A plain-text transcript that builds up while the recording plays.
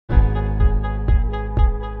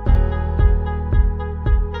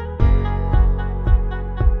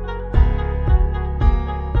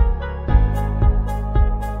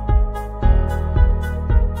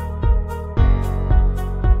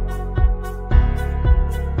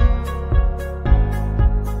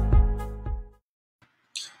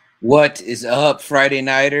What is up, Friday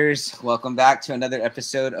Nighters? Welcome back to another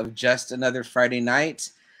episode of Just Another Friday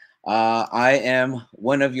Night. I am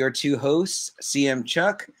one of your two hosts, CM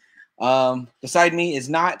Chuck. Beside me is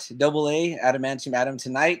not Double A Adamantium Adam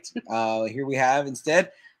tonight. Here we have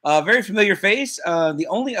instead a very familiar face. The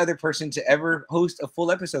only other person to ever host a full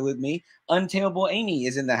episode with me, Untamable Amy,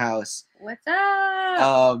 is in the house. What's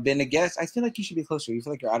up? Been a guest. I feel like you should be closer. You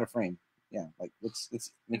feel like you're out of frame. Yeah, like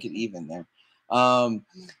let's make it even there.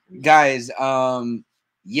 Guys,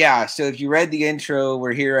 yeah, so if you read the intro,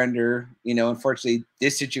 we're here under, unfortunately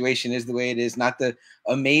this situation is the way it is. Not the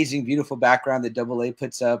amazing beautiful background that Double A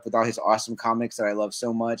puts up with all his awesome comics that I love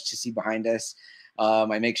so much to see behind us.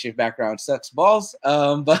 My makeshift background sucks balls,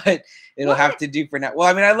 but it'll have to do for now. Well,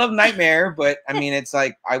 I mean, I love Nightmare, but I mean, it's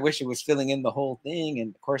like I wish it was filling in the whole thing.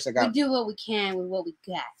 And of course, we do what we can with what we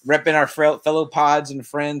got. Repping our fellow pods and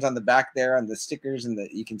friends on the back there on the stickers and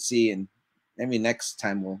you can see. And maybe next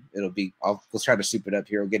time we'll try to soup it up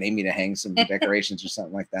here. We'll get Amy to hang some decorations or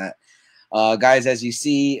something like that. Guys, as you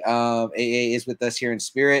see, AA is with us here in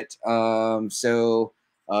spirit. So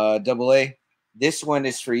Double A, this one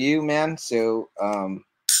is for you, man. So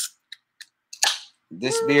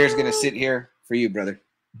this beer is gonna sit here for you, brother.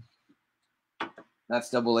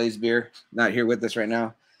 That's Double A's beer. Not here with us right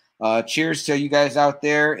now. Cheers to you guys out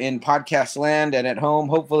there in podcast land and at home,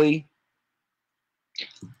 hopefully.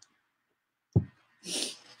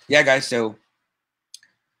 Yeah, guys, so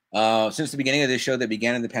since the beginning of this show that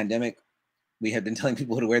began in the pandemic, we have been telling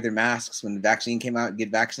people to wear their masks when the vaccine came out and get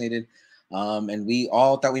vaccinated. And we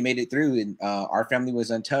all thought we made it through, and our family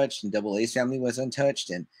was untouched, and Double A's family was untouched,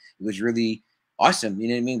 and it was really awesome. You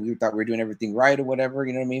know what I mean? We thought we were doing everything right or whatever,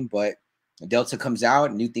 you know what I mean? But Delta comes out,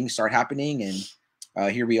 and new things start happening, and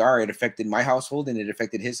here we are. It affected my household, and it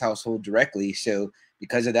affected his household directly. So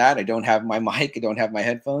because of that, I don't have my mic, I don't have my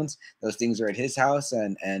headphones. Those things are at his house,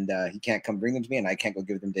 and he can't come bring them to me, and I can't go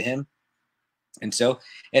give them to him. And so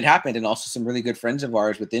it happened. And also some really good friends of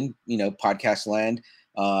ours within, podcast land.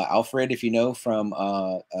 Alfred, if you know, from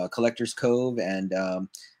Collector's Cove and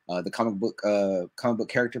the comic book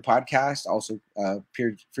character podcast, also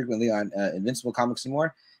appeared frequently on Invincible Comics and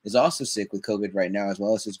More, is also sick with COVID right now, as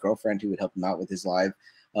well as his girlfriend who would help him out with his live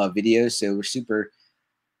videos. So we're super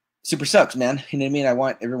sucks, man. You know what I mean? I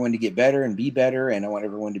want everyone to get better and be better, and I want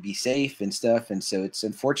everyone to be safe and stuff. And so it's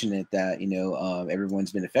unfortunate that,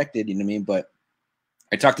 everyone's been affected, you know what I mean? But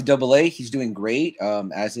I talked to Double A. He's doing great,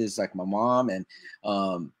 as is like my mom. And,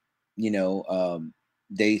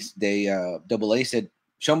 Double A said,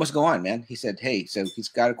 show must go on, man. He said, hey, so he's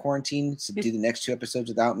got a quarantine to do the next 2 episodes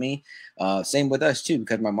without me. Same with us too,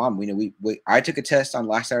 because my mom, I took a test on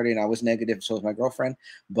last Saturday and I was negative. So was my girlfriend.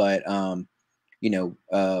 But,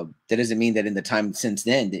 that doesn't mean that in the time since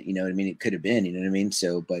then that, it could have been,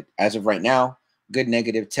 So, but as of right now, good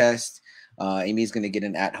negative test. Amy's going to get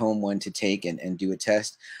an at-home one to take and do a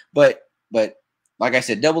test. But like I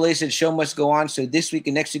said, Double A said show must go on. So this week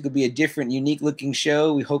and next week will be a different, unique-looking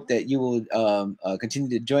show. We hope that you will continue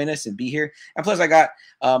to join us and be here. And plus, I got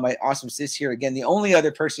my awesome sis here again, the only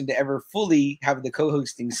other person to ever fully have the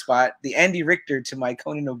co-hosting spot, the Andy Richter to my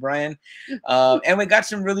Conan O'Brien. And we got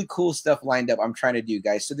some really cool stuff lined up I'm trying to do,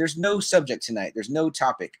 guys. So there's no subject tonight. There's no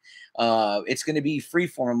topic. It's going to be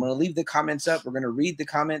freeform. I'm going to leave the comments up. We're going to read the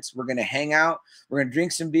comments. We're going to hang out. We're going to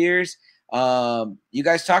drink some beers. You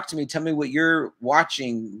guys talk to me. Tell me what you're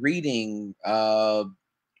watching, reading,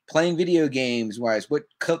 playing video games wise, what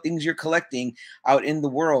things you're collecting out in the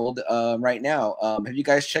world right now. Have you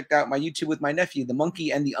guys checked out my YouTube with my nephew, the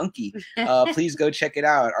Monkey and the Unky? Please go check it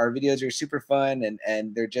out. Our videos are super fun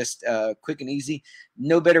and they're just quick and easy.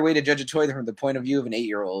 No better way to judge a toy than from the point of view of an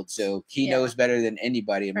 8-year-old. So he knows better than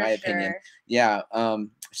anybody, in my opinion. Yeah.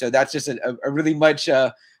 So that's just a really much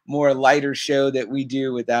more lighter show that we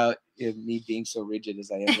do without me being so rigid as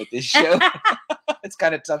I am with this show. It's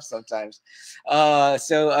kind of tough sometimes.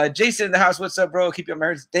 So Jason in the house, what's up, bro? Keep your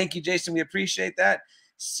merits. Thank you, Jason. We appreciate that.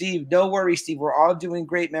 Steve, no worries, Steve. We're all doing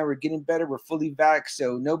great, man. We're getting better. We're fully vaxxed.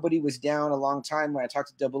 So nobody was down a long time. When I talked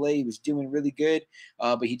to Double A, he was doing really good.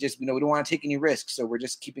 But he just, we don't want to take any risks. So we're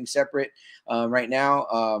just keeping separate right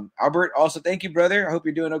now. Albert, also, thank you, brother. I hope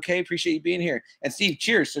you're doing okay. Appreciate you being here. And Steve,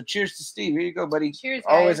 cheers. So cheers to Steve. Here you go, buddy. Cheers,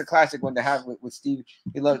 always guys. A classic one to have with Steve.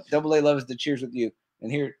 Double A loves the cheers with you.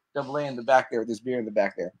 And here, Double A in the back there with this beer in the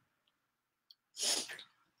back there.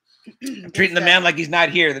 I'm treating the man like he's not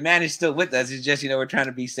here. The man is still with us. It's just, we're trying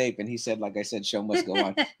to be safe. And he said, like I said, show must go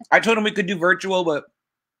on. I told him we could do virtual, but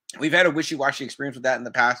we've had a wishy-washy experience with that in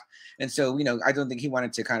the past. And so, I don't think he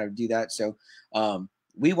wanted to kind of do that. So,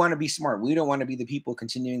 we want to be smart. We don't want to be the people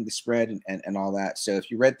continuing the spread and all that. So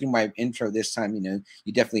if you read through my intro this time, you know,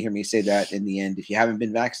 you definitely hear me say that in the end. If you haven't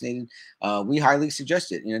been vaccinated, we highly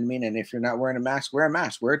suggest it. You know what I mean? And if you're not wearing a mask, wear a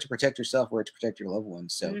mask. Wear it to protect yourself, wear it to protect your loved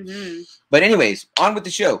ones. So, but anyways, on with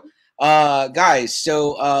the show. Guys,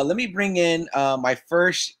 so let me bring in my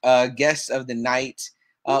first guest of the night.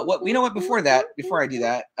 What you know what, before I do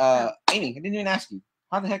that, Amy, I didn't even ask you.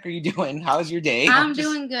 How the heck are you doing? How's your day? I'm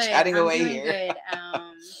doing good. Chatting I'm away doing here. good.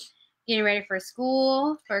 Getting ready for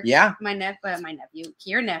school for my nephew,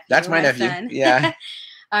 your nephew. That's my nephew. Son. Yeah.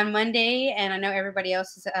 On Monday, and I know everybody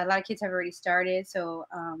else, a lot of kids have already started, so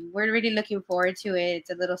we're really looking forward to it. It's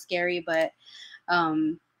a little scary, but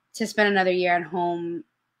to spend another year at home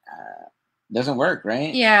doesn't work,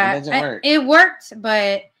 right? Yeah, it doesn't work. It worked,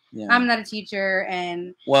 but yeah. I'm not a teacher,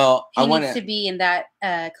 and he needs to be in that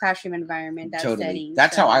classroom environment, that setting.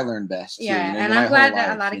 That's how I learn best. Too, yeah, you know, and I'm glad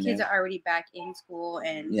that a lot of kids are already back in school,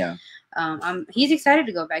 and he's excited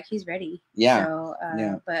to go back. He's ready. Yeah. So,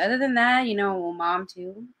 but other than that, you know, mom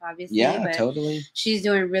too, obviously. Yeah, but totally. She's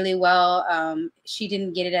doing really well. She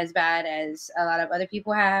didn't get it as bad as a lot of other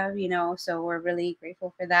people have, you know. So we're really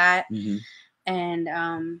grateful for that.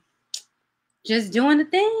 And just doing the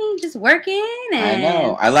thing, just working. And I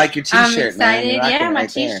know. I like your t-shirt. I'm excited. Man. Yeah, my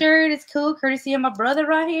t-shirt is cool, courtesy of my brother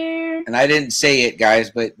right here. And I didn't say it,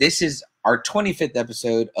 guys, but this is our 25th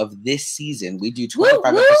episode of this season. We do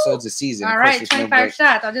 25 episodes a season. All right, 25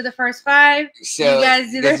 shots. I'll do the first 5. So you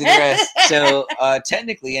guys do the rest. So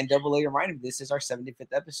technically, and Double A reminded me, this is our 75th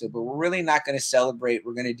episode, but we're really not going to celebrate.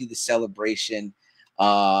 We're going to do the celebration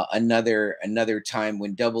another time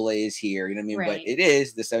when Double A is here, you know what I mean? Right. But it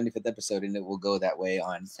is the 75th episode, and it will go that way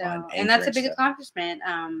on. And that's a big accomplishment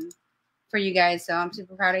for you guys. So I'm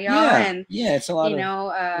super proud of y'all. Yeah, and it's a lot of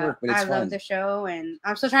work, but it's I love the show, and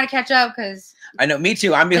I'm still trying to catch up because I know, me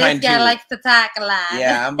too. I'm behind. This guy likes to talk a lot.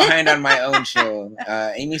 Yeah, I'm behind on my own show.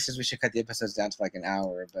 Amy says we should cut the episodes down to like an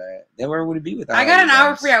hour, but then where would it be without? I got an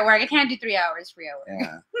hour free at work. I can't do 3 hours free at work.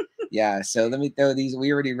 Yeah. Yeah, so let me throw these.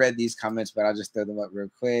 We already read these comments, but I'll just throw them up real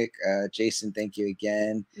quick. Jason, thank you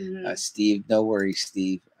again. Steve, no worries,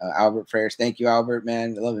 Steve. Albert Prayers, thank you, Albert,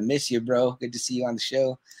 man. I love and miss you, bro. Good to see you on the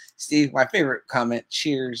show. Steve, my favorite comment,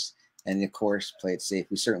 cheers. And of course, play it safe.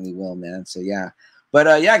 We certainly will, man. So yeah.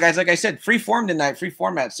 But yeah, guys, like I said, free form tonight, free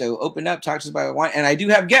format. So open up, talk to us about what. And I do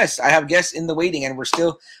have guests. I have guests in the waiting, and we're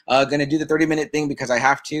still going to do the 30-minute thing because I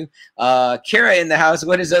have to. Kara in the house.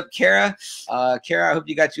 What is up, Kara? Kara, I hope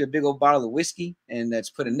you got you a big old bottle of whiskey and let's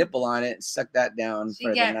put a nipple on it and suck that down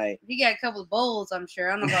for the night. You got a couple of bowls, I'm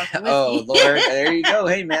sure. I don't know about the whiskey. Oh, Lord. There you go.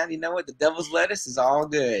 Hey, man, you know what? The devil's lettuce is all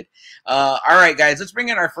good. All right, guys, let's bring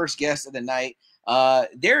in our first guest of the night.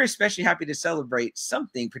 They're especially happy to celebrate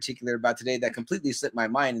something particular about today that completely slipped my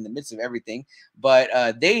mind in the midst of everything,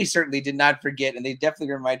 but they certainly did not forget, and they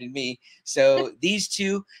definitely reminded me. So these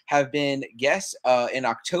two have been guests in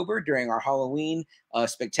October during our Halloween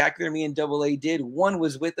spectacular me and Double A did. One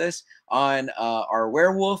was with us on our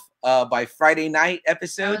Werewolf by Friday Night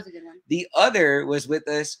episode. That was a good one. The other was with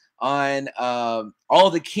us on all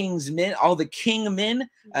the King Men,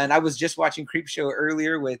 and I was just watching Creep Show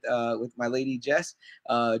earlier with my lady Jess,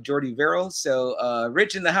 Jordy Verrill. So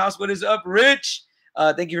Rich in the house, what is up, Rich?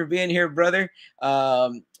 Thank you for being here, brother.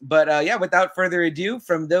 But yeah, without further ado,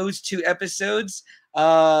 from those 2 episodes,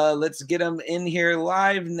 let's get them in here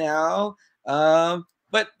live now.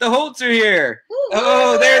 But the Holts are here.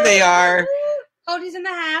 Oh, there they are. Holdie's in the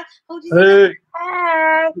house. Hey.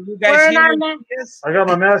 You guys hear I got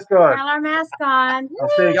my mask on. Got our mask on.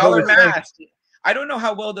 Y'all are masked. I don't know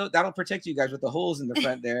how well that'll protect you guys with the holes in the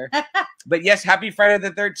front there. But yes, happy Friday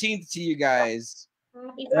the 13th to you guys.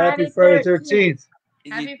 Happy Friday 13th.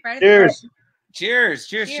 Happy Friday. Cheers.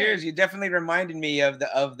 Cheers. You definitely reminded me of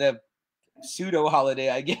the pseudo holiday,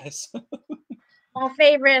 I guess. My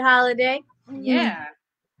favorite holiday. Yeah.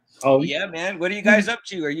 Oh yeah, man. What are you guys up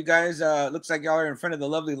to? Are you guys looks like y'all are in front of the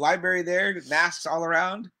lovely library there, masks all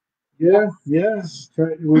around? Yeah.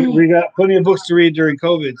 We got plenty of books to read during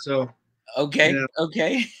COVID, so okay.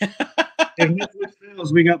 If Netflix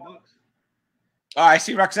fails, we got books. Oh, I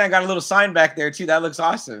see Roxanne got a little sign back there too. That looks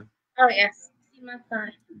awesome. Oh yes. See my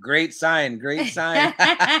sign. Great sign.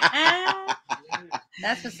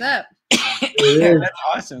 That's what's up. Yeah, that's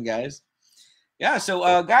awesome, guys. Yeah,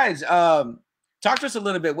 so guys, talk to us a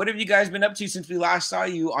little bit. What have you guys been up to since we last saw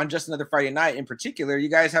you on Just Another Friday Night? In particular, you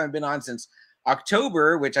guys haven't been on since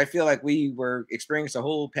October, which I feel like we were experiencing a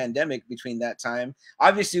whole pandemic between that time.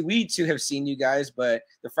 Obviously, we too have seen you guys, but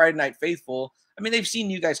the Friday Night Faithful, I mean, they've seen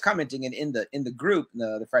you guys commenting in the group,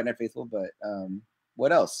 the Friday Night Faithful. But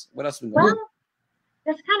what else? What else has been going on?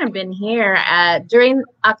 It's kind of been here. During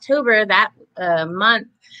October that month,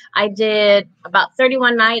 I did about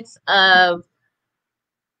 31 nights of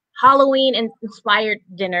Halloween inspired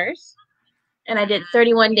dinners, and I did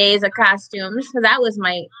 31 days of costumes. So that was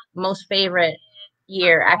my most favorite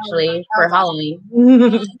year, actually, for Halloween.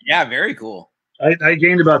 Yeah, very cool. I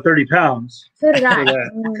gained about 30 pounds. So did I.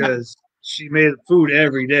 Because she made food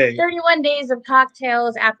every day. 31 days of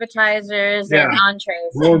cocktails, appetizers, and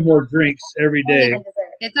entrees. More and more drinks every day.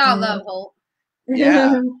 It's all love, Holt.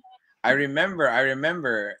 Yeah. I remember.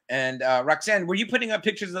 And Roxanne, were you putting up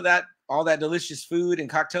pictures of all that delicious food and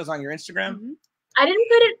cocktails on your Instagram? Mm-hmm. I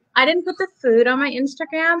didn't put the food on my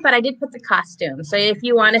Instagram, but I did put the costume. So if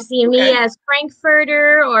you want to see me as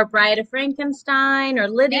Frankfurter or Bride of Frankenstein or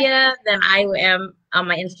Lydia, then I am on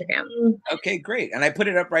my Instagram. Okay, great. And I put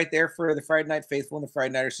it up right there for the Friday Night Faithful and the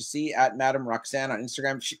Friday Nighters to see at Madam Roxanne on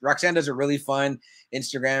Instagram. Roxanne does a really fun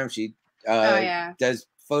Instagram. She does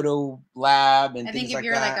photo lab and things like that. I think if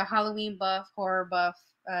you're like a Halloween buff, horror buff,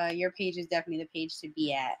 your page is definitely the page to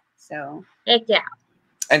be at. So heck yeah.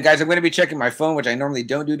 And guys, I'm going to be checking my phone, which I normally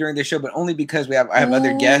don't do during the show, but only because I have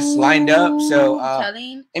other guests lined up. So,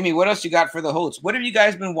 Amy, what else you got for the hosts? What have you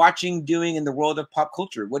guys been watching, doing in the world of pop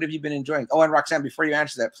culture? What have you been enjoying? Oh, and Roxanne, before you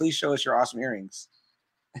answer that, please show us your awesome earrings.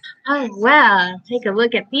 Oh, well, take a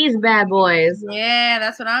look at these bad boys. Yeah,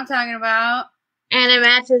 that's what I'm talking about. And it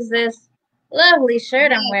matches this lovely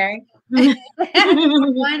shirt I'm wearing.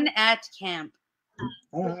 One at camp.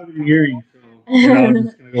 I don't have any earrings. I'm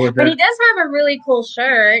just gonna go with but that. he does have a really cool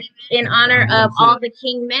shirt in honor of All the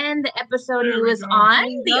King Men, the episode he was on,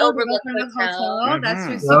 the Overlook Hotel.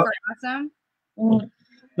 That's super awesome.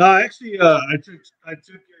 No, actually, I took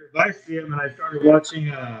your advice, and I started watching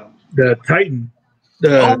the Titan.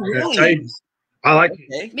 The Titans. I like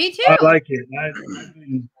it. Me too. I like it.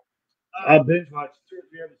 I'll binge watch 2 or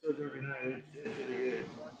 3 episodes every night. It's really good.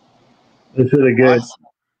 It's really good.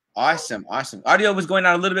 Awesome. Audio was going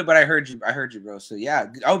on a little bit, but I heard you, bro. So yeah.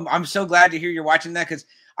 Oh, I'm so glad to hear you're watching that because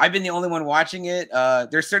I've been the only one watching it.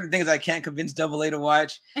 There's certain things I can't convince Double A to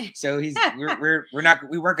watch. So we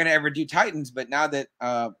weren't gonna ever do Titans, but now that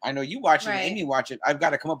I know you watch it and Amy watch it, I've got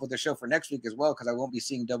to come up with a show for next week as well because I won't be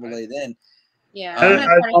seeing Double A then. Yeah. I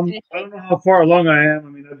don't know how far along I am. I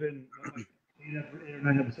mean, I've been 8 or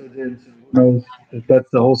 9 episodes in, so who knows if that's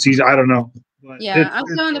the whole season. I don't know. But yeah, I'm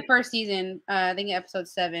still in the first season. I think episode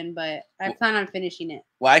 7, but I plan on finishing it.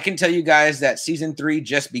 Well, I can tell you guys that season 3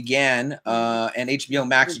 just began, and HBO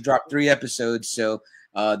Max dropped 3 episodes, so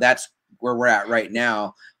that's where we're at right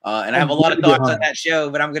now. And I have a lot of thoughts on that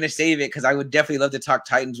show, but I'm going to save it because I would definitely love to talk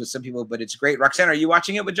Titans with some people. But it's great. Roxanne, are you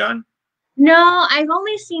watching it with John? No, I've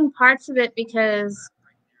only seen parts of it because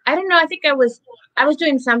I don't know. I think I was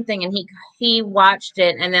doing something, and he watched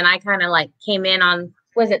it, and then I kind of like came in on.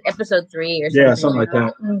 Was it episode 3 or something? Yeah, something like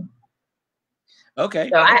that. Okay.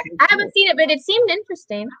 So I haven't seen it, but it seemed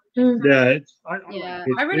interesting. Yeah,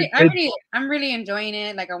 I'm really enjoying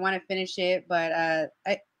it. Like I want to finish it, but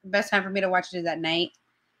best time for me to watch it is at night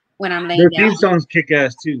when I'm laying down. Their theme songs kick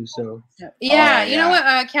ass too. So yeah, you know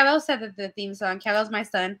what? Kal-El said that the theme song. Kal-El's my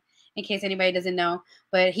son, in case anybody doesn't know,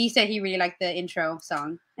 but he said he really liked the intro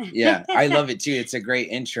song. Yeah, I love it too. It's a great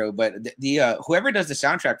intro. But the whoever does the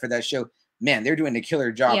soundtrack for that show. Man, they're doing a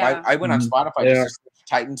killer job. Yeah. I went on Spotify just to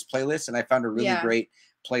Titans playlist, and I found a really great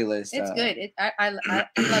playlist. It's good. I'm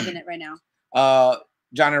loving it right now.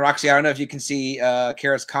 John and Roxy, I don't know if you can see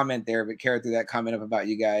Kara's comment there, but Kara threw that comment up about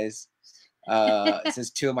you guys. It says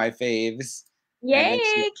 2 of my faves. Yay,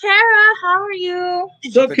 Kara, how are you?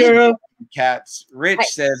 What's up, Kara? Cats. Rich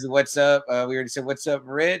says, "What's up?" We already said, "What's up,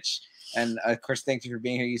 Rich?" And of course, thank you for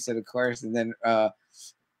being here. You said, "Of course," and then.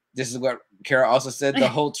 This is what Kara also said. The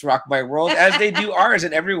Holts rock my world, as they do ours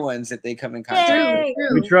and everyone's that they come in contact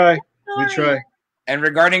with. We try. And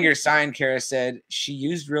regarding your sign, Kara said she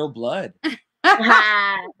used real blood.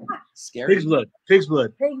 Scary. Pig's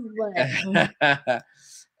blood.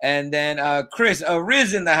 And then Chris,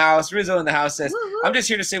 Rizzo in the house says, I'm just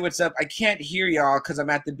here to say what's up. I can't hear y'all because I'm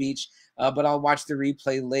at the beach, but I'll watch the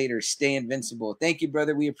replay later. Stay invincible. Thank you,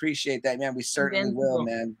 brother. We appreciate that, man. We certainly will,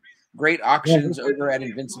 man. Great auctions over at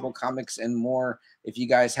Invincible Comics and more. If you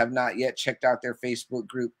guys have not yet checked out their Facebook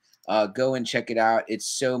group, go and check it out. It's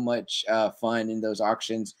so much fun in those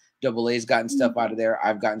auctions. Double A's gotten stuff out of there.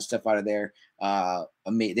 I've gotten stuff out of there.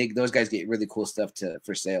 Those guys get really cool stuff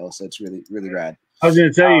for sale. So it's really, really rad. I was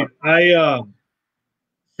going to tell you,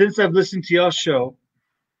 since I've listened to y'all's show,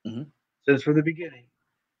 since from the beginning,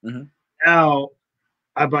 now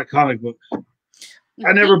I buy comic books.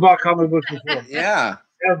 I never bought comic books before. Yeah.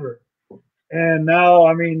 Ever. And now,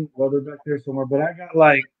 I mean, well, they're back there somewhere, but I got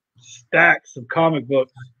like stacks of comic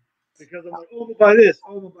books because I'm like, oh, I'm gonna buy this,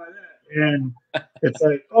 oh, I'm gonna buy that, and it's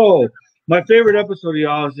like, oh, my favorite episode of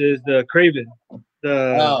y'all's is the Craven, with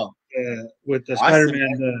the Awesome,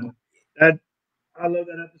 Spider-Man. That I love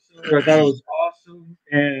that episode. I thought it was awesome,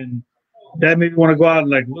 and that made me want to go out and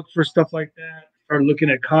like look for stuff like that. Start looking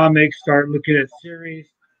at comics, start looking at series,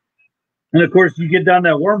 and of course, you get down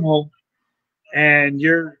that wormhole, and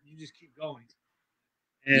you just keep going.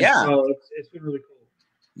 And so it's been really cool.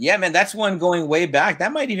 Yeah, man, that's one going way back.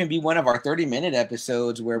 That might even be one of our 30-minute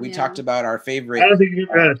episodes where we talked about our favorite. I don't think you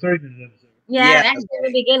ever had a 30-minute episode. Yeah, that's in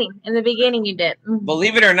the beginning. In the beginning, you did.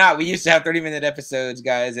 Believe it or not, we used to have 30-minute episodes,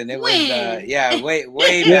 guys, and it was way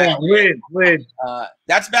back. When.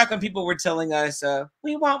 That's back when people were telling us,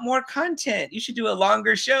 "We want more content. You should do a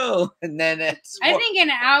longer show." And then I think an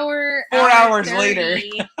hour, 4 hours 30. later,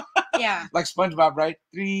 yeah, like SpongeBob, right?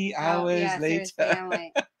 3 hours later.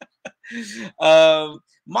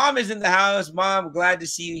 Mom is in the house. Mom, glad to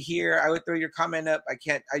see you here. I would throw your comment up. I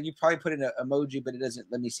can't. You probably put in an emoji, but it doesn't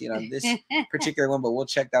let me see it on this particular one. But we'll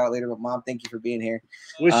check that out later. But Mom, thank you for being here.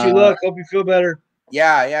 Wish you luck. Hope you feel better.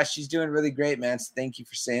 Yeah, she's doing really great, man. So thank you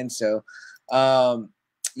for saying so.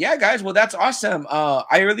 Yeah, guys. Well, that's awesome.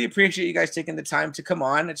 I really appreciate you guys taking the time to come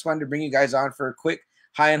on. I just wanted to bring you guys on for a quick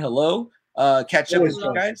hi and hello. Catch up with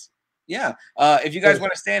you guys. Yeah. If you guys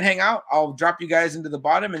want to stay and hang out, I'll drop you guys into the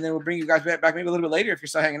bottom, and then we'll bring you guys back maybe a little bit later if you're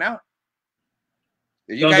still hanging out.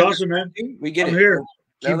 Sounds awesome, man. We get I'm it. here.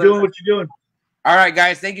 Keep doing what you're doing. All right,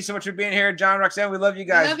 guys. Thank you so much for being here. John, Roxanne, we love you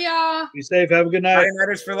guys. Love y'all. Be safe. Have a good night.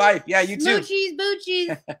 Matters for life. Yeah, you too.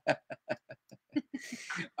 Boochies.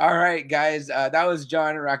 All right, guys. That was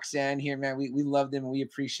John and Roxanne here, man. We love them and we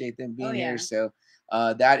appreciate them being here. So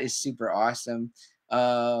that is super awesome.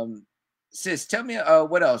 Sis, tell me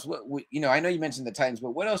what else? I know you mentioned the Titans,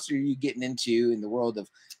 but what else are you getting into in the world of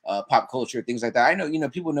pop culture, things like that? I know,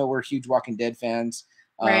 people know we're huge Walking Dead fans.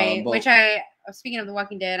 Right, which speaking of The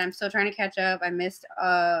Walking Dead, I'm still trying to catch up. I missed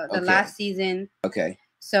the last season. Okay.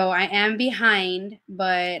 So I am behind,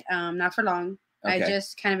 but not for long. Okay. I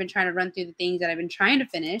just kind of been trying to run through the things that I've been trying to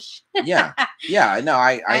finish. Yeah. No,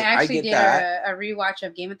 I actually did a rewatch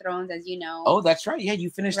of Game of Thrones, as you know. Oh, that's right. Yeah, you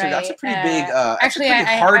finished it. That's a pretty big,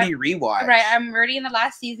 hearty rewatch. Right. I'm already in the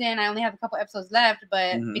last season. I only have a couple episodes left,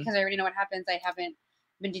 but because I already know what happens, I haven't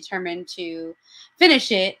been determined to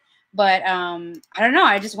finish it. But I don't know.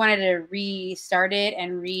 I just wanted to restart it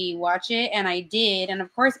and rewatch it, and I did. And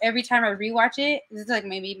of course, every time I rewatch it, this is like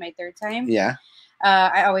maybe my third time. Yeah.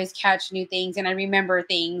 I always catch new things and I remember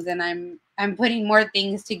things, and I'm putting more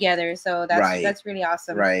things together. So that's really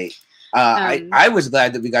awesome. Right. I was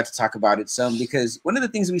glad that we got to talk about it some, because one of the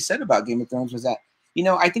things we said about Game of Thrones was that,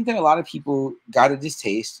 I think that a lot of people got a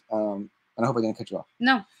distaste. And I hope I didn't cut you off.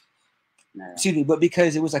 No. Excuse me, but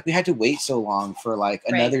because it was like we had to wait so long for like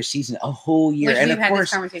another season, a whole year, and of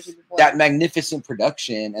course that magnificent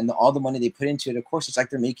production and all the money they put into it. Of course, it's like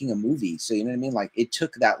they're making a movie, so you know what I mean. Like it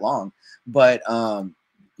took that long, but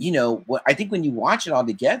what I think when you watch it all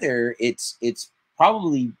together, it's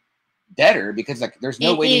probably better because like there's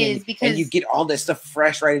no waiting, and you get all this stuff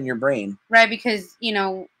fresh right in your brain. Right, because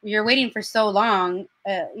you're waiting for so long,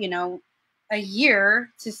 a year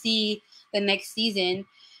to see the next season.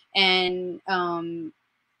 And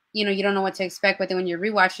you don't know what to expect, but then when you're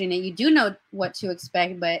rewatching it, you do know what to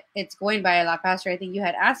expect, but it's going by a lot faster. I think you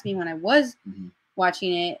had asked me when I was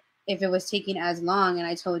watching it if it was taking as long, and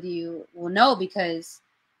I told you, well, no, because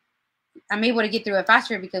I'm able to get through it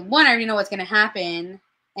faster because one, I already know what's going to happen,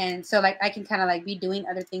 and so like I can kind of like be doing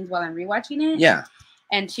other things while I'm rewatching it. Yeah.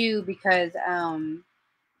 And two, because I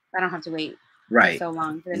don't have to wait so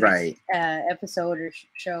long for the next episode or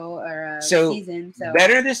show or season. So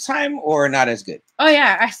better this time or not as good? Oh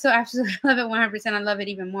yeah, I still absolutely love it 100%. I love it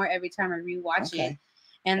even more every time I rewatch it,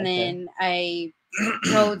 and then I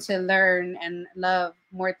grow to learn and love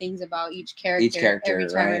more things about each character every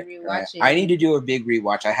time I rewatch it. I need to do a big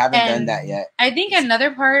rewatch. I haven't done that yet. I think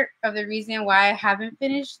another part of the reason why I haven't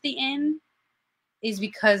finished the end is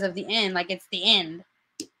because of the end. Like it's the end,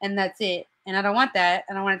 and that's it. And I don't want that.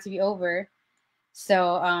 I don't want it to be over.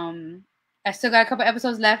 So I still got a couple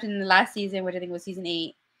episodes left in the last season, which I think was season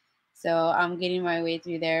 8. So I'm getting my way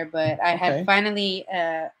through there. But I had finally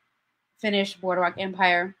finished Boardwalk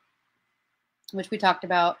Empire, which we talked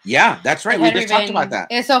about. Yeah, that's right. We just talked about that.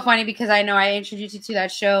 It's so funny because I know I introduced you to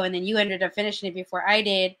that show, and then you ended up finishing it before I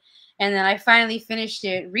did. And then I finally finished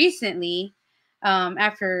it recently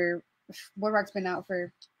after Boardwalk's been out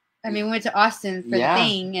for... we went to Austin for the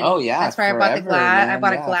thing. And that's where I bought the glass. I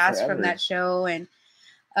bought a glass from that show. And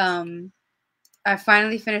I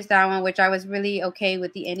finally finished that one, which I was really okay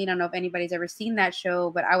with the ending. I don't know if anybody's ever seen that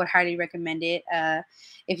show, but I would highly recommend it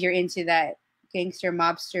if you're into that gangster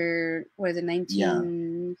mobster. What is it?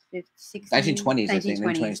 1920s, I think.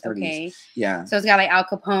 1920s, 30s. Okay. Yeah. So it's got like Al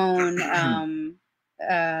Capone.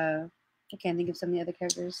 I can't think of some of the other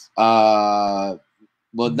characters.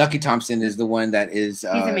 Well, Nucky Thompson is the one that is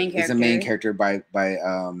the main character by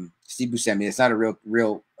Steve Buscemi. It's not a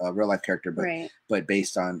real life character, but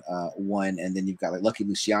based on one. And then you've got like Lucky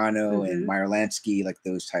Luciano and Meyer Lansky, like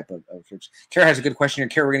those type of characters. Kara has a good question here.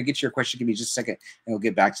 Kara, we're gonna get to your question. Give me just a second, and we'll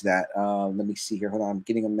get back to that. Let me see here. Hold on, I'm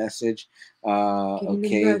getting a message.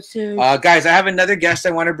 Okay, guys, I have another guest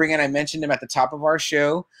I want to bring in. I mentioned him at the top of our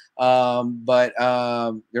show, but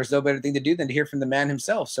there's no better thing to do than to hear from the man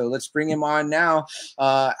himself. So let's bring him on now.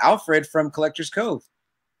 Alfred from Collector's Cove.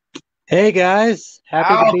 Hey guys,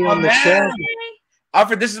 happy to be on the show.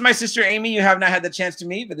 Alfred, this is my sister Amy. You have not had the chance to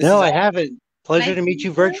meet, but this I haven't. Pleasure to meet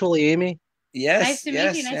you virtually, Amy. Yes, nice to meet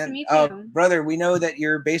you. Nice to meet you, brother. We know that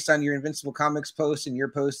you're based on your Invincible Comics post and your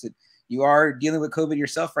post that you are dealing with COVID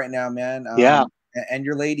yourself right now, man. Yeah. And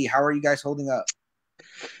your lady, how are you guys holding up?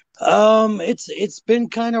 It's been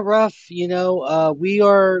kind of rough, you know. We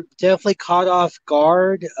are definitely caught off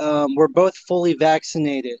guard. We're both fully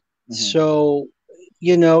vaccinated, so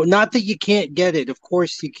you know, not that you can't get it. Of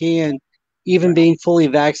course you can. Even being fully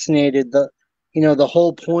vaccinated, the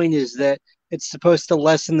whole point is that it's supposed to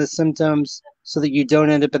lessen the symptoms so that you don't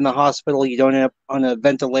end up in the hospital, you don't end up on a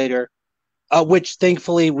ventilator, which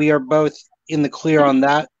thankfully we are both in the clear on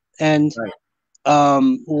that. And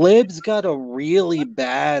Lib's got a really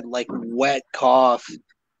bad, like, wet cough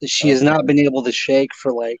that she has not been able to shake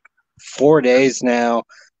for like 4 days now.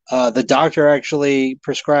 The doctor actually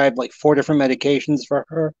prescribed like 4 different medications for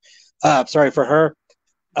her. For her.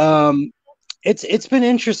 It's been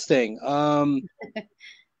interesting. I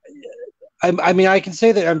mean, I can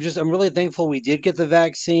say that I'm really thankful we did get the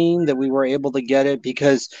vaccine, that we were able to get it,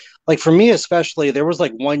 because like for me especially, there was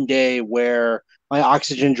like one day where my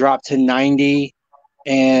oxygen dropped to 90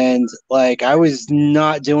 and like I was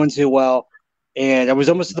not doing too well. And I was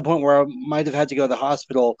almost to the point where I might have had to go to the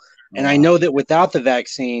hospital. And I know that without the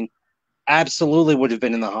vaccine, absolutely would have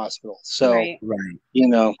been in the hospital. So, you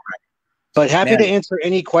know, but happy to answer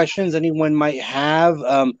any questions anyone might have.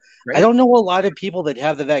 I don't know a lot of people that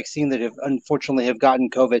have the vaccine that have unfortunately have gotten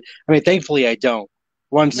COVID. I mean, thankfully I don't.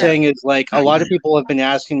 What I'm saying is like a lot of people have been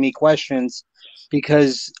asking me questions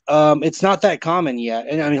because it's not that common yet.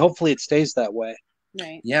 And I mean, hopefully it stays that way.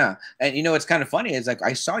 Right. Yeah. And you know, it's kind of funny. It's like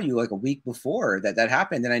I saw you like a week before that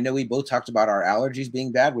happened. And I know we both talked about our allergies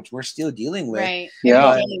being bad, which we're still dealing with. Right.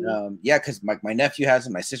 Yeah. But, because my nephew has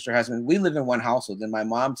it, my sister has it. We live in one household. And my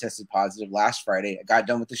mom tested positive last Friday. I got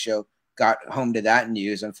done with the show, got home to that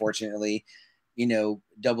news. Unfortunately, you know,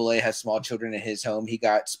 AA has small children in his home. He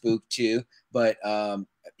got spooked too. But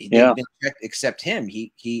he didn't been checked except him.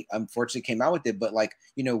 He unfortunately came out with it. But like,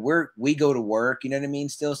 you know, we go to work, you know what I mean,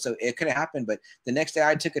 still. So it could have happened. But the next day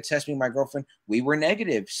I took a test with my girlfriend, we were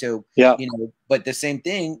negative. So you know, but the same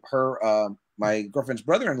thing, my girlfriend's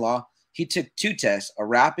brother-in-law, he took 2 tests, a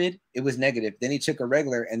rapid, it was negative. Then he took a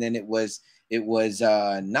regular, and then it was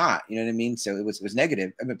not, you know what I mean? So it was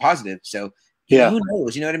negative, I mean positive. So who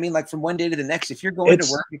knows, you know what I mean? Like from one day to the next, if you're going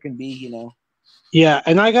to work, it can be, you know. Yeah,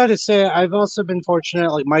 and I got to say, I've also been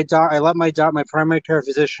fortunate. Like I let my primary care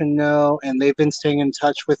physician know, and they've been staying in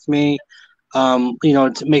touch with me. You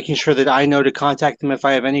know, making sure that I know to contact them if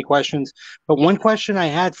I have any questions. But one question I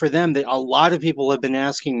had for them that a lot of people have been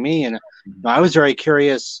asking me, and I was very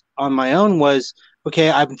curious on my own, was,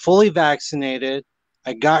 okay, I'm fully vaccinated.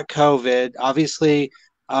 I got COVID. Obviously,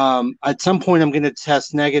 at some point I'm going to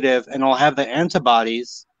test negative, and I'll have the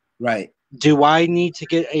antibodies. Right. Do I need to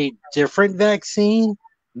get a different vaccine,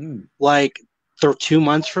 like 2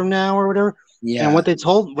 months from now or whatever? Yeah. And what they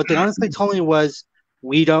honestly told me was,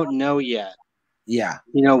 we don't know yet. Yeah.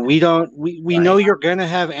 You know, we know you're going to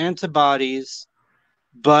have antibodies,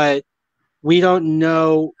 but we don't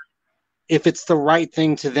know if it's the right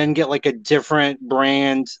thing to then get like a different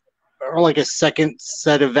brand or like a second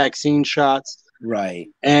set of vaccine shots. Right.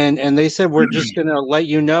 And they said, we're just going to let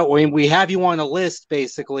you know. I mean, we have you on a list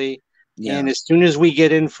basically. Yeah. And as soon as we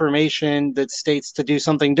get information that states to do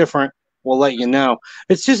something different, we'll let you know.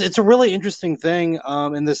 It's a really interesting thing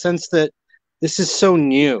in the sense that this is so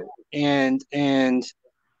new, and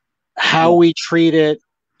how we treat it,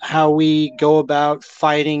 how we go about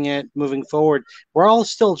fighting it moving forward, we're all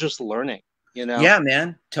still just learning, you know? Yeah,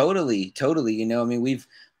 man. Totally. You know, I mean,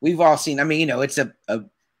 we've all seen, I mean, you know, it's a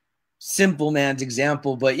simple man's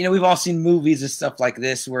example, but you know, we've all seen movies and stuff like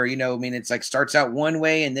this where, you know, I mean, it's like starts out one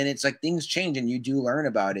way and then it's like things change and you do learn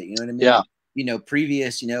about it. You know what I mean? Yeah. You know,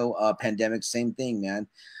 previous, you know, pandemics, same thing, man.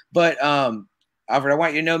 But Alfred, I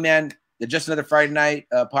want you to know, man, the Just Another Friday Night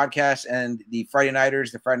podcast and the Friday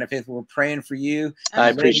Nighters, the Friday Night Faithful, we're praying for you. I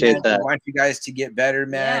appreciate that. I want you guys to get better,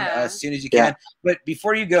 man, as soon as you Yeah. can. But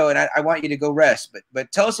before you go, and I want you to go rest,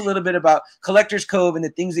 but tell us a little bit about Collector's Cove and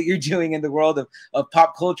the things that you're doing in the world of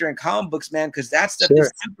pop culture and comic books, man, because that stuff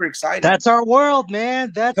is super exciting. That's our world,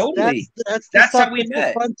 man. That's that's how we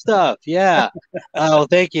met. The fun stuff. Yeah. Oh,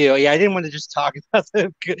 thank you. Yeah, I didn't want to just talk about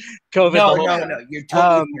the COVID. No, you're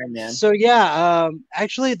totally fine, man. So yeah,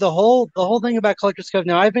 actually the whole thing about Collector's Cove.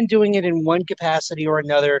 Now I've been doing it in one capacity or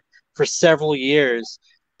another for several years,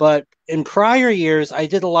 but in prior years I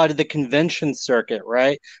did a lot of the convention circuit,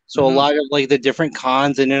 right? So a lot of like the different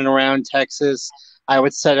cons in and around Texas. I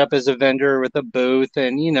would set up as a vendor with a booth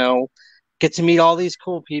and get to meet all these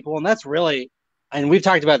cool people, and that's really, and we've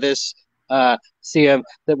talked about this, CM,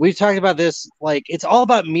 that we've talked about this, like it's all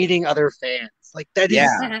about meeting other fans. Like that is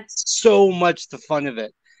so much the fun of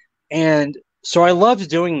it. And so I loved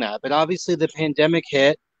doing that, but obviously the pandemic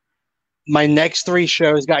hit. My next 3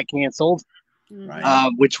 shows got canceled,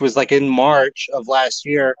 which was like in March of last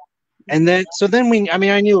year. And then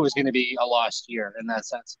I knew it was going to be a lost year in that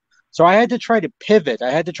sense. So I had to try to pivot.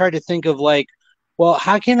 I had to try to think of like, well,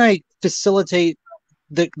 how can I facilitate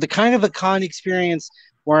the kind of a con experience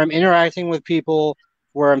where I'm interacting with people,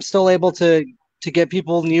 where I'm still able to get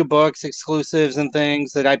people new books, exclusives and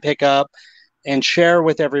things that I pick up and share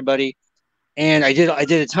with everybody. And I did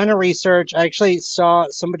a ton of research. I actually saw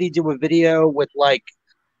somebody do a video with like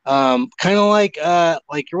kind of like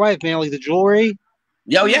your wife, man, like the jewelry.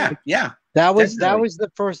 Oh yeah. That was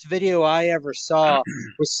the first video I ever saw,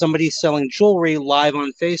 was somebody selling jewelry live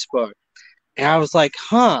on Facebook. And I was like,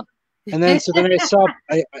 huh. And then I saw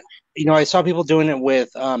I saw people doing it with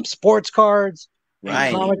sports cards,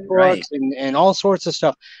 and comic books, and all sorts of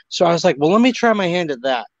stuff. So I was like, well, let me try my hand at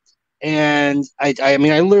that. And I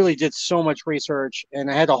literally did so much research, and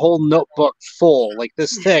I had a whole notebook full, like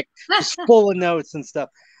this thick, just full of notes and stuff.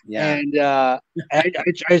 Yeah. And I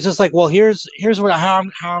was just like, well, here's how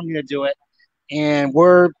I'm going to do it. And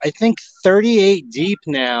we're, I think, 38 deep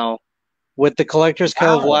now with the Collector's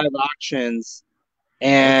Cove live auctions.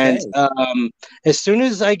 And as soon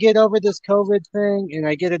as I get over this COVID thing and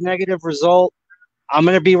I get a negative result, I'm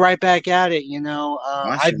going to be right back at it.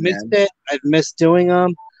 Awesome, I've missed it. I've missed doing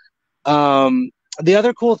them. The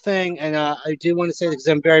other cool thing, and I do want to say, because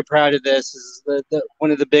I'm very proud of this, is the one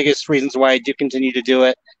of the biggest reasons why I do continue to do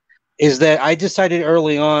it, is that I decided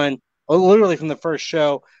early on, literally from the first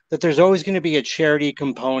show, that there's always going to be a charity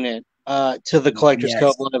component to the Collector's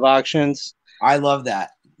Cove live auctions. I love that.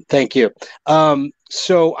 Thank you.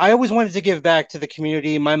 So I always wanted to give back to the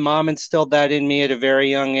community. My mom instilled that in me at a very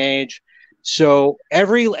young age. So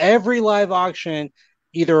every live auction,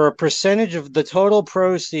 either a percentage of the total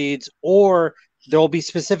proceeds, or there will be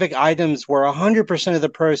specific items where 100% of the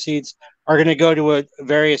proceeds are going to go to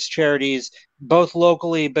various charities, both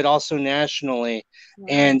locally but also nationally. Wow.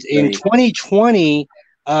 And in 2020,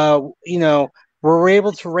 we're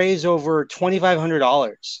able to raise over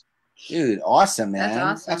 $2,500. Dude, awesome, man. That's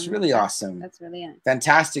awesome. That's really awesome. That's really nice.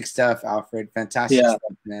 Fantastic stuff, Alfred. Fantastic stuff,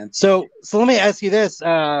 man. So let me ask you this: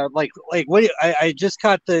 what? I just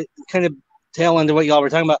caught the kind of tail end of what y'all were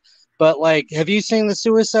talking about, but like, have you seen the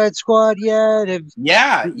Suicide Squad yet?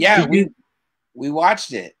 We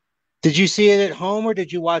watched it. Did you see it at home, or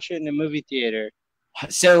did you watch it in a movie theater?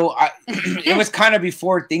 So it was kind of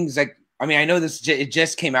before things like. I mean, I know it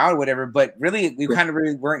just came out or whatever, but really, we kind of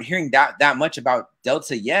really weren't hearing that much about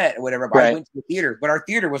Delta yet or whatever. But I went to the theater, but our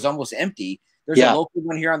theater was almost empty. There's a local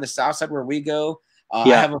one here on the south side where we go. I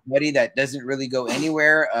have a buddy that doesn't really go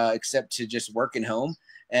anywhere except to just work and home.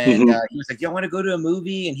 And he was like, "Yo, I want to go to a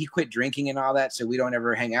movie," and he quit drinking and all that, so we don't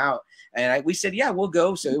ever hang out. And we said, "Yeah, we'll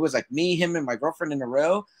go." So it was like me, him, and my girlfriend in a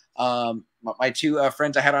row. My 2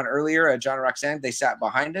 friends I had on earlier, John and Roxanne, they sat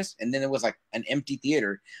behind us, and then it was like an empty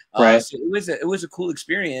theater. So it was a cool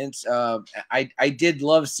experience. I did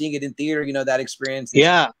love seeing it in theater. That experience.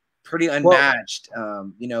 Pretty unmatched.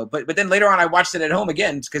 But then later on, I watched it at home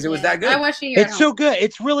again because it was that good. I watched it. It's so good.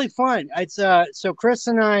 It's really fun. It's so Chris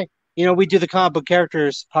and I, we do the Comic Book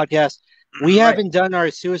Characters podcast. We haven't done our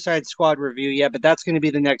Suicide Squad review yet, but that's going to be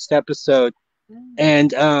the next episode.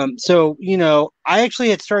 And I actually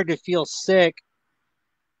had started to feel sick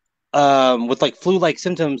with like flu-like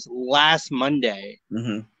symptoms last Monday.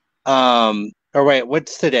 Or wait,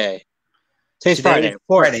 what's today? Today's Friday.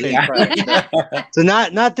 Friday. So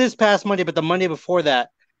not this past Monday, but the Monday before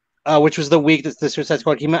that, which was the week that the Suicide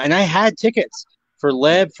Squad came out. And I had tickets for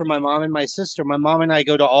Lib, for my mom and my sister. My mom and I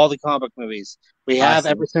go to all the comic book movies. We have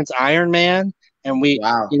ever since Iron Man. And we,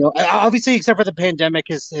 obviously, except for the pandemic,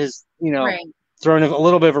 has thrown a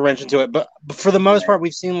little bit of a wrench into it. But for the most part,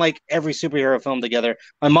 we've seen like every superhero film together.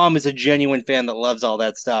 My mom is a genuine fan that loves all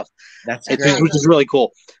that stuff. That's great. Which is really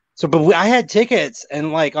cool. So, but I had tickets,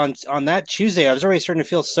 and like on that Tuesday, I was already starting to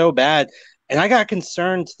feel so bad, and I got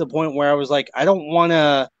concerned to the point where I was like, I don't want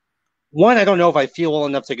to. One, I don't know if I feel well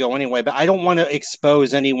enough to go anyway, but I don't want to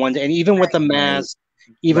expose anyone to, and even with the mask,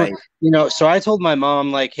 even so I told my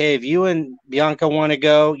mom, like, hey, if you and Bianca want to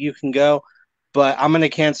go, you can go, but I'm gonna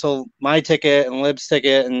cancel my ticket and Lib's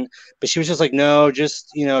ticket, but she was just like, no,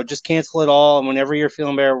 just cancel it all, and whenever you're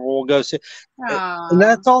feeling better, we'll go see. And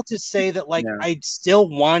that's all to say that, like, I still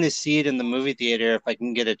want to see it in the movie theater if I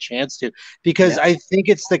can get a chance to, because I think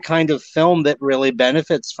it's the kind of film that really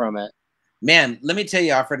benefits from it. Man, let me tell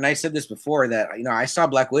you, Alfred, and I said this before, that I saw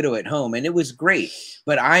Black Widow at home and it was great,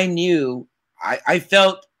 but I knew I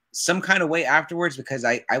felt some kind of way afterwards, because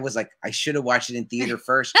I was like, I should have watched it in theater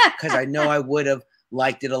first, because I know I would have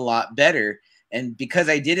liked it a lot better. And because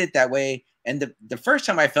I did it that way, and the first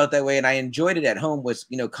time I felt that way and I enjoyed it at home was,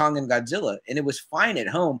 Kong and Godzilla, and it was fine at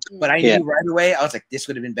home, but I knew right away, I was like, this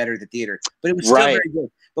would have been better at the theater, but it was still very good.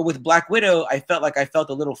 But with Black Widow, I felt like I felt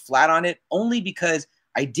a little flat on it, only because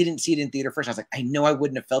I didn't see it in theater first. I was like, I know I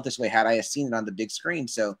wouldn't have felt this way had I seen it on the big screen.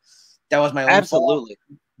 So that was my own fault.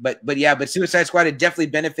 But Suicide Squad had definitely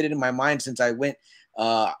benefited in my mind, since I went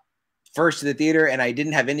first to the theater and I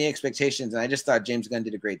didn't have any expectations, and I just thought James Gunn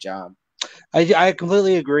did a great job. I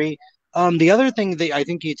completely agree. The other thing that I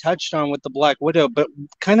think you touched on with the Black Widow, but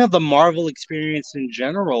kind of the Marvel experience in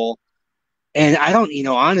general, and I don't,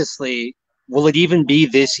 honestly, will it even be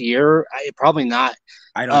this year? Probably not.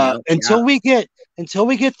 I don't know. Until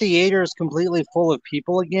we get theaters completely full of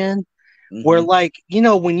people again, where, like,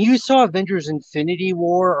 when you saw Avengers Infinity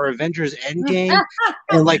War or Avengers Endgame,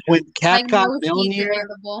 and like when Cap got Mjolnir,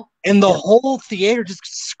 and the whole theater just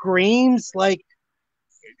screams, like,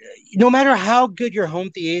 no matter how good your home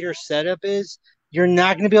theater setup is, you're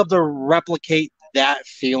not going to be able to replicate that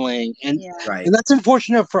feeling. And that's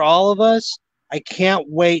unfortunate for all of us. I can't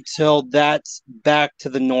wait till that's back to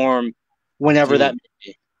the norm, whenever that may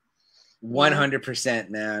be.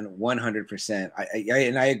 100%, man. 100%.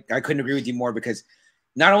 I couldn't agree with you more, because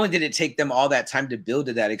not only did it take them all that time to build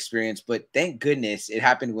to that experience, but thank goodness it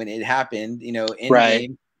happened when it happened, in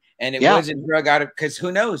game. And it wasn't drug out of, because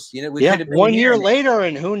who knows? We could have been 1 year later,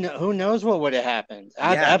 and who knows what would have happened.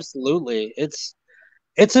 Absolutely. It's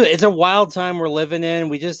a wild time we're living in.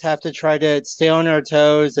 We just have to try to stay on our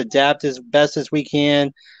toes, adapt as best as we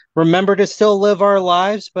can. Remember to still live our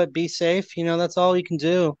lives, but be safe. That's all you can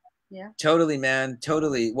do. Yeah. Totally, man.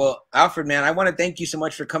 Totally. Well, Alfred, man, I want to thank you so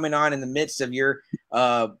much for coming on in the midst of your,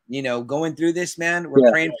 going through this, man. We're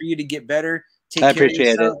praying for you to get better. I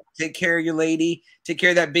appreciate it. Take care of your lady. Take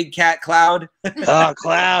care of that big cat, Cloud. Oh,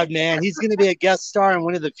 Cloud, man. He's going to be a guest star in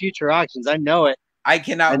one of the future auctions. I know it. I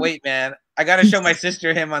cannot wait, man. I got to show my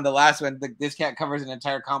sister him on the last one. This cat covers an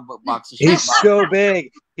entire comic book box. He's so big.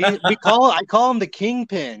 I call him the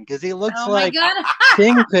Kingpin, because he looks like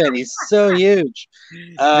Kingpin. He's so huge.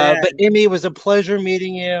 But Emmy, it was a pleasure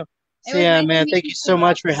meeting you. So, man, thank you so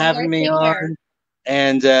much for having me on.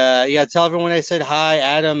 And tell everyone I said hi,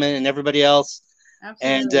 Adam and everybody else.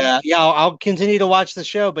 Absolutely. And I'll continue to watch the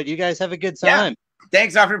show, but you guys have a good time.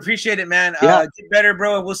 Thanks, Alfred. Appreciate it, man. Get better,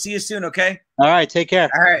 bro. We'll see you soon, okay? All right, take care.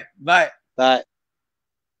 All right, bye. Bye.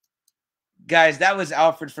 Guys, that was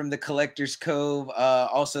Alfred from the Collector's Cove,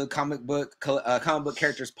 also comic book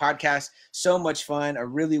characters podcast. So much fun. A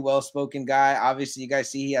really well-spoken guy. Obviously, you guys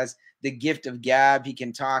see he has the gift of gab. He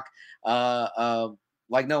can talk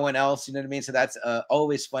like no one else. You know what I mean? So that's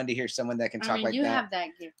always fun to hear someone that can talk like that. You have that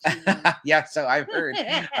gift too. Yeah, so I've heard.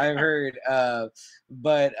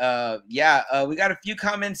 We got a few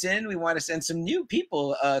comments in. We want to send some new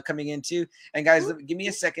people coming in too. And guys, give me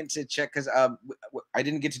a second to check, because I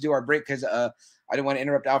didn't get to do our break because I didn't want to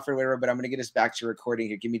interrupt Alfred or whatever, but I'm going to get us back to recording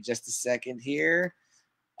here. Give me just a second here.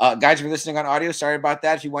 Guys, if you're listening on audio, sorry about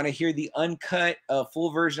that. If you want to hear the uncut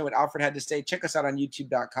full version of what Alfred had to say, check us out on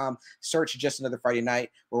youtube.com. Search Just Another Friday Night.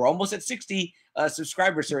 We're almost at 60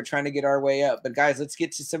 subscribers, so we're trying to get our way up. But guys, let's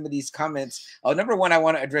get to some of these comments. Number one, I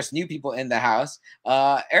want to address new people in the house.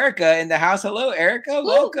 Erica in the house. Hello, Erica.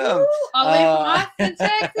 Welcome. All the way from Austin,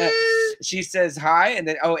 Texas. She says hi, and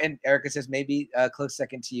then and Erica says maybe a close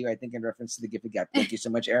second to you, I think, in reference to the gift of gap. Thank you so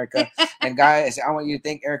much, Erica. And guys, I want you to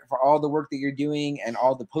thank Erica for all the work that you're doing and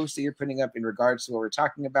all the posts that you're putting up in regards to what we're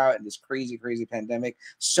talking about in this crazy pandemic.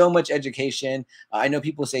 So much education. I know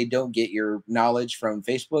people say don't get your knowledge from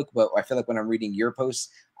Facebook, but I feel like when I'm reading your posts,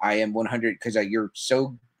 I am 100, because you're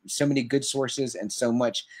so many good sources and so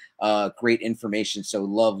much great information. So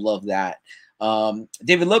love that.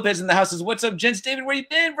 David Lopez in the house says, what's up, gents? David, where you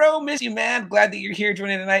been, bro? Miss you, man. Glad that you're here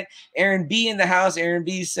joining tonight. Aaron B in the house. Aaron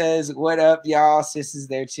B says, what up, y'all? Sis is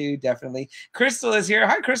there too, definitely. Crystal is here.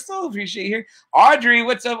 Hi, Crystal. Appreciate you here. Audrey,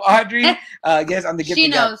 what's up, Audrey? Yes, I'm the gift. She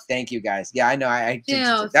knows. Thank you, guys. Yeah, I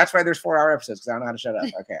know. That's why there's 4-hour episodes, because I don't know how to shut up.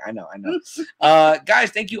 Okay, I know.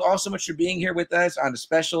 Guys, thank you all so much for being here with us on a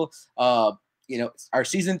special, our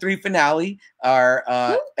season 3 finale,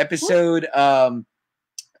 our episode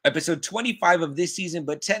 25 of this season,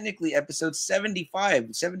 but technically episode 75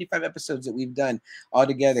 episodes that we've done all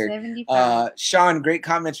together. Sean, great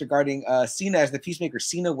comments regarding Cena as the Peacemaker.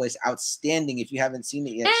 Cena was outstanding. If you haven't seen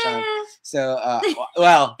it yet, Sean. So,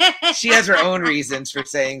 well, she has her own reasons for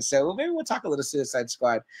saying so. Well, maybe we'll talk a little Suicide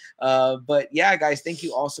Squad. But yeah, guys, thank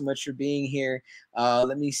you all so much for being here.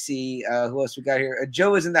 Let me see who else we got here.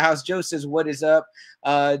 Joe is in the house. Joe says, what is up?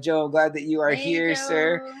 Joe, I'm glad that you are here,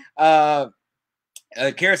 Joe. Sir.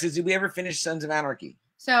 Kara says, did we ever finish Sons of Anarchy?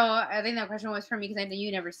 So I think that question was for me because I know you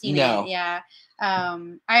never seen it. Yeah.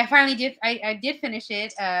 I finally did. I did finish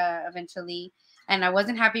it eventually, and I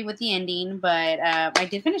wasn't happy with the ending, but I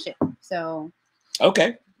did finish it. So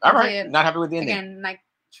okay, all right. Not happy with the ending. Again, like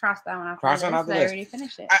cross that one off. Cross on off the list. I already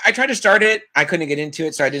finished it. I tried to start it. I couldn't get into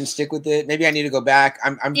it, so I didn't stick with it. Maybe I need to go back.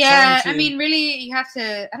 I'm yeah. I mean, really, you have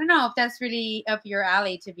to. I don't know if that's really up your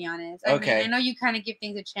alley, to be honest. I mean, I know you kind of give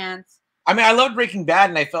things a chance. I mean, I loved Breaking Bad,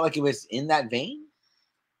 and I felt like it was in that vein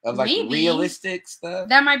of like realistic stuff.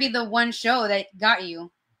 That might be the one show that got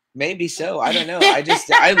you. Maybe so. I don't know.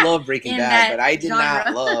 I love Breaking Bad, but I did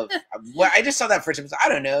not love. Well, I just saw that first episode. I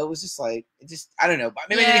don't know. It was just like I don't know.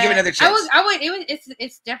 Maybe I need to give it another chance.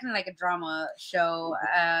 It's definitely like a drama show,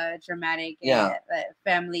 dramatic. Yeah.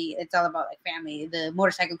 Family. It's all about like family, the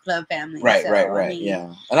motorcycle club family. Right. I mean,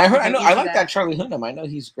 yeah. And I like that Charlie Hunnam. I know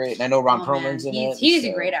he's great, and I know Ron Perlman's in it. He's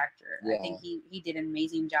a great actor. Yeah. I think he did an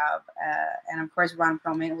amazing job. And of course, Ron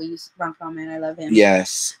Perlman. We use Ron Perlman. I love him.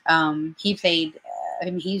 Yes. He played. I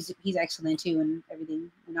mean, he's excellent too, and everything.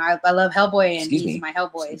 You know, I love Hellboy, and he's my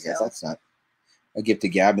Hellboy. So that's not a gift to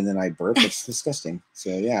gab, and then I burp. It's disgusting. So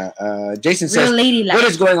yeah. Jason says, "What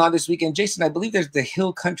is going on this weekend?" Jason, I believe there's the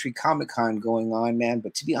Hill Country Comic Con going on, man.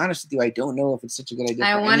 But to be honest with you, I don't know if it's such a good idea.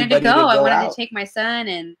 I wanted to go. I wanted to take my son,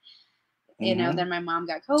 and you know, then my mom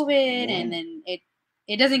got COVID, and then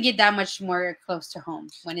it doesn't get that much more close to home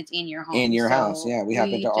when it's in your home. In your house, yeah. We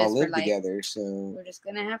happen to all live together, so we're just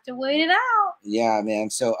gonna have to wait it out. Yeah, man.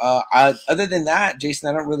 So other than that, Jason,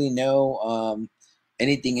 I don't really know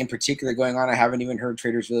anything in particular going on. I haven't even heard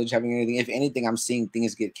Traders Village having anything. If anything, I'm seeing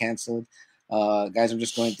things get canceled. Guys, I'm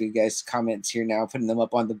just going through you guys' comments here now, putting them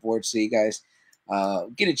up on the board so you guys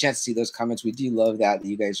get a chance to see those comments. We do love that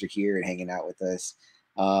you guys are here and hanging out with us.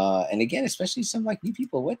 And again, especially some like new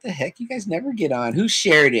people. What the heck? You guys never get on. Who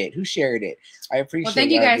shared it? I appreciate it. Well,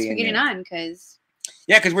 thank you guys for getting on, because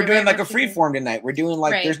we're doing like a free form tonight. We're doing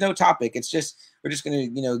like there's no topic. It's just we're just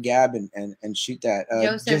gonna gab and shoot that.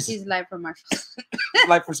 Joe says he's live from Marshall.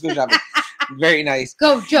 Live from school shopping. Very nice.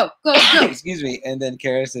 Go, Joe. Go, Joe. Excuse me. And then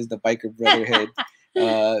Kara says the Biker Brotherhood.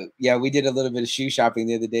 Yeah, we did a little bit of shoe shopping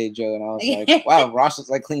the other day, Joe, and I was like, wow, Ross was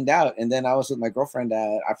like cleaned out. And then I was with my girlfriend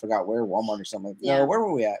at, I forgot where, Walmart or something. No, where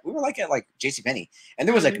were we at? We were like at like JCPenney, and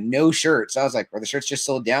there was like no shirts. I was like, are the shirts just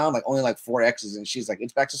sold down? Like only like 4 X's. And she's like,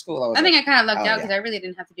 it's back to school. I think I kind of lucked out because I really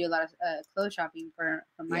didn't have to do a lot of clothes shopping for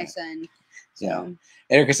my son. So. Yeah.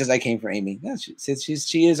 Erica says I came for Amy. No,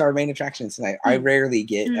 she is our main attraction tonight. I rarely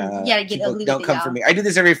get people don't come for me. I do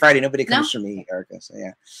this every Friday. Nobody comes for me, Erica. So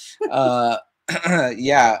yeah.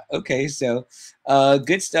 Yeah, okay, so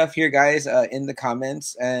good stuff here, guys, in the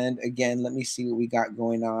comments. And again, let me see what we got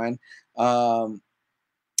going on.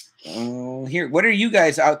 Here, what are you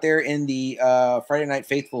guys out there in the Friday Night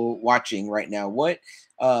Faithful watching right now? What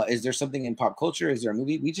is there something in pop culture? Is there a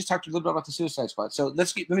movie? We just talked a little bit about the Suicide Squad. So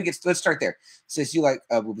let's start there. Since you like,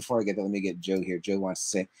 well, before I get there, let me get Joe here. Joe wants to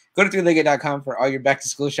say, go to threelegged.com for all your back to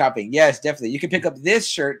school shopping. Yes, definitely. You can pick up this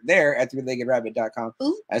shirt there at threelegged.com,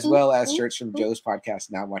 as well as shirts from Joe's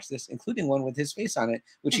podcast. Now watch this, including one with his face on it,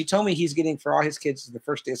 which he told me he's getting for all his kids the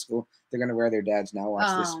first day of school. They're going to wear their dad's Now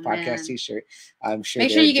Watch This podcast t-shirt. I'm sure.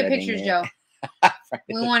 Make sure you get pictures, Joe.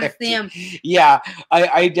 We want to see them. Yeah,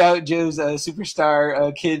 I doubt Joe's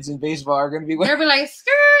superstar kids in baseball are going to be wearing. They'll be like,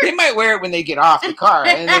 skirt. They might wear it when they get off the car,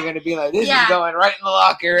 and they're going to be like, "This is going right in the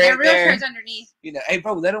locker, right real there." Shirts underneath. You know, hey,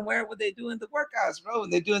 bro, let them wear it when they doing the workouts, bro.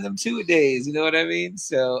 When they're doing them 2-a-days, you know what I mean?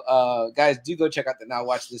 So, guys, do go check out the Now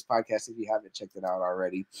Watch This podcast if you haven't checked it out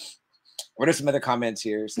already. What are some other comments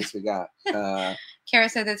here since we got? Kara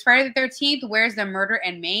says it's Friday the 13th. Where's the murder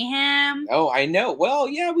and mayhem? Oh, I know. Well,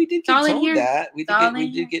 yeah, we did get told that. We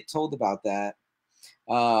did get told about that.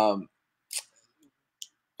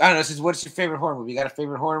 I don't know. What's your favorite horror movie? You got a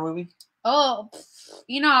favorite horror movie? Oh,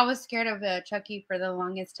 I was scared of Chucky for the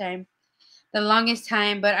longest time. But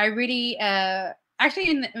I really, actually,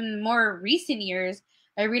 in more recent years,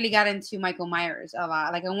 I really got into Michael Myers a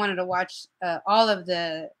lot. Like, I wanted to watch all of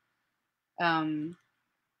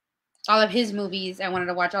his movies. I wanted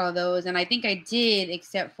to watch all of those, and I think I did,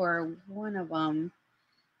 except for one of them.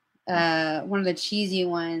 One of the cheesy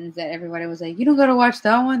ones that everybody was like, "You don't gotta watch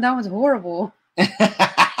that one. That one's horrible."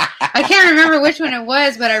 I can't remember which one it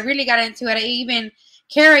was, but I really got into it.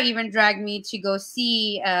 Kara even dragged me to go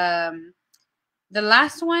see the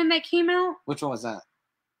last one that came out. Which one was that?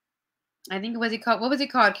 I think what was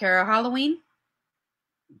it called, Kara? Halloween?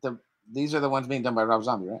 These are the ones being done by Rob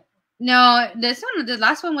Zombie, right? No, the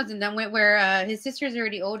last one wasn't done with, where his sister's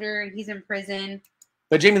already older and he's in prison.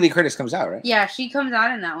 But Jamie Lee Curtis comes out, right? Yeah, she comes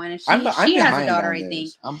out in that one. And she has a daughter, I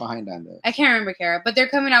think. I'm behind on this. I can't remember, Kara. But they're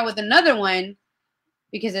coming out with another one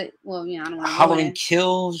because I don't want to Halloween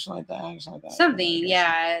Kills, like that. Something,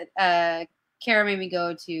 yeah. Kara made me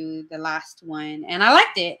go to the last one, and I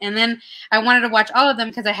liked it. And then I wanted to watch all of them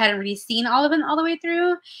because I hadn't really seen all of them all the way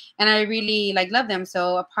through, and I really loved them.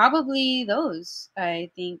 So probably those.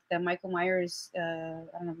 I think the Michael Myers. I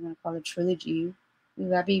don't know if you want to call it trilogy.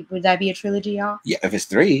 Would that be a trilogy, y'all? Yeah, if it's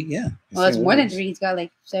 3, yeah. Well, it's more than 3. He's got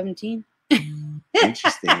 17.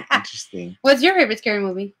 Interesting. What's your favorite scary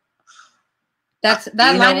movie? That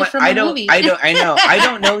line is from the movie. I know. I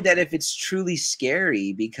don't know that if it's truly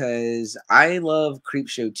scary because I love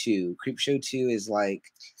Creepshow 2. Creepshow 2 is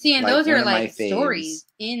and those are stories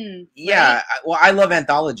in. Yeah, right? Well, I love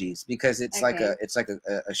anthologies because it's like a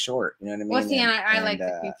short. You know what I mean? Well, see, and I like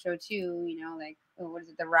the Creepshow 2. What is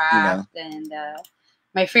it? The Raft and.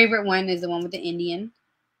 My favorite one is the one with the Indian.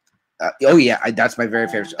 That's my very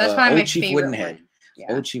favorite. That's probably my Chief favorite Woodenhead. one.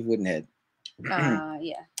 Yeah. Old Chief Woodenhead.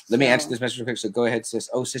 Yeah. Let me answer this message real quick. So go ahead, sis.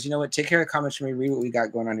 Oh, sis, you know what? Take care of comments for me. Read what we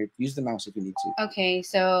got going on here. Use the mouse if you need to. Okay,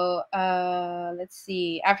 so let's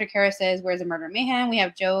see. After Kara says, "Where's the murder mayhem?" We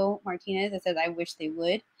have Joe Martinez that says, "I wish they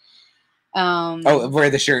would." Wear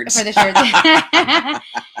the shirts. For the shirts.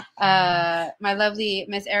 My lovely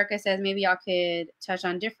Miss Erica says maybe y'all could touch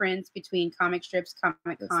on difference between comic strips,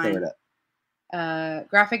 Comic-Con,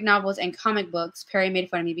 graphic novels, and comic books. Perry made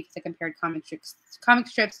fun of me because I compared comic strips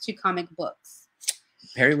to comic books.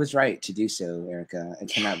 Perry was right to do so, Erica. I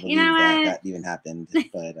cannot believe that even happened.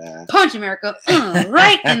 But punch America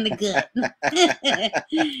right in the gut.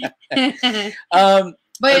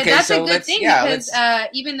 But that's a good thing because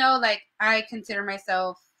even though I consider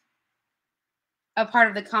myself a part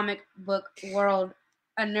of the comic book world,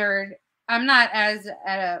 a nerd, I'm not as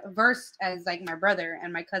versed as my brother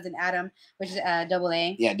and my cousin Adam, which is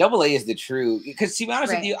AA. Yeah, AA is the true. Because to be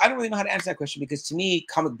honest with you, I don't really know how to answer that question because to me,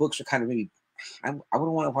 comic books are kind of maybe. I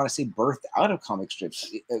wouldn't want to say birthed out of comic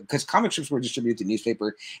strips because comic strips were distributed to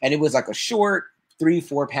newspaper and it was like a short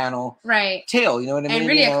 3-4 panel tale. You know what I mean? And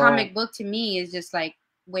really, a comic book to me is just way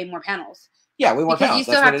more panels. Yeah, way more panels. You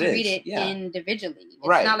still have to read it individually. It's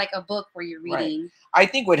not like a book where you're reading. Right. I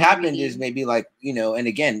think what happened is maybe and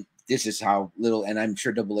again, this is how little, and I'm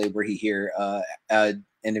sure AA, were he here, and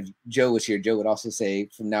if Joe was here, Joe would also say,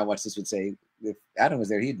 from now, watch this, would say, if Adam was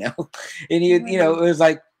there, he'd know. And he, it was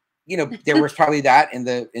there was probably that in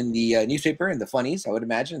the newspaper and the funnies, I would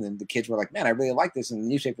imagine. And the kids were like, man, I really like this. And the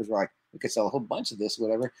newspapers were like, we could sell a whole bunch of this,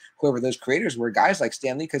 whatever. Whoever those creators were, guys like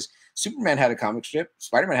Stan Lee, because Superman had a comic strip,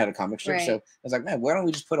 Spider-Man had a comic strip. So I was like, man, why don't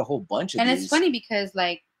we just put a whole bunch of these? And it's funny because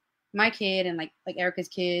my kid and like Erica's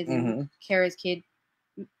kids and Kara's kid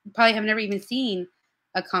probably have never even seen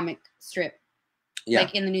a comic strip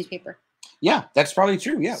in the newspaper. Yeah, that's probably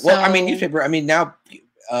true. Yeah. So, well, I mean, newspaper, now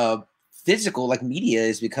physical media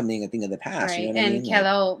is becoming a thing of the past. Right. You know what I mean?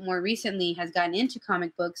 Kello more recently has gotten into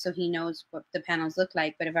comic books, so he knows what the panels look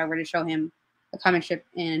like. But if I were to show him a comic strip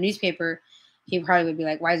in a newspaper, he probably would be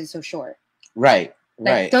like, why is it so short? Right.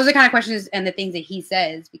 Right. Those are the kind of questions and the things that he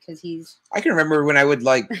says because he's. I can remember when I would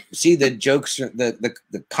see the jokes,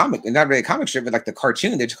 the comic, and not really a comic strip, but the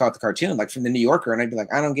cartoon. They just call it the cartoon, from the New Yorker, and I'd be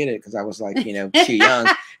like, I don't get it because I was too young.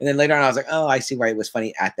 And then later on, I was like, oh, I see why it was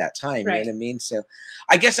funny at that time. Right. You know what I mean? So,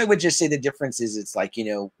 I guess I would just say the difference is it's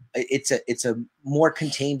it's a more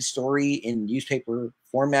contained story in newspaper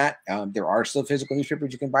format. There are still physical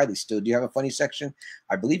newspapers you can buy. They still do have a funny section,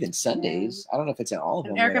 I believe, in Sundays. I don't know if it's in all of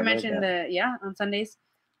them. Erica mentioned on Sundays.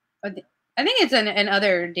 I think it's in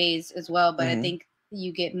other days as well, but I think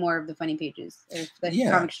you get more of the funny pages or the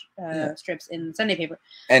comic strips in Sunday paper.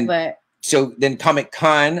 But so then Comic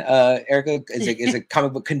Con, Erica, is a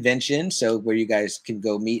comic book convention. So where you guys can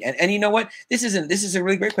go meet. And you know what? This is a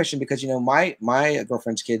really great question because, you know, my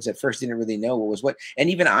girlfriend's kids at first didn't really know what was what. And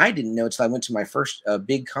even I didn't know until I went to my first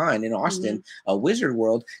big con in Austin, Wizard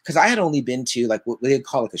World, because I had only been to like what they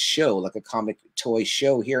call like a show, like a comic toy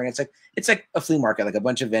show here. And it's like a flea market, like a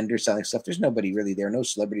bunch of vendors selling stuff. There's nobody really there, no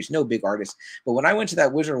celebrities, no big artists. But when I went to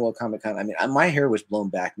that Wizard World Comic Con, I mean, my hair was blown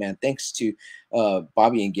back, man. Thanks to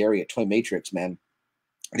Bobby and Gary at Toy Matrix, man.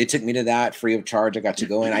 They took me to that free of charge. I got to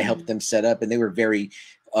go in. I helped them set up, and they were very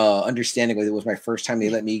understanding. It was my first time. They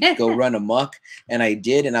let me go run amok, and I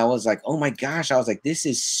did. And I was like, oh my gosh. I was like, this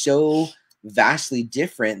is so vastly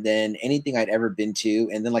different than anything I'd ever been to.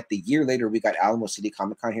 And then like the year later, we got Alamo City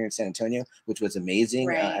Comic Con here in San Antonio, which was amazing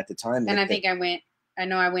at the time. And I think I went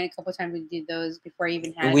a couple times. We did those before I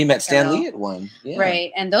even had. We met Stan Lee at one,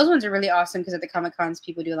 right? And those ones are really awesome because at the Comic Cons,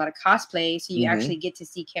 people do a lot of cosplay, so you actually get to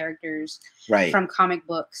see characters from comic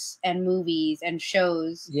books and movies and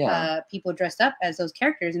shows. People dressed up as those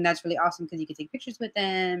characters, and that's really awesome because you can take pictures with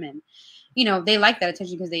them, and you know they like that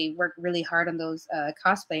attention because they work really hard on those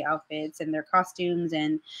cosplay outfits and their costumes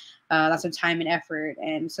and lots of time and effort,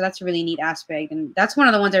 and so that's a really neat aspect. And that's one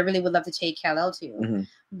of the ones I really would love to take Kal-El to,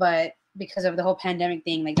 but because of the whole pandemic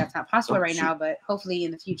thing, like that's not possible right now, but hopefully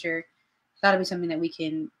in the future that'll be something that we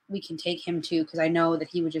can take him to, because I know that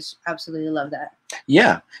he would just absolutely love that.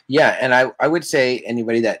 And I would say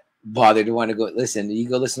anybody that bothered to want to go listen, you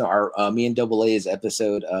go listen to our me and Double A's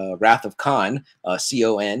episode Wrath of Khan,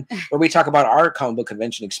 CON, where we talk about our comic book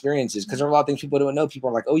convention experiences, because there are a lot of things people don't know. People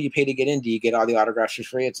are like, oh, you pay to get in, do you get all the autographs for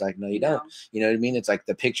free? It's like, no, you don't. You know what I mean? It's like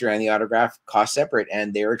the picture and the autograph cost separate,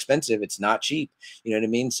 and they're expensive. It's not cheap. You know what I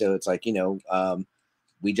mean? So it's like, you know,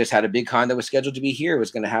 we just had a big con that was scheduled to be here. It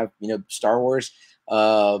was going to have, you know, Star Wars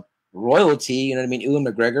royalty, you know what I mean? Ewan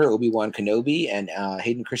McGregor, Obi-Wan Kenobi, and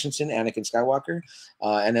Hayden Christensen, Anakin Skywalker.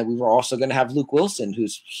 And then we were also going to have Luke Wilson,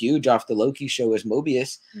 who's huge off the Loki show as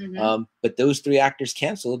Mobius. But those three actors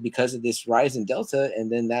canceled because of this rise in Delta. And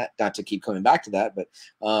then that, not to keep coming back to that, but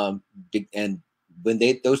and when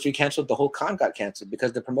those three canceled, the whole con got canceled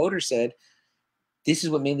because the promoter said, this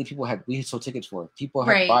is what mainly people we had sold tickets for. People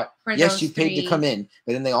had bought, yes, you paid to come in,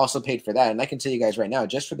 but then they also paid for that. And I can tell you guys right now,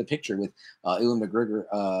 just for the picture with Ewan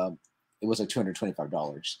McGregor, it was like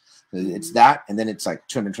 $225. It's that, and then it's like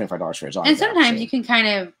 $225 for his autograph. And sometimes you can kind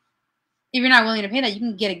of, if you're not willing to pay that, you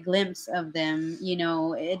can get a glimpse of them, you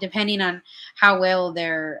know, depending on how well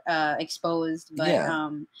they're exposed. But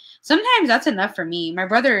sometimes that's enough for me. My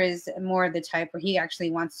brother is more the type where he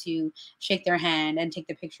actually wants to shake their hand and take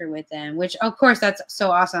the picture with them, which, of course, that's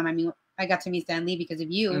so awesome. I mean, I got to meet Stan Lee because of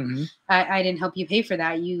you. I didn't help you pay for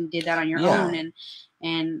that. You did that on your own.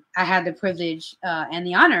 And I had the privilege and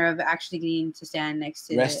the honor of actually getting to stand next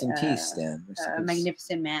to rest in peace, Stan. A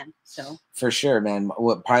magnificent man. So for sure, man.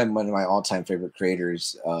 Probably one of my all-time favorite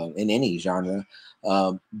creators in any genre.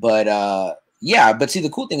 But see, the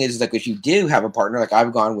cool thing is like if you do have a partner, like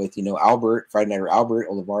I've gone with, you know, Albert, Friday Night Albert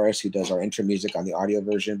Olivares, who does our intro music on the audio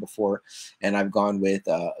version before, and I've gone with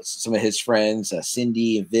some of his friends,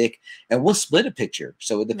 Cindy and Vic, and we'll split a picture.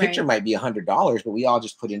 So the picture might be $100, but we all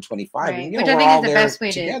just put in 25, and, you know, which I we're think all is the there best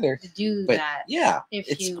way together to do but, that. Yeah,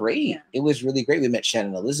 it's great. It was really great. We met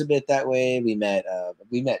Shannon Elizabeth that way. We met,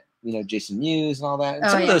 you know, Jason Mewes and all that.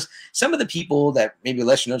 And some of the people that maybe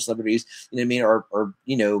lesser known celebrities, you know what I mean, are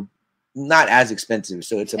you know, not as expensive,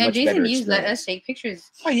 so it's a much better experience. Let us take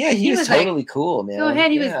pictures. Oh yeah, he was totally like, cool, man. Go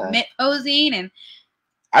ahead, he was posing, and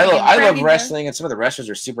I love wrestling, and some of the wrestlers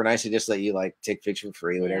are super nice to just let you like take pictures for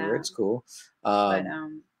free, whatever. It's cool.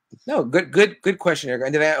 No, good question, Erica.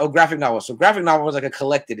 And graphic novel. So graphic novel was like a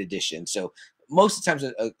collected edition. So most of the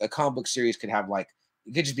times a comic book series could have like,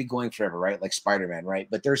 it could just be going forever, right? Like Spider-Man, right?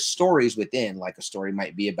 But there's stories within, like a story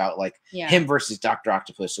might be about like him versus Dr.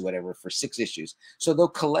 Octopus or whatever for 6 issues. So they'll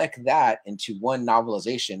collect that into one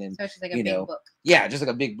novelization, and so it's like a big book. Yeah, just like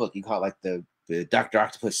a big book. You call it like the Dr.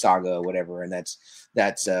 Octopus saga or whatever, and that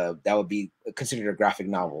would be considered a graphic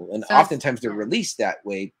novel. And so oftentimes they're released that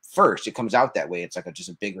way first. It comes out that way. It's like just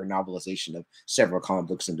a bigger novelization of several comic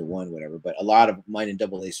books into one, whatever. But a lot of mine and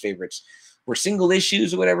Double A's favorites were single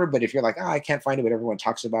issues or whatever. But if you're like, I can't find it, but everyone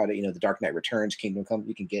talks about it, you know, The Dark Knight Returns, Kingdom Come,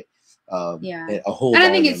 you can get a whole. And I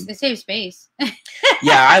think it saves space.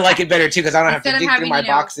 Yeah, I like it better too because I don't have to dig through my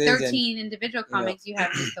boxes. 13 individual comics, you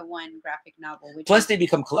have just the one graphic novel. Which plus, they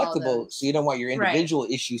become collectible, so you don't want your individual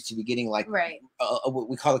issues to be getting like what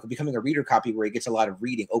we call it becoming a reader copy, where it gets a lot of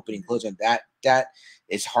reading, opening, closing. That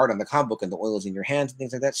is hard on the comic book, and the oil is in your hands and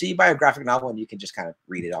things like that. So you buy a graphic novel and you can just kind of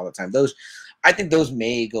read it all the time. I think those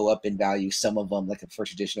may go up in value, some of them like a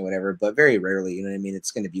first edition or whatever, but very rarely, you know what I mean?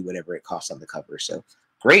 It's going to be whatever it costs on the cover. So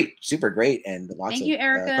Great, super great, and lots Thank of you,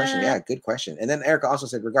 Erica. questions. Yeah, good question. And then Erica also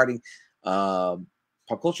said regarding pop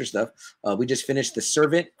culture stuff, we just finished The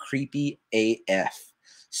Servant, creepy AF.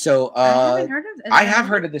 So I haven't heard of. I have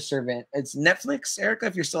heard of The Servant. It's Netflix, Erica.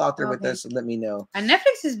 If you're still out there with us, let me know. And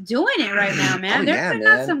Netflix is doing it right now, man. They're putting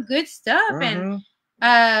out some good stuff, and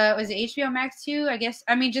was it HBO Max too? I guess.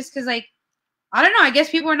 I mean, just because like. I don't know. I guess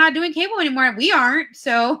people are not doing cable anymore, and we aren't.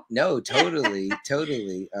 So no, totally,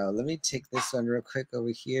 totally. Let me take this one real quick over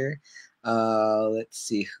here. Let's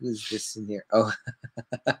see who's this in here.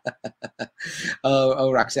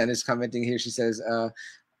 Oh, Roxanne is commenting here. She says,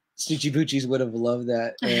 Snoochie Boochies would have loved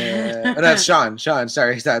that. Oh, that's Sean. Sean,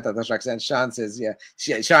 sorry, I thought that was Roxanne. Sean says, yeah,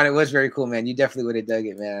 Sean, it was very cool, man. You definitely would have dug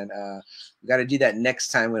it, man. We got to do that next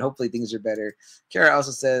time when hopefully things are better. Kara also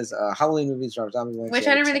says Halloween movies, Rob Zombie ones. Which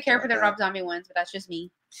I didn't really care for the Rob Zombie ones, but that's just me.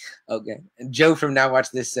 Okay. And Joe from Now Watch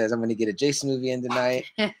This says I'm going to get a Jason movie in tonight.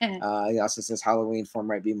 He also says Halloween form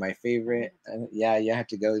might be my favorite. Yeah, you have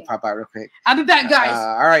to go. Pop out real quick. I'll be back, guys.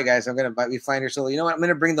 All right, guys. I'm going to be flying here solo. You know what? I'm going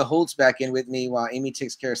to bring the Holtz back in with me while Amy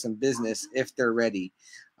takes care of some business if they're ready.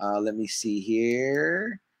 Let me see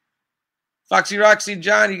here. Foxy, Roxy,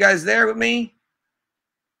 John, you guys there with me?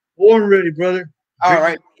 Born ready, brother. All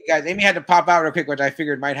right, you guys. Amy had to pop out real quick, which I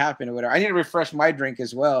figured might happen or whatever. I need to refresh my drink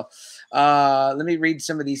as well. Let me read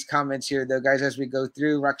some of these comments here, though, guys, as we go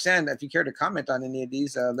through. Roxanne, if you care to comment on any of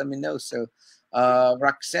these, let me know. So,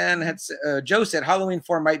 Roxanne had Joe said Halloween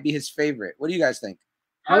 4 might be his favorite. What do you guys think?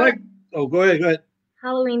 I like. Oh, go ahead. Go ahead.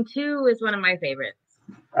 Halloween 2 is one of my favorites.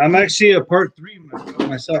 I'm actually a part 3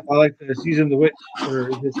 myself. I like the Season of the Witch. Or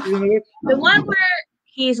is it Season of the Witch? The one where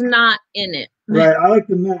he's not in it. Right. I like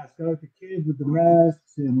the mask. I like the kids with the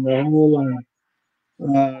masks and the whole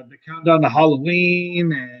the countdown to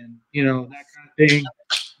Halloween and that kind of thing.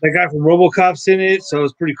 That guy from RoboCop's in it, so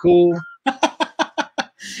it's pretty cool.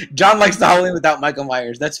 John likes the Halloween without Michael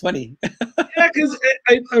Myers. That's funny. Yeah, because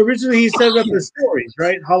originally he set up the stories,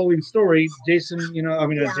 right? Halloween story. Jason,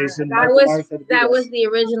 Jason. That was the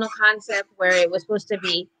original concept where it was supposed to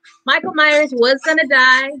be Michael Myers was gonna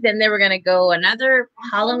die, then they were gonna go another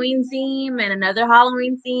Halloween theme and another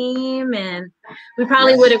Halloween theme, and we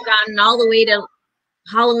probably would have gotten all the way to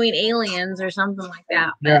Halloween Aliens or something like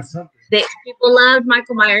that. But people loved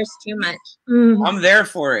Michael Myers too much. Mm-hmm. I'm there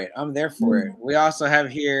for it. We also have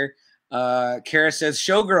here Kara says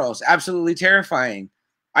Showgirls, absolutely terrifying.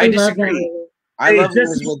 I disagree. I love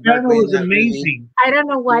Jessica Chastain was amazing. I don't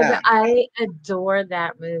know why, but I adore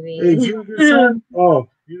that movie. Oh,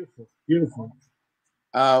 beautiful.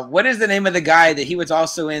 What is the name of the guy that he was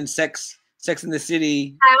also in Sex in the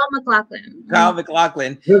City? Kyle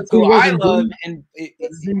MacLachlan, who I love, and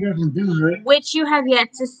which you have yet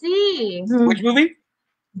to see. Which movie?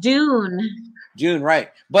 Dune, right?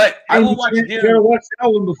 But I will watch Dune. You gotta watch that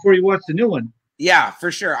one before you watch the new one. Yeah,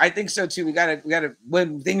 for sure. I think so too. We gotta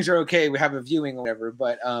when things are okay, we have a viewing or whatever.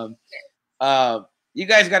 But you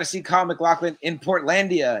guys got to see Kyle MacLachlan in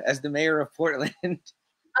Portlandia as the mayor of Portland.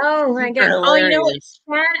 Oh my God! Oh, you know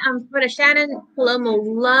what? Shannon Palomo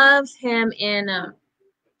loves him in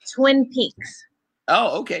Twin Peaks.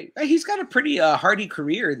 Oh, okay. He's got a pretty hardy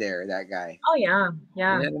career there. That guy. Oh yeah. You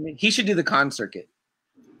know what I mean? He should do the con circuit.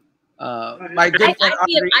 My good friend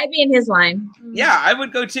Audrey, I'd be in his line. Yeah, I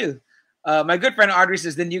would go too. My good friend Audrey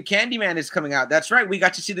says the new Candyman is coming out. That's right. We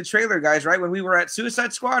got to see the trailer, guys. Right when we were at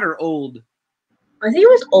Suicide Squad, or old. I think it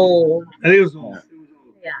was old.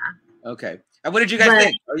 Yeah. Okay. And what did you guys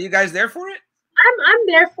think? Are you guys there for it? I'm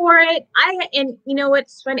there for it. And you know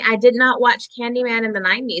what's funny? I did not watch Candyman in the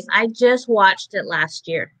 90s. I just watched it last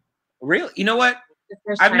year. Really? You know what?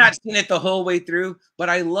 I've not seen it the whole way through, but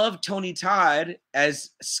I love Tony Todd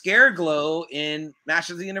as Scareglow in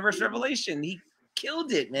Masters of the Universe Revelation. He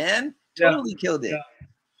killed it, man. Totally killed it.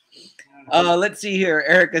 Yeah. Let's see here.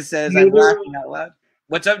 Erica says, I'm laughing out loud.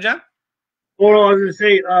 What's up, John? Well, I was going to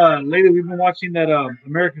say, lately we've been watching that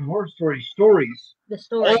American Horror Story Stories. The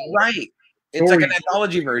story. Oh, right. It's like an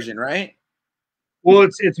anthology version, right? Well,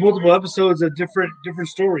 it's multiple episodes of different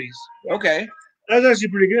stories. Okay. That's actually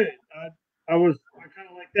pretty good. I kind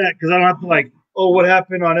of like that because I don't have to what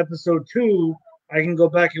happened on episode 2. I can go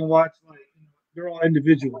back and watch they're all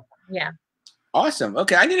individual. Yeah. Awesome.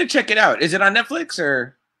 Okay, I need to check it out. Is it on Netflix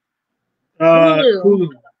or Hulu?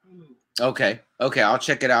 Okay, I'll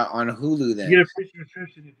check it out on Hulu then. You get a free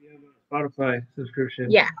subscription if you have a Spotify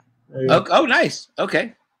subscription. Yeah. Oh, nice.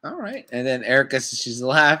 Okay. All right. And then Erica says she's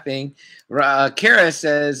laughing. Kara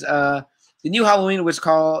says the new Halloween was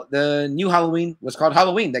called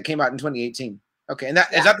Halloween that came out in 2018. Okay, and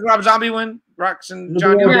is that the Rob Zombie one? Rox and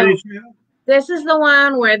John? No. This is the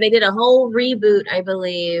one where they did a whole reboot, I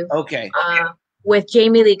believe. Okay. With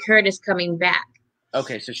Jamie Lee Curtis coming back.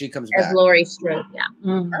 Okay, so she comes as back. Laurie Strode. Yeah.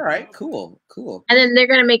 All right, cool. And then they're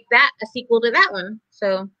gonna make that a sequel to that one.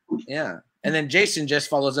 So yeah. And then Jason just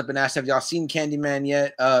follows up and asks, "Have y'all seen Candyman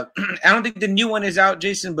yet?" I don't think the new one is out,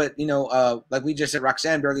 Jason. But like we just said,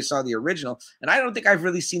 Roxanne barely saw the original, and I don't think I've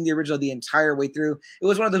really seen the original the entire way through. It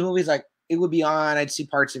was one of those movies like it would be on, I'd see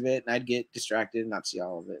parts of it, and I'd get distracted and not see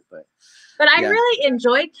all of it. But I really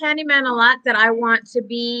enjoyed Candyman a lot. That I want to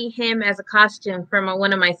be him as a costume from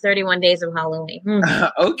one of my 31 Days of Halloween.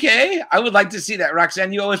 Okay, I would like to see that,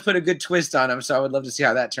 Roxanne. You always put a good twist on him, so I would love to see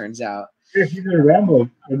how that turns out. Yeah, she's a Rambo,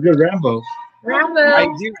 a good Rambo. I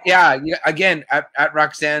do, yeah. Again, at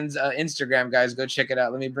Roxanne's Instagram, guys, go check it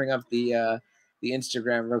out. Let me bring up the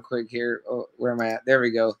Instagram real quick here. Oh, where am I at? There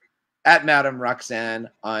we go. At Madam Roxanne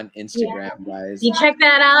on Instagram, guys. You check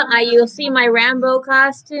that out. You'll see my Rambo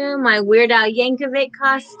costume, my Weird Al Yankovic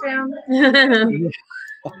costume.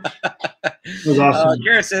 Was awesome.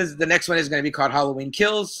 Kara says the next one is going to be called Halloween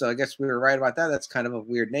Kills, so I guess we were right about that. That's kind of a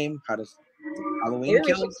weird name. How does Halloween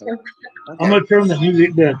Kills? So, okay. I'm gonna turn the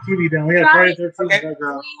TV down. We have Friday 13th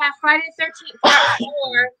background. We have Friday 13th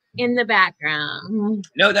 4 in the background.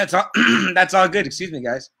 No, that's all. That's all good. Excuse me,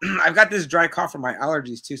 guys. I've got this dry cough from my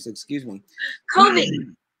allergies too, so excuse me.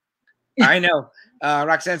 COVID. I know.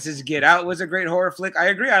 Roxanne says Get Out was a great horror flick. I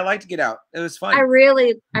agree. I liked Get Out. It was fun. I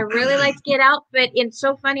really liked Get Out, but it's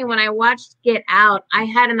so funny when I watched Get Out, I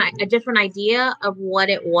had a different idea of what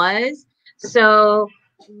it was. So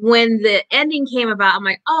when the ending came about, I'm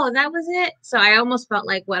like, oh, that was it. So I almost felt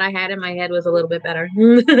like what I had in my head was a little bit better.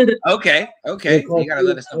 Okay. You gotta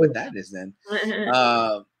let us know what that is then.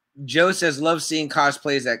 Joe says love seeing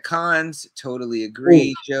cosplays at cons. Totally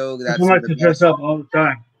agree, Joe. That's I like to dress up all the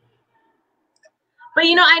time. But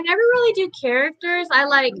I never really do characters. I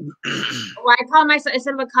like, I call myself,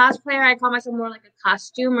 instead of a cosplayer, I call myself more like a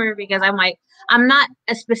costumer, because I'm like, I'm not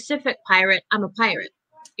a specific pirate. I'm a pirate,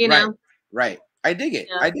 know? Right. I dig it.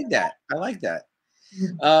 Yeah. I dig that. I like that.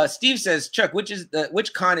 Steve says, Chuck,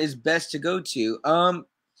 which con is best to go to? All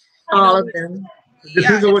of them.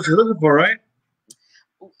 Depends on what you're looking for, right?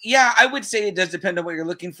 Yeah, I would say it does depend on what you're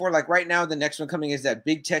looking for. Like right now, the next one coming is that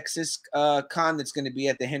Big Texas con that's going to be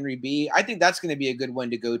at the Henry B. I think that's going to be a good one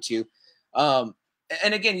to go to.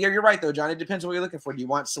 And again, you're right though, John. It depends on what you're looking for. Do you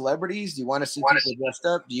want celebrities? Do you want to see people dressed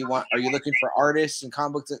up? Are you looking for artists and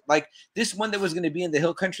comic books? Like this one that was going to be in the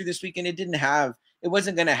Hill Country this weekend, it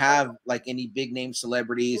wasn't going to have like any big name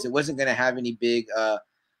celebrities. It wasn't going to have any big,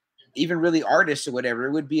 even really artists or whatever.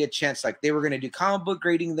 It would be a chance. Like they were going to do comic book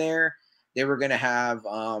grading there. They were going to have,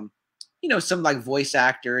 some like voice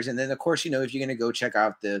actors. And then of course, if you're going to go check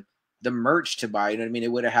out the merch to buy,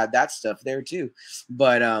 it would have had that stuff there too.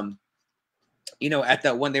 But, at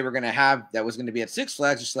that one they were going to have, that was going to be at Six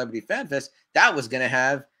Flags or Celebrity Fan Fest, that was going to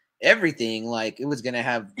have everything. Like it was going to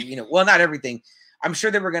have, well, not everything. I'm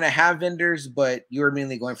sure they were going to have vendors, but you were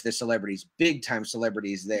mainly going for the celebrities, big time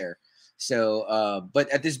celebrities there. So, but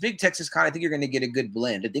at this Big Texas Con, I think you're going to get a good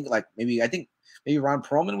blend. I think maybe Ron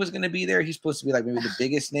Perlman was going to be there. He's supposed to be like maybe the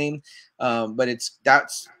biggest name. But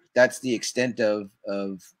that's the extent of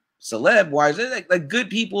celeb wise, like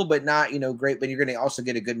good people, but not, great, but you're going to also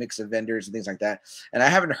get a good mix of vendors and things like that. And I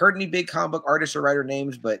haven't heard any big comic book artists or writer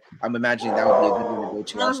names, but I'm imagining that would be a good one to go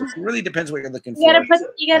to also. So it really depends what you're looking for. You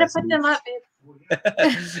gotta put them up.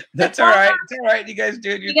 That's all right. It's all right. You guys do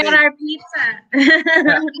your thing. We got our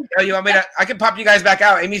pizza. Oh, you want me to? I can pop you guys back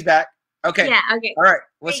out. Amy's back. Okay. Yeah. Okay. All right.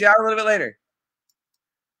 We'll see y'all a little bit later.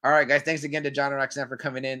 All right, guys. Thanks again to John and Roxanne for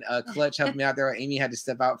coming in. Clutch helped me out there. Amy had to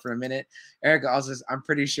step out for a minute. Erica also says, I'm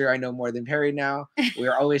pretty sure I know more than Perry now.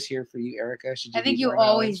 We're always here for you, Erica. I think you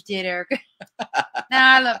always did, Erica.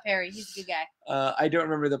 I love Perry. He's a good guy. I don't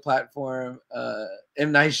remember the platform.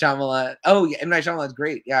 M. Night Shyamalan. Oh, yeah. M. Night Shyamalan's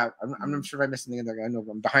great. Yeah. I'm not sure if I missed anything there. I know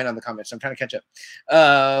I'm behind on the comments, so I'm trying to catch up.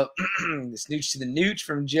 Snooch to the Nooch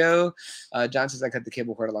from Joe. John says, I cut the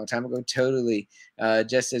cable cord a long time ago. Totally.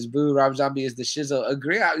 Jess says, boo, Rob Zombie is the shizzle.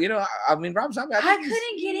 Agree. Rob Zombie. I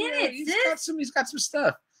couldn't get in it. He's got some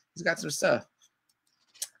stuff. He's got some stuff.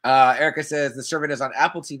 Erica says the servant is on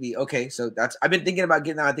Apple TV. Okay, so I've been thinking about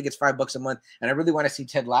getting that. I think it's $5 a month, and I really want to see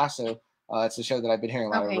Ted Lasso. It's a show that I've been hearing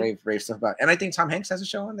a lot of rave stuff about, and I think Tom Hanks has a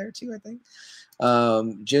show on there too. I think.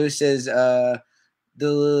 Joe says the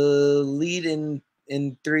lead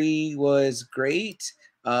in 3 was great.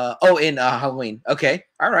 In Halloween. Okay.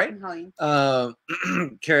 All right.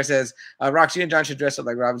 Kara says, Roxy and John should dress up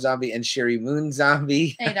like Rob Zombie and Sherry Moon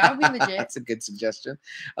Zombie. Hey, that would be legit. That's a good suggestion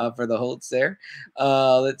for the Holtz there.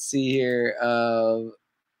 Let's see here.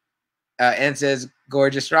 Ann says,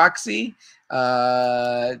 gorgeous Roxy.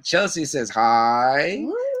 Chelsea says, hi.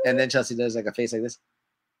 Woo. And then Chelsea does like a face like this.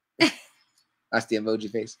 That's the emoji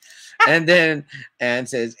face. And then Anne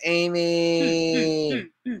says, Amy,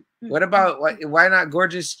 what about why not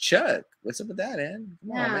gorgeous Chuck? What's up with that, Anne?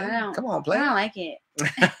 Come on, man. Come on, play. I don't like it.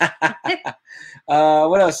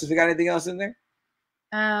 What else? Have we got anything else in there?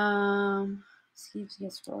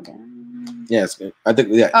 Let's scroll down. Yes, I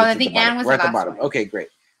think I think Anne was at the bottom. Okay, great.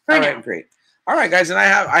 All right, great. All right, guys, and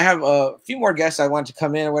I have a few more guests I want to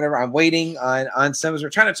come in or whatever. I'm waiting on some. We're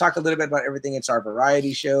trying to talk a little bit about everything. It's our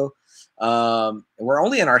variety show. We're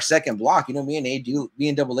only in our second block. You know, me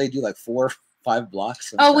and Double A do like 4 or 5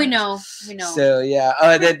 blocks. Sometimes. Oh, we know. So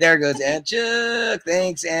yeah. There goes Ann Chuck.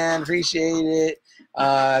 Thanks, Ann. Appreciate it.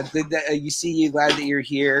 Good that you see you. Glad that you're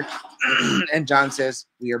here. And John says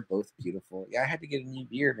we are both beautiful. Yeah, I had to get a new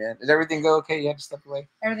beer, man. Did everything go okay? You had to step away.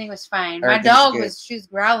 Everything was fine. My dog she was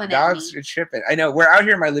growling at me. Dogs are tripping. I know. We're out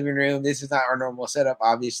here in my living room. This is not our normal setup,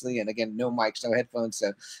 obviously. And again, no mics, no headphones. So,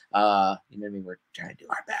 you know what I mean? We're trying to do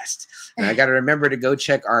our best. And I got to remember to go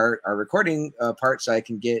check our recording part so I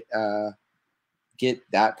can get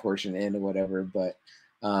that portion in or whatever. But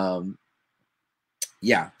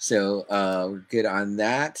yeah, so we're good on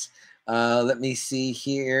that. Let me see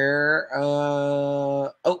here.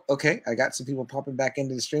 Oh, okay. I got some people popping back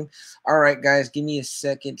into the stream. All right, guys, give me a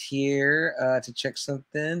second here to check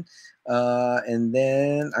something. And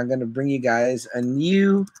then I'm going to bring you guys a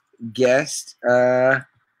new guest here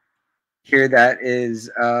that is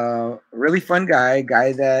a really fun guy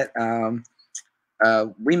that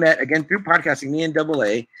we met, again, through podcasting, me and Double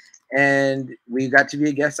A. And we got to be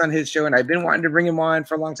a guest on his show, and I've been wanting to bring him on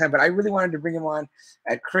for a long time, but I really wanted to bring him on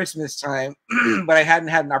at Christmas time, but I hadn't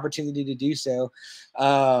had an opportunity to do so.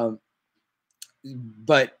 But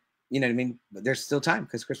you know what I mean? But there's still time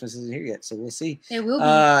because Christmas isn't here yet, so we'll see. It will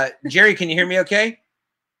be. Jerry, can you hear me okay?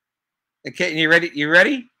 Okay, you ready?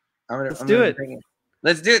 Let's do it.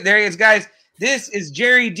 Let's do it. There he is, guys. This is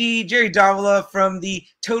Jerry Davila from the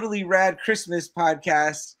Totally Rad Christmas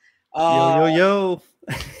podcast. Yo.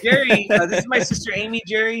 Jerry, this is my sister Amy.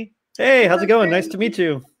 Jerry, hey, how's it going? Nice to meet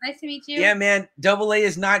you. Nice to meet you. Yeah, man. Double A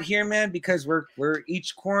is not here, man, because we're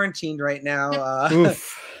each quarantined right now.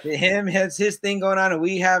 Him has his thing going on, and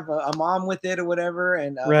we have a mom with it or whatever.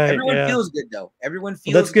 And everyone feels good though. Everyone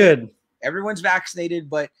feels that's good. Everyone's vaccinated,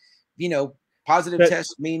 but you know, positive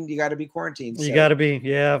tests mean you got to be quarantined. You got to be,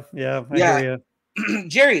 I hear you.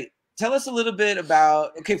 Jerry, tell us a little bit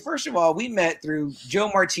about, okay, first of all, we met through Joe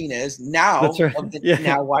Martinez, now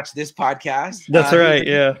now watch this podcast. That's right,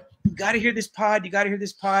 yeah. You got to hear this pod.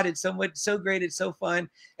 It's so great. It's so fun.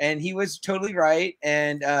 And he was totally right.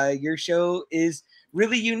 And your show is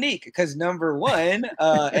really unique because number one,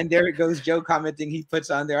 and there it goes, Joe commenting, he puts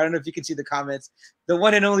on there. I don't know if you can see the comments. The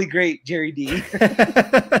one and only great Jerry D.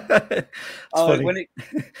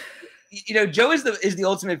 You know, Joe is the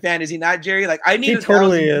ultimate fan, is he not, Jerry? Like, I need. He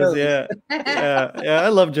totally is. Yeah. I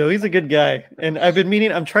love Joe. He's a good guy, and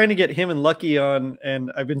I'm trying to get him and Lucky on,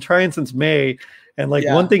 and I've been trying since May, and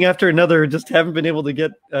one thing after another, just haven't been able to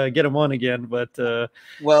get him on again. But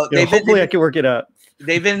hopefully I can work it out.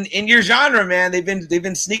 They've been in your genre, man. They've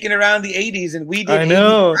been sneaking around the 80s, and we did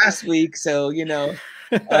 80s last week, so you know.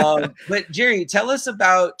 But Jerry, tell us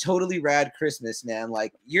about Totally Rad Christmas, man.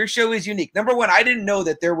 Like, your show is unique. Number one, I didn't know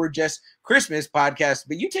that there were just Christmas podcasts,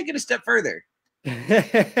 but you take it a step further.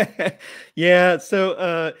 Yeah,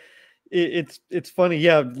 so it's funny.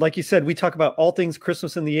 Yeah, like you said, we talk about all things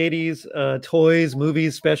Christmas in the 80s, toys,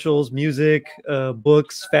 movies, specials, music,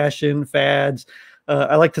 books, fashion, fads.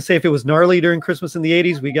 I like to say if it was gnarly during Christmas in the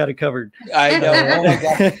 80s, we got it covered. I know. Oh my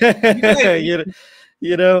God.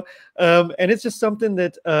 You know, and it's just something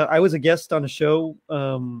that I was a guest on a show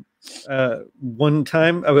one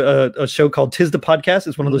time, a show called Tis the Podcast.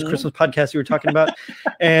 It's one of those Christmas podcasts you were talking about.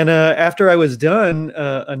 And after I was done,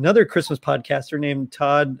 another Christmas podcaster named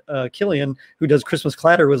Todd Killian, who does Christmas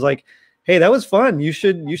Clatter, was like, hey, that was fun. You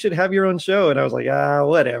should have your own show. And I was like,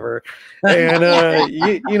 whatever. And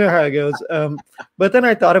you know how it goes. But then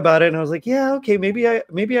I thought about it and I was like, yeah, okay, maybe I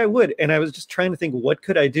would. And I was just trying to think, what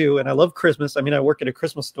could I do? And I love Christmas. I mean, I work at a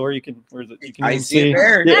Christmas store. You can I see it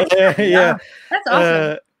there. Yeah. That's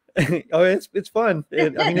awesome. It's fun. I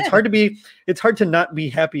mean, it's hard to not be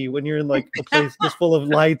happy when you're in like a place just full of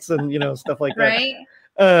lights and, you know, stuff like that.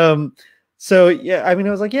 Right. So yeah, I mean, I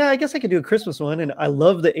was like, yeah, I guess I could do a Christmas one. And I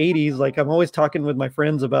love the 80s. Like, I'm always talking with my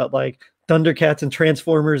friends about like Thundercats and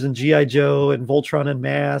Transformers and G.I. Joe and Voltron and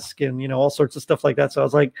Mask and, you know, all sorts of stuff like that. So I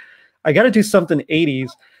was like, I got to do something 80s.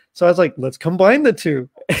 So I was like, let's combine the two.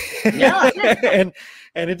 Yeah.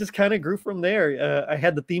 and it just kind of grew from there. I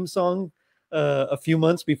had the theme song a few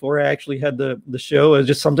months before I actually had the show. It was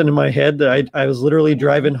just something in my head that I was literally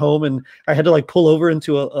driving home, and I had to like pull over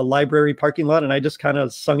into a library parking lot, and I just kind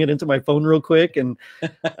of sung it into my phone real quick, and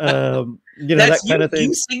you know, that kind of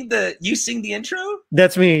thing. You sing the intro?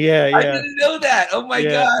 That's me. Yeah. I didn't know that. Oh my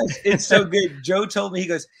gosh, it's so good. Joe told me, he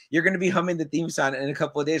goes, "You're going to be humming the theme song in a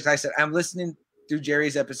couple of days." And I said, "I'm listening through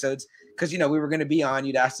Jerry's episodes." Because, you know, we were going to be on.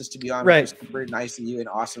 You'd asked us to be on. Right. Super nice of you and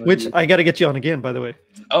awesome. Which I got to get you on again, by the way.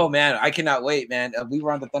 Oh, man. I cannot wait, man. We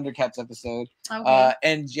were on the Thundercats episode. Okay.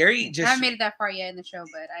 And Jerry just... I haven't made it that far yet in the show,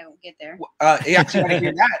 but I won't get there. You actually want to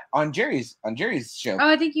hear that on Jerry's show. Oh,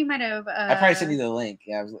 I think you might have... I probably sent you the link.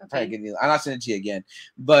 Yeah, I was probably getting you... I'm not sending it to you again.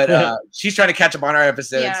 But she's trying to catch up on our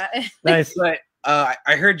episodes. Yeah. Nice. But...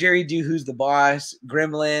 I heard Jerry do Who's the Boss,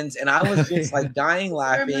 Gremlins, and I was just like dying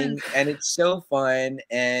laughing, and it's so fun.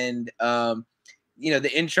 And you know,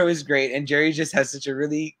 the intro is great, and Jerry just has such a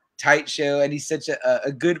really tight show, and he's such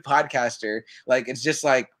a good podcaster. Like, it's just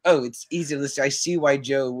like, oh, it's easy to listen. I see why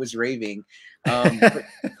Joe was raving.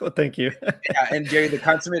 Well, thank you. Yeah, and Jerry, the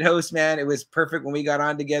consummate host, man, it was perfect when we got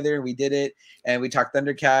on together and we did it, and we talked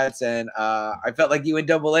Thundercats, and I felt like you and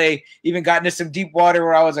Double A even got into some deep water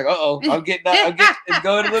where I was like, I'm getting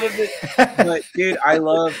going a little bit. But dude, I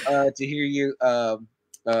love to hear you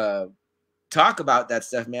talk about that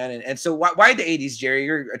stuff, man. And so why the 80s, Jerry?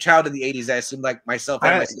 You're a child of the 80s, I assume, like myself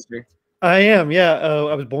and my sister. I am, yeah.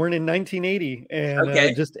 I was born in 1980,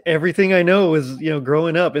 and just everything I know is, you know,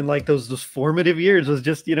 growing up in like those formative years was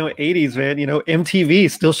just, you know, 80s, man. You know,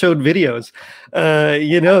 MTV still showed videos,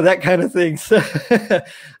 you know, that kind of thing. So,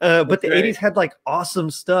 but the 80s had like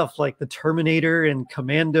awesome stuff like the Terminator and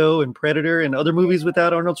Commando and Predator and other movies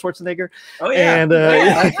without Arnold Schwarzenegger. Oh yeah, and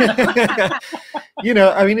you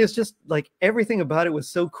know, I mean, it's just like everything about it was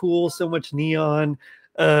so cool, so much neon.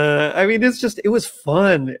 I mean, it was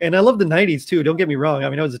fun, and I love the 90s too, don't get me wrong. I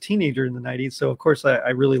mean, I was a teenager in the 90s, so of course I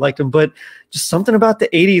really liked them, but just something about the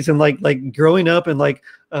 80s and like growing up, and like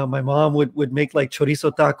my mom would make like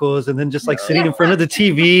chorizo tacos, and then just like sitting in front of the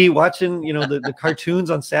TV watching, you know, the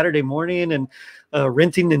cartoons on Saturday morning, and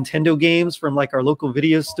renting Nintendo games from like our local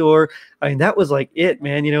video store. I mean, that was like it,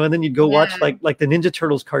 man, you know. And then you'd go watch like the Ninja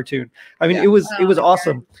Turtles cartoon. I mean, it was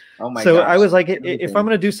awesome. Oh my gosh. I was like, if I'm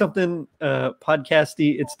gonna do something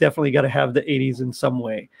podcasty, it's definitely got to have the 80s in some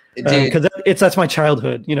way, because that's my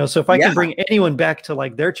childhood, you know. So if I can bring anyone back to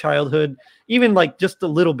like their childhood, even like just a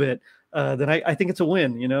little bit, then I think it's a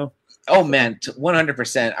win, you know. Oh man,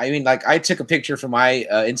 100%. I mean, like I took a picture for my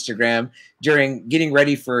Instagram during getting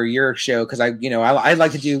ready for your show, because I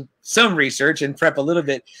like to do some research and prep a little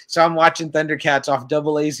bit. So I'm watching Thundercats off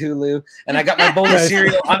Double A's Hulu, and I got my bowl of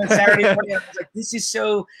cereal on a Saturday morning. I was like, this is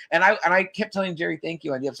so, and I kept telling Jerry, thank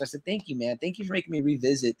you on the episode. I said, thank you, man. Thank you for making me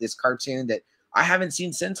revisit this cartoon that I haven't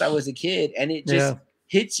seen since I was a kid, and it just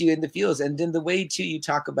hits you in the feels. And then the way too you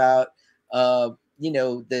talk about you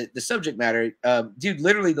know, the subject matter, dude,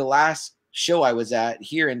 literally the last show I was at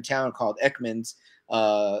here in town called Ekman's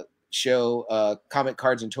show, comic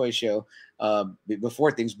cards and toy show,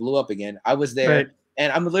 before things blew up again. I was there,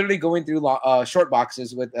 and I'm literally going through short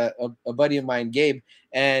boxes with a buddy of mine, Gabe,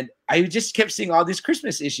 and I just kept seeing all these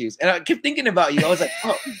Christmas issues, and I kept thinking about you. I was like,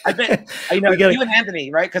 oh, I bet, you know, you and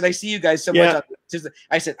Anthony, right? Because I see you guys so much.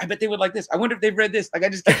 I said, I bet they would like this. I wonder if they've read this. Like, I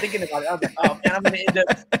just kept thinking about it. I was like, oh man, I'm gonna end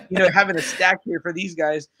up, you know, having a stack here for these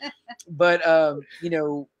guys. But you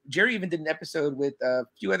know, Jerry even did an episode with a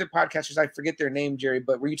few other podcasters. I forget their name, Jerry,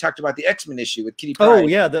 but where you talked about the X-Men issue with Kitty Pryde. Oh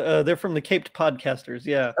yeah, they're from the Caped Podcasters.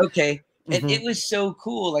 Yeah. Okay. And it was so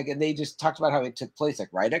cool. Like, and they just talked about how it took place like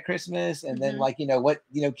right at Christmas, and then like, you know, what,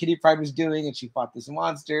 you know, Kitty Pryde was doing, and she fought this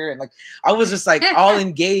monster, and like I was just like all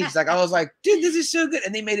engaged. Like I was like, dude, this is so good.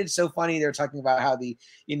 And they made it so funny. They were talking about how the,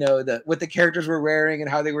 you know, what the characters were wearing and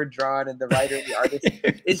how they were drawn, and the writer and the artist.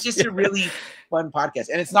 It's just a really fun podcast,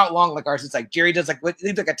 and it's not long like ours. It's like Jerry does like what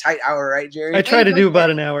leaves like a tight hour, right, Jerry? I try to do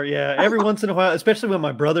about an hour, yeah. Every once in a while, especially when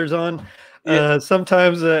my brother's on.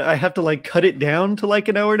 Sometimes I have to like cut it down to like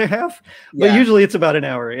an hour and a half, but usually it's about an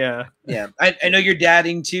hour. Yeah. I know you're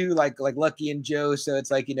dadding too, like Lucky and Joe. So it's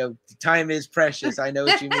like, you know, time is precious. I know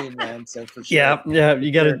what you mean, man. So for sure. Yeah.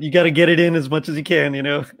 You gotta get it in as much as you can, you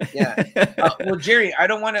know? Well, Jerry, I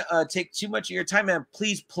don't want to take too much of your time, man.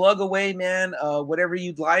 Please plug away, man. Whatever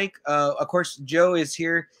you'd like. Of course, Joe is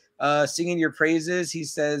here singing your praises. He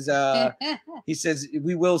says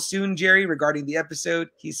we will soon, Jerry, regarding the episode.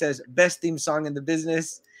 He says best theme song in the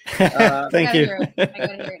business. Thank you.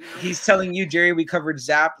 He's telling you, Jerry, we covered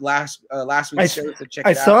Zap last week's show, so check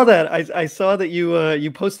it out. I saw that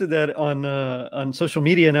you posted that on social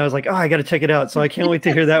media, and I was like, oh, I got to check it out. So I can't wait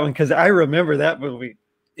to hear that one, because I remember that movie.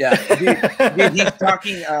 Yeah, dude, he's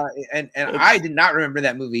talking, and I did not remember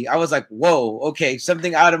that movie. I was like, whoa, okay,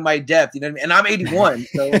 something out of my depth, you know what I mean? And I'm 81,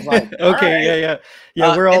 so it was like, okay, right.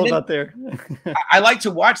 yeah, we're all about there. I like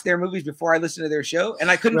to watch their movies before I listen to their show, and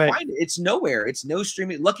I couldn't find it. It's nowhere. It's no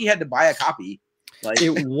streaming. Lucky had to buy a copy. Like,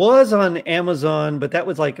 it was on Amazon, but that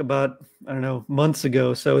was like about, I don't know, months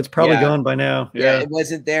ago. So it's probably gone by now. Yeah, it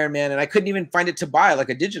wasn't there, man. And I couldn't even find it to buy like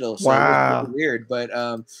a digital. So wow. It was really weird. But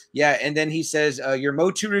yeah. And then he says, your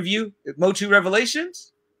Motu review, Motu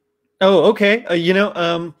Revelations. Oh, okay.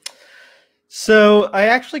 So I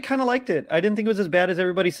actually kind of liked it. I didn't think it was as bad as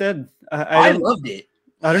everybody said. I loved it.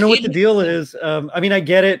 I don't know what the deal is. I mean, I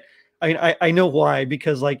get it. I know why,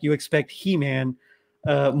 because like you expect He-Man,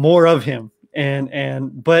 more of him.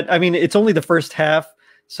 But I mean, it's only the first half,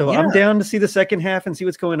 so I'm down to see the second half and see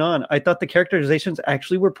what's going on. I thought the characterizations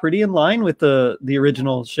actually were pretty in line with the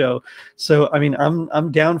original show, so I mean,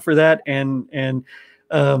 I'm down for that. And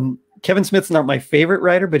Kevin Smith's not my favorite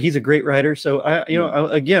writer, but he's a great writer. So I'm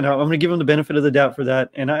going to give him the benefit of the doubt for that,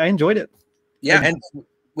 and I enjoyed it. Yeah, and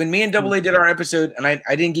when me and Double A did our episode, and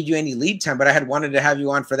I didn't give you any lead time, but I had wanted to have you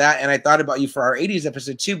on for that, and I thought about you for our 80s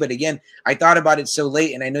episode too. But again, I thought about it so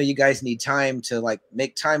late, and I know you guys need time to like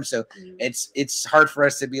make time, so it's hard for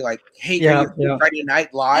us to be like, hey, Friday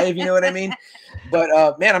night live, you know what I mean?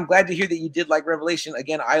 But man, I'm glad to hear that you did like Revelation.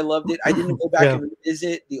 Again, I loved it. I didn't go back and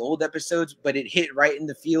revisit the old episodes, but it hit right in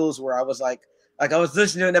the feels where I was like I was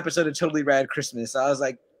listening to an episode of Totally Rad Christmas. I was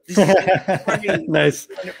like, nice.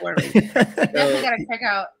 Definitely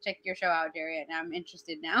gotta check your show out, Jerry. And I'm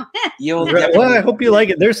interested now. Well, I hope you like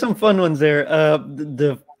it. There's some fun ones there.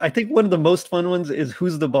 I think one of the most fun ones is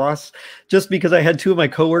Who's the Boss, just because I had two of my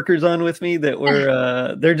coworkers on with me that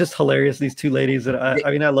were they're just hilarious. These two ladies that I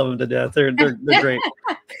mean, I love them to death. They're great.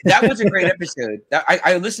 That was a great episode.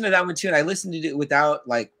 I listened to that one too, and I listened to it without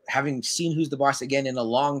like having seen Who's the Boss again in a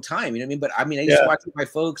long time. You know what I mean? But I mean, I used to watch it with my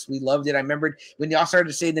folks. We loved it. I remembered when y'all started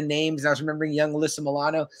to say the names, and I was remembering young Alyssa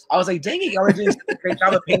Milano. I was like, dang it, y'all are doing such a great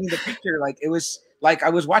job of painting the picture. Like it was like I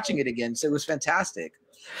was watching it again. So it was fantastic.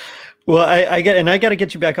 Well, I got to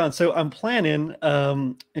get you back on. So I'm planning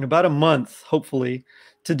in about a month, hopefully,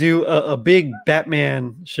 to do a big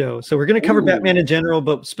Batman show. So we're going to cover Batman in general,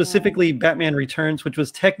 but specifically Batman Returns, which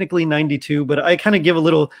was technically 92, but I kind of give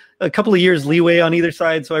a couple of years leeway on either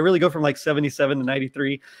side. So I really go from like 77 to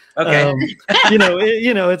 93. Okay.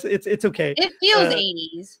 It's okay. It feels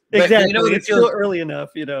 80s. Exactly. It's still early enough,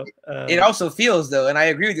 it also feels though, and I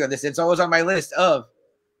agree with you on this. It's always on my list of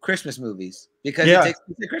Christmas movies because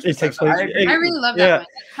it takes place. I really love that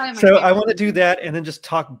one. So I want to do that and then just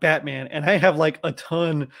talk Batman. And I have like a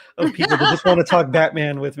ton of people that just want to talk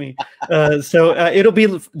Batman with me. So it'll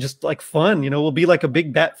be just like fun. We'll be like a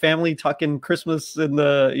big Bat family talking Christmas in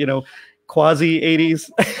the, quasi 80s.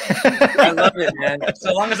 I love it, man.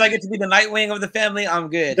 So long as I get to be the Nightwing of the family, I'm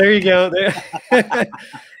good. There you go.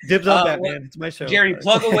 Dibs on Batman. It's my show. Jerry,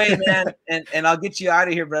 plug away, man. And I'll get you out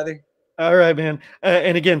of here, brother. All right, man.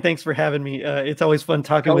 And again, thanks for having me. It's always fun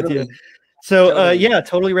talking with you. So,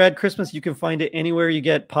 Totally Rad Christmas. You can find it anywhere you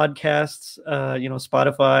get podcasts,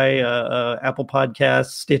 Spotify, Apple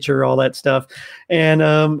Podcasts, Stitcher, all that stuff. And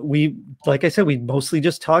like I said, we mostly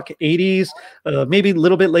just talk 80s, maybe a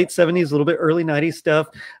little bit late 70s, a little bit early 90s stuff.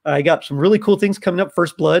 I got some really cool things coming up.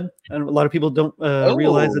 First Blood. And a lot of people don't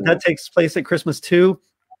realize that takes place at Christmas too.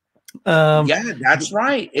 Yeah, that's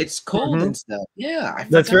right. It's cold and stuff. Yeah,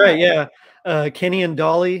 that's right. Yeah. Kenny and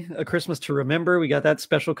Dolly, A Christmas to Remember. We got that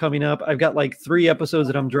special coming up. I've got like 3 episodes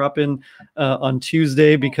that I'm dropping on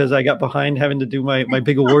Tuesday because I got behind having to do my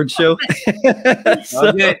big award show.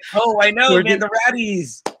 I know, man. The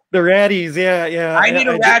Raddies. The Raddies, yeah. I need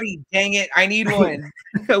a Raddie. Dang it, I need one.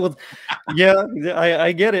 Well, yeah,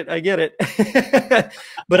 I get it.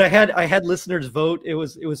 But I had listeners vote. It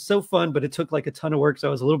was so fun, but it took like a ton of work, so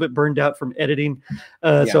I was a little bit burned out from editing.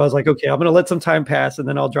 So I was like, okay, I'm gonna let some time pass, and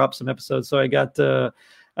then I'll drop some episodes. So I got what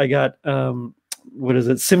is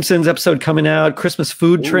it? Simpsons episode coming out. Christmas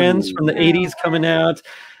food trends from the 80s coming out.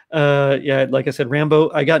 Like I said,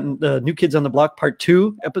 Rambo. I got the New Kids on the Block Part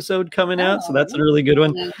 2 episode coming out, so that's a really good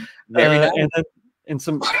one. And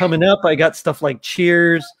some coming up. I got stuff like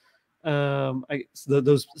Cheers.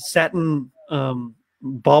 Those satin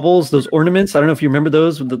baubles, those ornaments. I don't know if you remember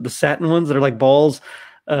those, the satin ones that are like balls.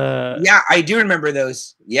 Yeah, I do remember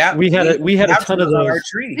those. Yeah, we had a ton of those on our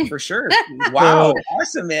tree for sure. Wow,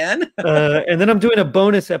 awesome, man. And then I'm doing a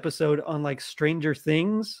bonus episode on like Stranger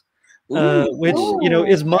Things. Which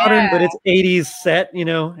is modern, but it's 80s set,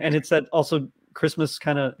 and it's that also Christmas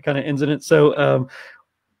kind of ends in it. So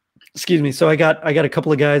excuse me. So I got a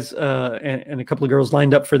couple of guys and a couple of girls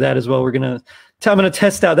lined up for that as well. I'm gonna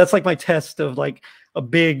test out. That's like my test of like a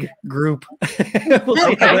big group. We'll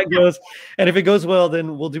see how that goes. And if it goes well,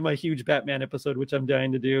 then we'll do my huge Batman episode, which I'm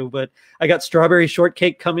dying to do. But I got Strawberry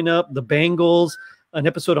Shortcake coming up, the Bangles, an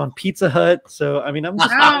episode on Pizza Hut. So I mean, I'm just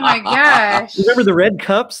oh my gosh. Remember the red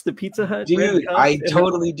cups, the Pizza Hut? Dude, I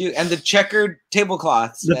totally do. And the checkered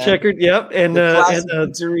tablecloths. The checkered, yep. And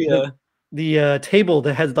pizzeria. The table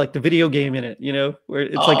that has like the video game in it, you know, where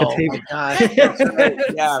it's like a table. My gosh, right.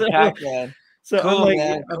 Yeah, Pac-Man. So cool, I'm like,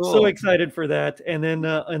 man, I'm cool. so excited for that. And then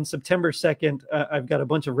on September 2nd, I've got a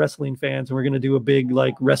bunch of wrestling fans, and we're going to do a big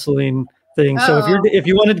like wrestling thing. So if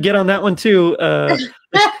you wanted to get on that one too,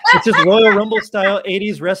 it's just Royal Rumble style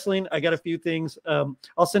 80s wrestling. I got a few things.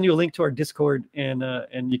 I'll send you a link to our Discord and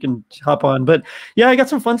you can hop on. But yeah, I got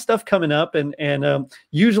some fun stuff coming up. And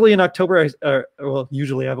usually in October,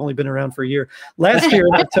 usually I've only been around for a year. Last year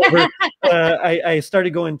in October, I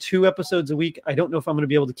started going 2 episodes a week. I don't know if I'm going to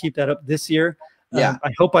be able to keep that up this year. Yeah,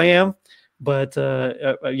 I hope I am. But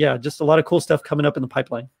yeah, just a lot of cool stuff coming up in the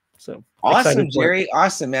pipeline. So awesome, Jerry.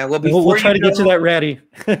 Awesome, man. Well, we'll try to get to that ratty.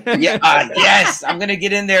 Yeah, yes. I'm gonna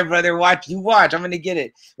get in there, brother. Watch. I'm gonna get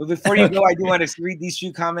it. But before you go, I do want to read these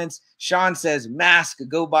few comments. Sean says, "Mask,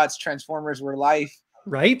 GoBots, Transformers were life."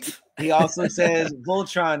 Right. He also says,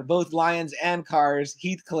 "Voltron, both lions and cars."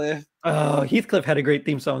 Heathcliff. Oh, Heathcliff had a great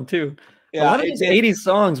theme song too. Yeah, a lot of these 80s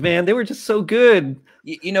songs, man, they were just so good.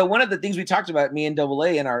 You know, one of the things we talked about, me and Double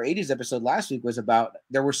A, in our 80s episode last week was about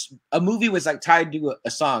a movie was like tied to a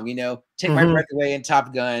song, you know, Take My Breath Away and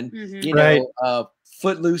Top Gun, you know,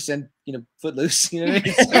 Footloose and, you know, Footloose, you know what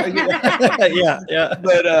I mean? So, yeah.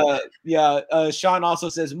 But Sean also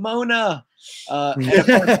says Mona. And of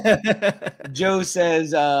course, Joe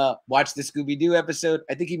says, watch the Scooby-Doo episode.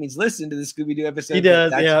 I think he means listen to the Scooby-Doo episode. He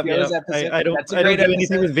does, I don't do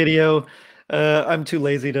anything with video. I'm too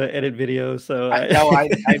lazy to edit video, so I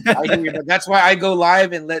hear you, but that's why I go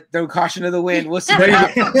live and let throw caution to the wind. We'll see.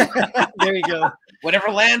 There you go. Whatever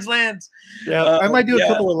lands. Yeah, I might do a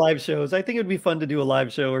couple of live shows. I think it'd be fun to do a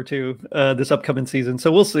live show or two this upcoming season.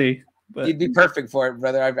 So we'll see. But you'd be perfect for it,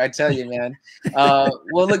 brother. I tell you, man.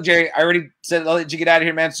 Well, look, Jerry, I already said I'll let you get out of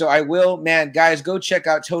here, man. So I will, man. Guys, go check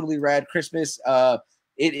out Totally Rad Christmas.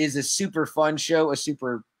 It is a super fun show, a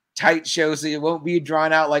super tight show, so it won't be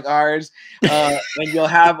drawn out like ours, and you'll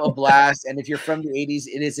have a blast. And if you're from the 80s,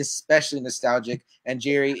 it is especially nostalgic. And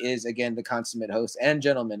Jerry is, again, the consummate host and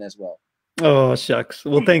gentleman as well. Oh, shucks.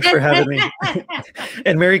 Well, thanks for having me.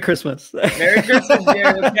 And Merry Christmas. Merry Christmas,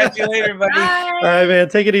 Jerry. We'll catch you later, buddy. Bye. All right, man.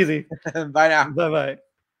 Take it easy. Bye now. Bye-bye.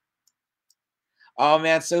 Oh,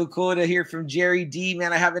 man, so cool to hear from Jerry D.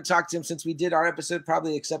 Man, I haven't talked to him since we did our episode,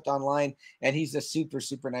 probably except online, and he's a super,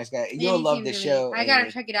 super nice guy. You'll love the show. I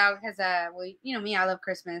gotta check it out because, well, you know me, I love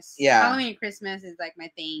Christmas. Yeah, Halloween and Christmas is like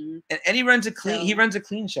my thing. And he runs a clean. He runs a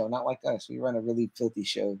clean show, not like us. We run a really filthy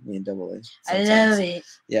show. Me and Double A. Sometimes. I love it.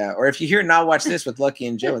 Yeah, or if you hear Not Watch This with Lucky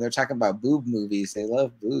and Joe, they're talking about boob movies. They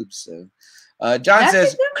love boobs. So, John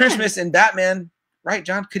says Christmas and Batman. Right,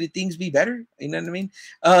 John? Could things be better? You know what I mean?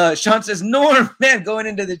 Sean says, Norm, man, going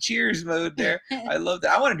into the cheers mode there. I love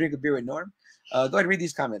that. I want to drink a beer with Norm. Go ahead and read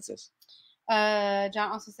these comments, sis.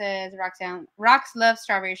 John also says, Rox loves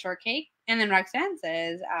strawberry shortcake. And then Roxanne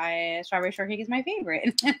says, strawberry shortcake is my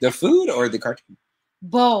favorite. The food or the cartoon?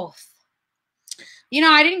 Both. You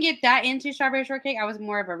know, I didn't get that into strawberry shortcake. I was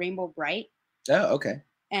more of a Rainbow Bright. Oh, okay.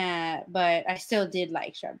 But I still did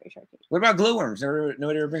like strawberry shortcake. What about glowworms?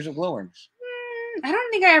 Nobody ever brings up glowworms. I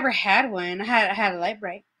don't think I ever had one. I had a Light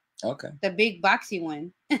Bright. Okay. The big boxy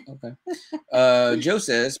one. Okay. Joe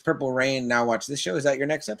says, Purple Rain, now watch this show. Is that your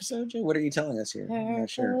next episode, Joe? What are you telling us here? I'm not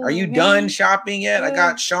sure. Are you done shopping yet? I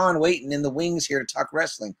got Sean waiting in the wings here to talk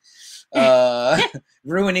wrestling.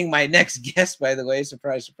 Ruining my next guest, by the way.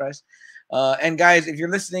 Surprise, surprise. And guys, if you're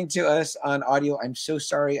listening to us on audio, I'm so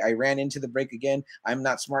sorry. I ran into the break again. I'm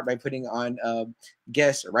not smart by putting on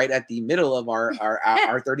guests right at the middle of our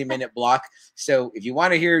 30-minute block. So if you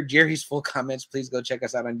want to hear Jerry's full comments, please go check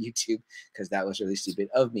us out on YouTube, because that was really stupid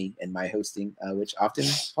of me and my hosting, which often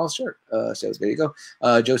falls short. So there you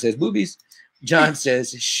go. Joe says boobies. John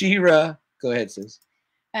says She-Ra. Go ahead, sis.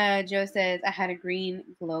 Joe says I had a green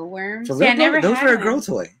glowworm. For real? Those are a girl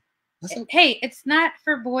toy. Hey, it's not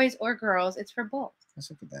for boys or girls. It's for both. What's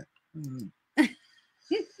up with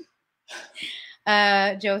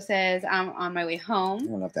that? Joe says, I'm on my way home. I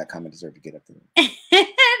don't know if that comment deserved to get up there.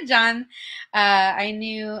 John, I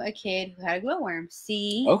knew a kid who had a glowworm.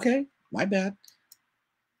 See? Okay, my bad.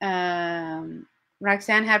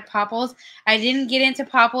 Roxanne had popples. I didn't get into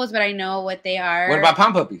popples, but I know what they are. What about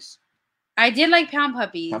pom puppies? I did like Pound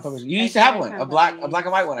Puppies. Pound Puppies. You used to have one, a black and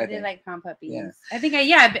white one. I think. Did like Pound Puppies. Yeah. I think I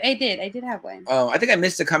did. I did have one. I think I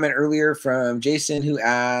missed a comment earlier from Jason who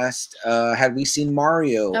asked, "Had we seen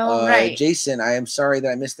Mario?" Oh, right. Jason, I am sorry that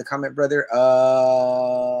I missed the comment, brother.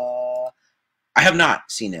 I have not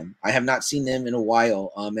seen him. I have not seen him in a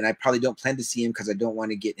while. And I probably don't plan to see him because I don't want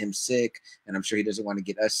to get him sick, and I'm sure he doesn't want to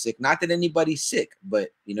get us sick. Not that anybody's sick, but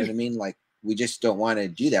you know what I mean. Like we just don't want to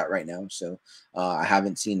do that right now. So I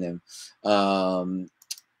haven't seen them.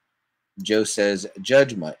 Joe says,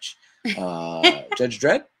 "Judge much." Judge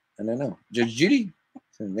Dredd? I don't know. Judge Judy?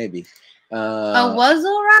 Maybe. A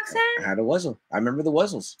Wuzzle, Roxanne? I had a Wuzzle. I remember the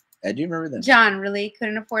Wuzzles. I do remember them. John really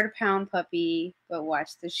couldn't afford a Pound Puppy, but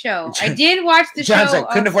watched the show. I did watch the show. John's like,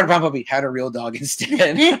 couldn't afford a Pound Puppy, had a real dog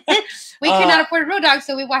instead. We could not afford a real dog,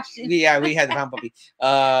 so we watched it. Yeah, we had the Pound Puppy.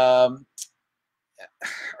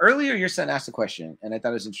 Earlier, your son asked a question, and I thought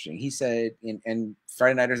it was interesting. He said, and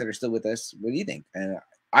Friday Nighters that are still with us, what do you think? And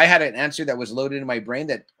I had an answer that was loaded in my brain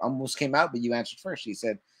that almost came out, but you answered first. He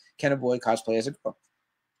said, can a boy cosplay as a girl?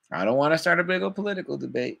 I don't want to start a big old political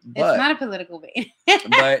debate. But, it's not a political debate.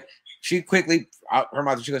 But she quickly, out her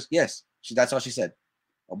mouth, she goes, yes. That's all she said.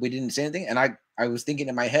 We didn't say anything. And I was thinking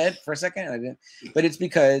in my head for a second, and I didn't. But it's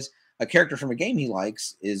because a character from a game he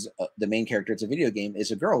likes is the main character. It's a video game,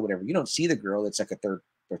 is a girl, or whatever. You don't see the girl. It's like a third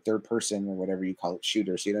person or whatever you call it,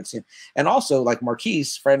 shooter. So you don't see him. And also, like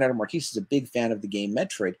Marquise, Friday Night Marquise is a big fan of the game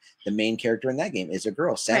Metroid. The main character in that game is a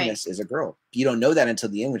girl. Samus is a girl. You don't know that until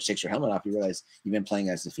the end, which takes your helmet off. You realize you've been playing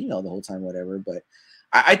as the female the whole time, whatever. But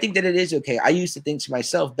I think that it is okay. I used to think to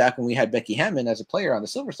myself back when we had Becky Hammond as a player on the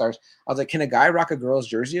Silver Stars, I was like, can a guy rock a girl's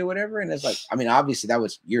jersey or whatever? And it's like, I mean, obviously that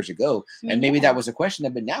was years ago, and maybe that was a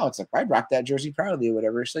question, but now it's like, I'd rock that jersey proudly or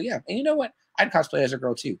whatever. So yeah, and you know what? I'd cosplay as a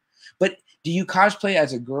girl too. But do you cosplay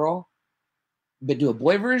as a girl, but do a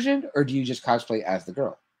boy version, or do you just cosplay as the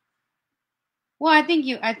girl? Well, I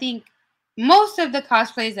think most of the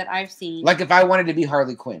cosplays that I've seen, like if I wanted to be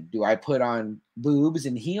Harley Quinn, do I put on boobs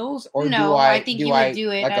and heels, or no? I think you would do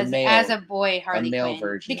it like as a boy Harley Quinn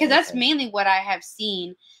version, because that's mainly what I have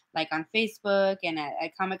seen, like on Facebook and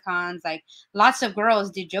at Comic Cons. Like lots of girls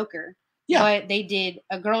did Joker. Yeah. But they did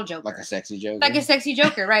a girl Joker. Like a sexy Joker. Like a sexy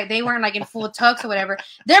Joker, right? They weren't like in full tux or whatever.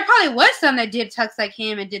 There probably was some that did tux like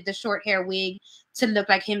him and did the short hair wig to look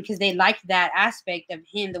like him because they liked that aspect of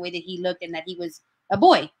him, the way that he looked and that he was a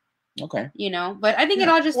boy. Okay. You know, but I think it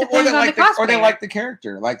all just depends on the cosplay. Or they like the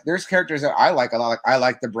character. Like there's characters that I like a lot. Like I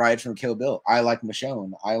like the bride from Kill Bill. I like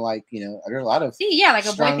Michonne. I like, there's a lot of like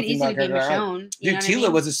a boy could easily be Michonne. Dude, Tila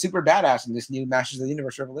was a super badass in this new Masters of the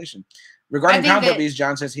Universe Revelation. Regarding Pound Puppies,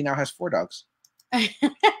 John says he now has 4 dogs.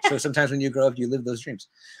 So sometimes when you grow up, you live those dreams.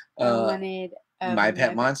 I wanted My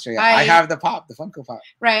Pet Monster. Yeah. I have the Funko Pop.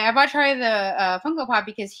 Right. I bought Charlie the Funko Pop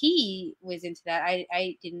because he was into that.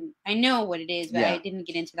 I didn't. I know what it is, but I didn't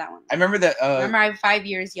get into that one. I remember that. I'm 5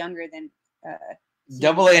 years younger than.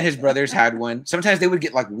 Double A and his brothers had one. Sometimes they would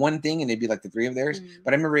get like one thing and they'd be like the 3 of theirs.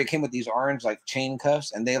 But I remember it came with these orange like chain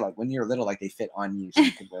cuffs, and they like when you're little, like they fit on you, so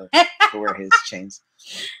you could wear his chains.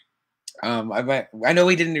 I know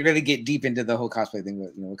we didn't really get deep into the whole cosplay thing,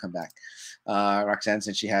 but we'll come back. Roxanne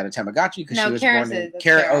said she had a Tamagotchi because she was born in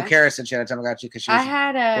Kara said she had a Tamagotchi because she was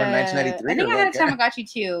born in 1993. I think I had a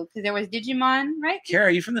Tamagotchi too because there was Digimon, right? Kara, are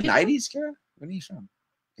you from the 90s, Kara? Where are you from?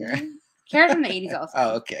 Kara's from the 80s also.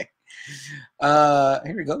 Oh, okay.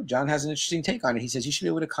 Here we go. John has an interesting take on it. He says you should be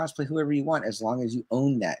able to cosplay whoever you want as long as you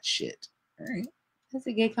own that shit. All right. That's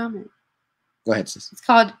a good comment. Go ahead, sis.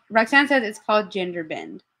 Roxanne says it's called gender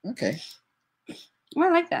bend. Okay. Well,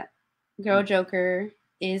 I like that. Girl Joker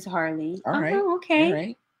is Harley. All right. Oh, okay. All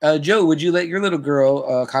right. Joe, would you let your little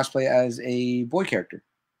girl cosplay as a boy character?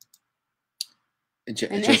 Joe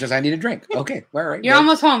says, I need a drink. Okay. All right. You're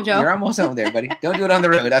almost home, Joe. You're almost home there, buddy. Don't do it on the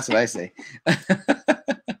road. That's what I say.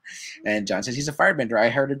 And John says he's a firebender. I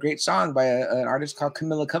heard a great song by an artist called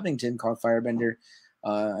Camilla Covington called Firebender.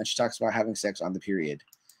 And she talks about having sex on the period.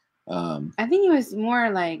 I think it was more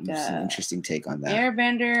like an interesting take on that.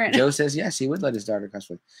 Airbender. Joe says yes, he would let his daughter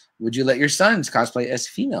cosplay. Would you let your sons cosplay as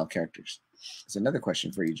female characters? That's another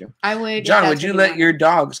question for you, Joe. I would. John, would you let your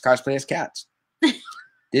dogs cosplay as cats?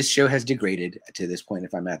 This show has degraded to this point.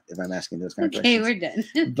 If I'm asking those kind of questions. Okay, we're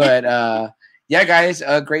done. But yeah, guys,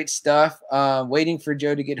 great stuff. Waiting for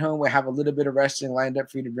Joe to get home. We'll have a little bit of resting lined up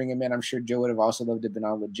for you to bring him in. I'm sure Joe would have also loved to have been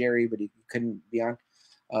on with Jerry, but he couldn't be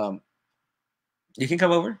on. You can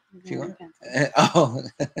come over if you want. Oh.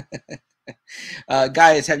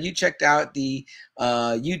 Guys, have you checked out the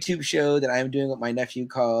YouTube show that I'm doing with my nephew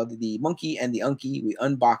called The Monkey and the Unky? We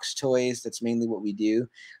unbox toys. That's mainly what we do.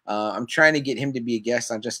 I'm trying to get him to be a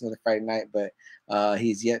guest on Just Another Friday Night, but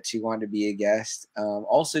he's yet to want to be a guest.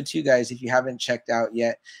 Also, too, guys, if you haven't checked out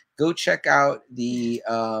yet, go check out the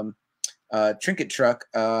Trinket Truck.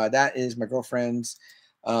 That is my girlfriend's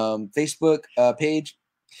Facebook page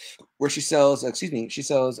where she sells, she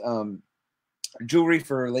sells jewelry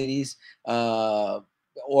for ladies or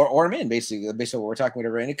men, basically what we're talking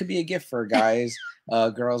about. And it could be a gift for guys,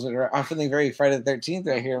 girls. I'm feeling very Friday the 13th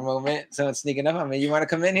right here a moment. Someone's sneaking up on me. You want to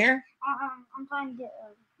come in here? I'm trying to get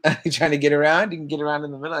You're trying to get around? You can get around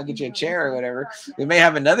in the middle. I'll get you a chair or whatever. We may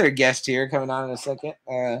have another guest here coming on in a second.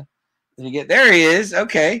 There he is.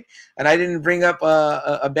 Okay. And I didn't bring up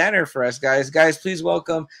a banner for us, guys. Guys, please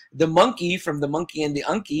welcome the monkey from The Monkey and the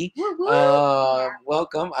Unky.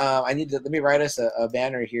 Welcome. I need to, let me write us a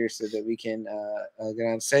banner here so that we can get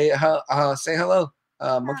on. Say hello,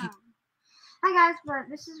 monkey. Hi guys, but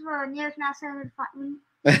this is for nearest master.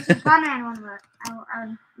 This is Batman one, but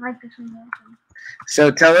I like this one.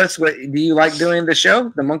 So tell us, what do you like doing the show,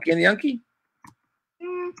 The Monkey and the Unky?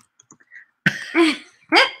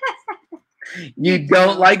 You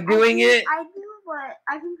don't like doing it? I do, but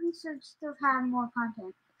I think we should still have more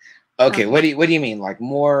content. Okay, what do you mean? Like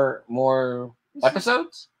more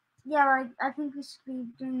episodes? Yeah, like I think we should be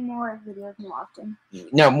doing more videos more often.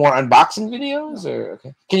 No, more unboxing videos, or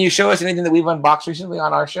okay. Can you show us anything that we've unboxed recently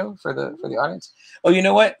on our show for the audience? Oh, you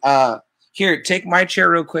know what? Here, take my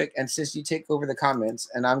chair real quick, and sis, you take over the comments,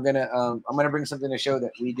 and I'm gonna bring something to show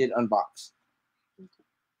that we did unbox.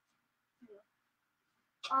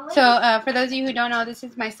 So for those of you who don't know, this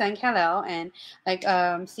is my son Kal-El, and like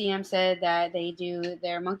CM said that they do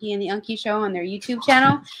their Monkey and the Unky show on their YouTube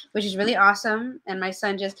channel, which is really awesome. And my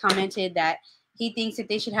son just commented that he thinks that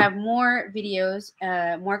they should have more videos,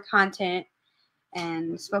 more content,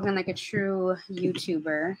 and spoken like a true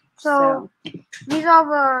YouTuber. So these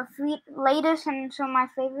are the latest and some of my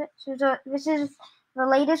favorites. So this is the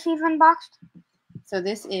latest we've unboxed. So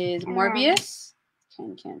this is Morbius.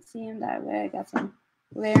 Can't see him that way. I got some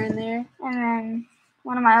glare in there. And then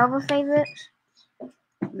one of my other favorites.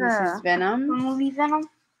 This is Venom. The movie Venom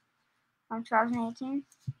from 2018.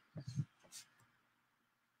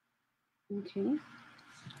 Okay.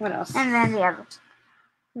 What else? And then the other.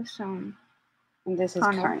 And this is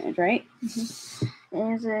Carnage, right?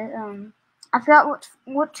 Mm-hmm. Is it I forgot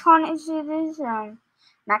what Carnage it is.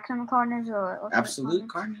 Maximum Carnage or Absolute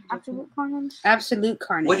Carnage? Absolute Carnage. Absolute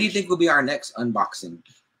Carnage. What do you think will be our next unboxing?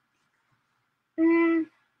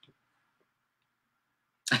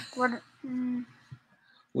 What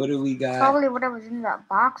do we got? Probably whatever's in that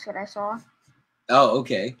box that I saw. Oh,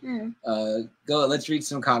 okay. Go. Let's read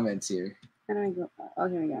some comments here. How do I go? Oh,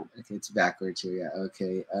 here we go. Okay, it's backwards here. Yeah.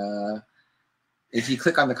 Okay. If you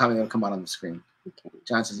click on the comment, it'll come out on the screen. Okay.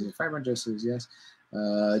 John says, "Fireman Joe says yes."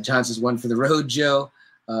 John says, "One for the road, Joe."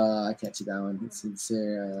 I can't see that one. It's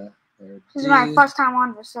there. This is my first time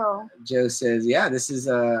on the show. Joe says, "Yeah, this is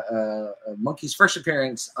a Monkey's first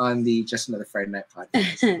appearance on the Just Another Friday Night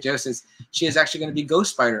podcast." Joe says she is actually going to be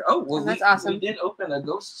Ghost Spider. Oh, well, that's awesome. We did open a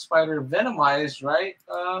Ghost Spider Venomized, right?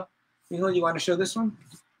 You want to show this one?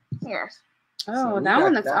 Yes. Oh, so that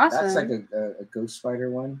one looks awesome. That's like a Ghost Spider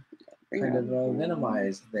one, kind of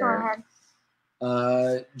Venomized there. Go ahead.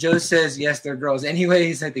 Joe says, yes, they're girls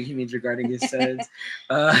anyways. I think he means regarding his sons.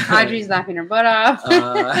 Audrey's laughing her butt off.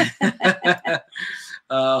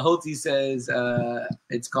 Holty says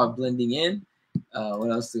it's called Blending In.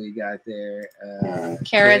 What else do we got there?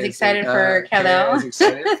 Kara's excited for Kal-El. Kara's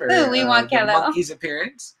excited for we want Kal-El. Monkey's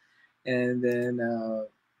appearance. And then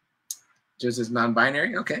Joe says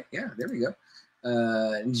non-binary. Okay, yeah, there we go.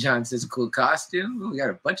 John says cool costume. Ooh, we got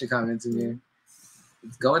a bunch of comments in here.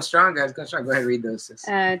 It's going strong, guys. Go strong. Go ahead and read those.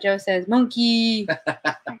 Joe says monkey.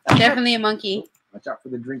 Definitely a monkey. Watch out for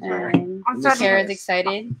the drink. Kara's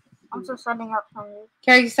excited. I'm still setting up some.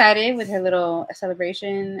 Kara's excited with her little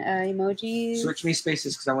celebration emoji. Switch me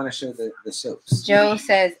spaces because I want to show the soaps. Joe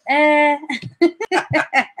says,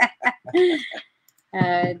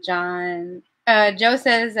 Joe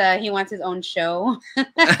says he wants his own show.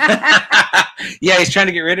 Yeah, he's trying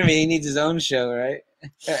to get rid of me. He needs his own show, right?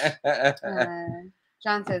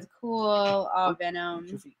 John says, cool, all Venom.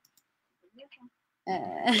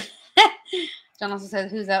 John also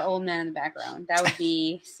says, who's that old man in the background? That would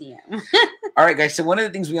be CM. All right, guys. So one of the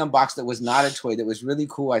things we unboxed that was not a toy that was really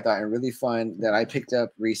cool, I thought, and really fun that I picked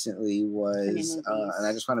up recently was, and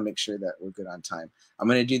I just want to make sure that we're good on time. I'm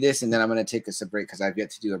going to do this, and then I'm going to take us a break because I've yet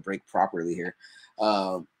to do a break properly here.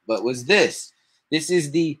 But was this? This is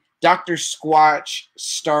the Dr. Squatch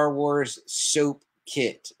Star Wars soap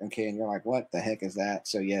kit. Okay, and you're like, what the heck is that?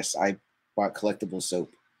 So yes, I bought collectible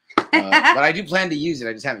soap, but I do plan to use it.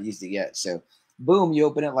 I just haven't used it yet. So boom, you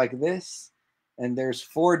open it like this, and there's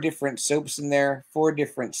 4 different soaps in there, 4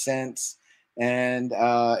 different scents, and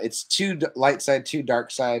it's 2 light side, 2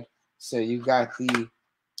 dark side. So you got the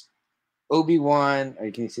Obi-Wan, or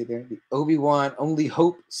can you see there? The Obi-Wan Only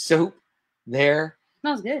Hope soap there.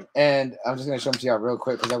 Smells good. And I'm just going to show them to y'all real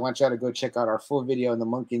quick because I want y'all to go check out our full video on the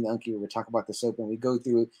Monkey and the Unky where we talk about the soap and we go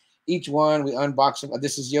through each one. We unbox them.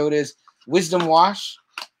 This is Yoda's Wisdom Wash,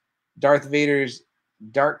 Darth Vader's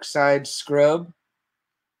Dark Side Scrub.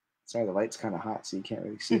 Sorry, the light's kind of hot, so you can't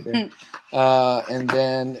really see it there. And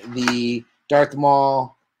then the Darth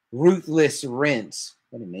Maul Ruthless Rinse.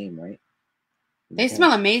 What a name, right? They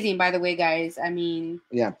smell amazing, by the way, guys. I mean,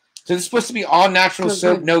 yeah. So it's supposed to be all natural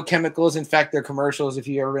soap, no chemicals. In fact, their commercials, if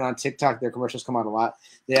you've ever been on TikTok, their commercials come out a lot.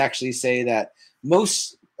 They actually say that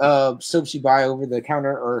most soaps you buy over the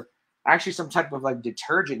counter are actually some type of like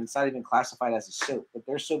detergent. It's not even classified as a soap, but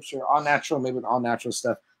their soaps are all natural, made with all natural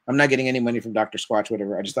stuff. I'm not getting any money from Dr. Squatch,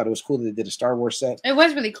 whatever. I just thought it was cool that they did a Star Wars set. It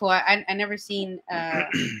was really cool. I never seen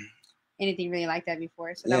anything really like that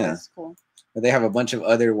before, so that was cool. But they have a bunch of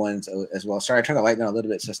other ones as well. Sorry, I turned the light down a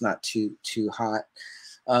little bit so it's not too hot.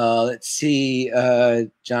 Let's see.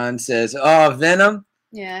 John says, "Oh, Venom."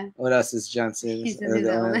 Yeah. What else is John saying?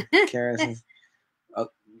 Kara says,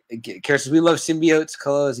 Kara says, "We love symbiotes."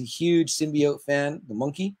 Kalo is a huge symbiote fan. The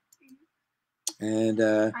monkey. And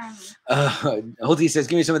Holty says,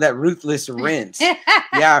 "Give me some of that ruthless rinse."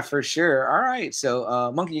 Yeah, for sure. All right.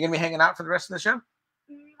 So, Monkey, you gonna be hanging out for the rest of the show?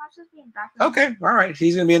 Okay, all right.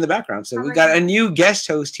 He's gonna be in the background. So we got a new guest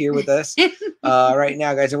host here with us right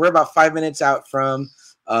now, guys, and we're about 5 minutes out from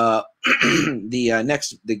our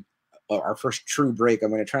first true break.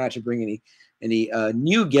 I'm gonna try not to bring any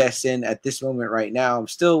new guests in at this moment right now. I'm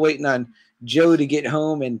still waiting on Joe to get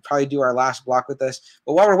home and probably do our last block with us.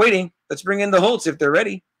 But while we're waiting, let's bring in the Holtz if they're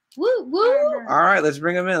ready. Woo woo! All right, let's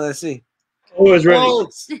bring them in. Let's see. Always ready.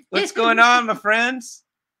 Holtz, what's going on, my friends?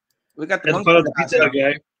 We got the monkey. The pizza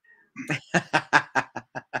guy.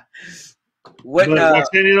 What?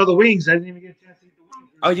 Roxanne ate all the wings. I didn't even get a chance to eat the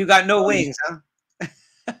wings. Oh, you got no wings, huh?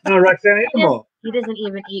 No, Roxanne ate them all. He doesn't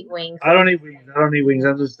even eat wings. I don't eat wings.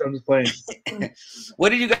 I'm just playing. What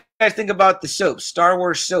did you guys think about the soap, Star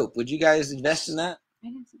Wars soap? Would you guys invest in that?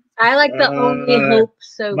 I like the Only Hope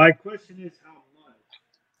soap. My question is how much?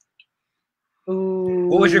 Ooh.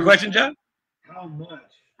 What was your question, John? How much?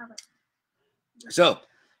 So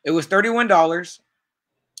it was $31.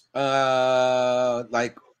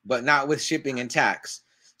 But not with shipping and tax.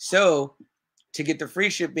 So to get the free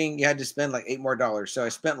shipping, you had to spend like $8 more. So I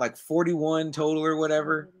spent like 41 total or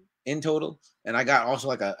whatever in total, and I got also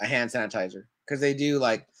like a hand sanitizer because they do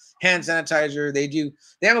like hand sanitizer. They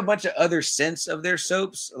have a bunch of other scents of their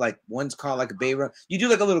soaps. Like one's called like a bay rum. You do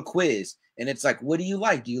like a little quiz, and it's like, what do you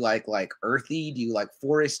like? Do you like earthy? Do you like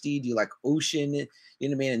foresty? Do you like ocean? You know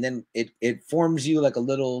what I mean? And then it forms you like a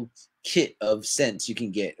little kit of scents you can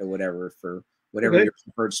get or whatever for whatever your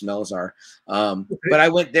preferred smells are. But I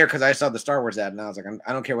went there because I saw the Star Wars ad and I was like,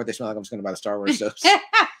 I don't care what they smell like. I'm just going to buy the Star Wars soaps.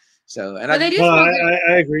 So, and I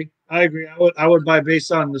agree. I would buy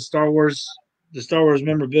based on the Star Wars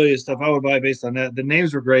memorabilia stuff. I would buy based on that. The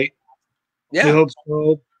names were great. Yeah. The Hope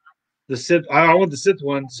Soap, the Sith. I want the Sith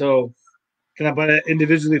one. So, can I buy that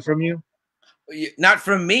individually from you? Not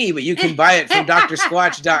from me, but you can buy it from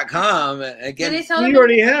drsquatch.com. Again, you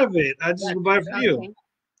already have it. I just would buy it from you.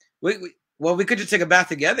 Well, we could just take a bath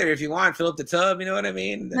together if you want. Fill up the tub. You know what I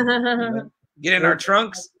mean? Then, get in our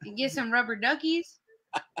trunks. Get some rubber duckies.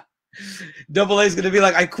 Double A is going to be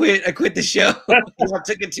like, I quit the show. I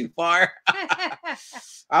took it too far.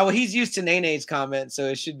 Oh, well, he's used to Nene's comment, so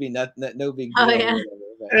it should be no big deal. Oh, yeah.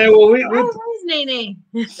 Hey, well, where's Nene?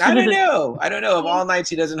 I don't know. If all nights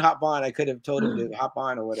he doesn't hop on, I could have told him to hop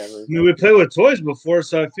on or whatever. I mean, we played with toys before,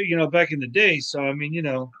 so I think, back in the day. So, I mean,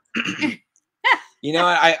 I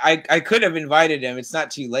could have invited him. It's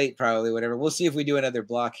not too late, probably, whatever. We'll see if we do another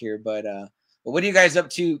block here. But what are you guys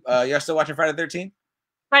up to? Y'all still watching Friday the 13th?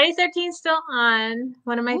 Friday the 13th still on.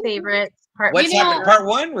 One of my favorites. What's happening? Part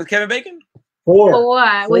 1 with Kevin Bacon?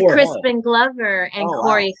 Four. With Crispin Glover and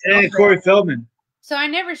Corey Feldman. And Corey Feldman. So I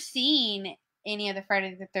never seen any of the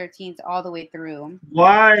Friday the 13th all the way through.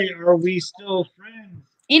 Why are we still friends?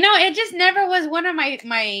 It just never was one of my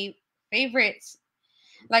favorites.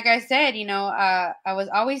 Like I said, I was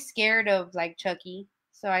always scared of like Chucky.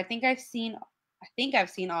 So I think I've seen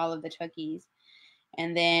all of the Chuckies.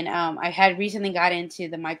 And then I had recently got into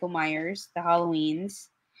the Michael Myers, the Halloweens.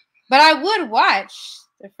 But I would watch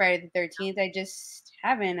the Friday the 13th. I just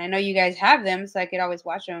haven't. I know you guys have them, so I could always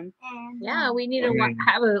watch them. Yeah, we need to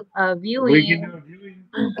have a viewing. We can do a viewing.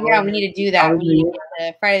 Yeah, we need to do that. We need to get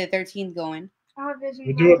the Friday the 13th going.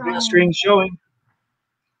 We do a big screen showing.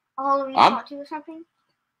 Halloween Part 2 or something?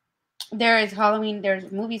 There is Halloween.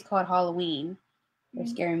 There's movies called Halloween. They're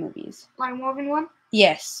scary movies. Like more than one?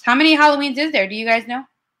 Yes. How many Halloweens is there? Do you guys know?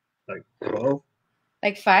 Like 12.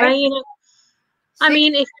 Like 5? Right, you know, I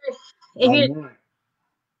mean,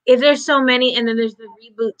 if there's so many, and then there's the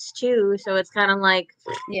reboots too, so it's kind of like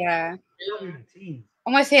yeah.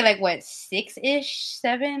 I'm gonna say like what 6-ish,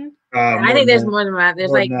 7. I think there's more than that. There's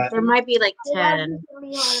like there might be like 10.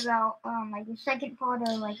 Really hard about like the second part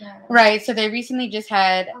of like right. So they recently just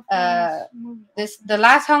had the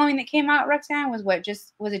last Halloween that came out. Roxanne was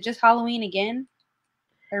was it just Halloween again?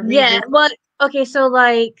 Yeah. Well, okay. So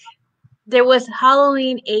like there was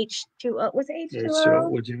Halloween H2O. Was it H2O?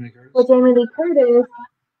 With Jamie Lee Curtis,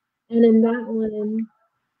 and in that one.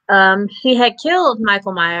 She had killed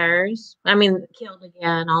Michael Myers. I mean, killed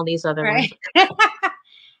again all these other ones. He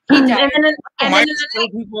died.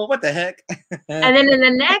 People, what the heck? And then in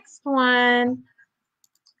the next one,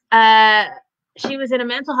 she was in a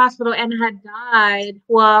mental hospital and had died.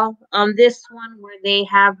 Well, on this one where they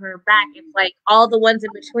have her back, it's like all the ones in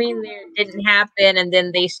between there didn't happen, and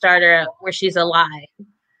then they start her where she's alive.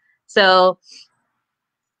 So,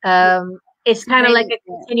 it's kind of like a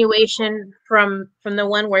continuation from the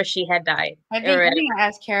one where she had died. I think I'm gonna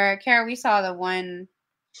ask Kara. Kara, we saw the one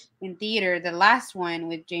in theater, the last one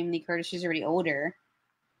with Jamie Lee Curtis. She's already older.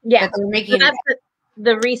 Yeah, but they're making that's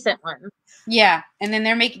the recent one. Yeah, and then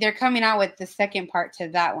they're coming out with the second part to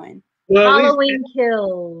that one. Well, Halloween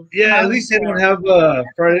Kills. Yeah, at least they don't have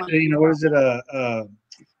Friday. You know, what is it?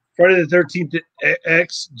 Friday the 13th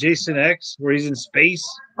X, Jason X, where he's in space.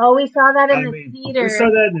 Oh, we saw that in the theater. We saw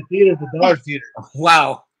that in the theater, the Dollar Theater.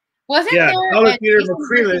 Wow. Wasn't there Dollar Theater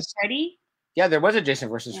versus Freddy? Yeah, there was a Jason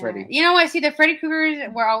versus Freddy. You know what? See, the Freddy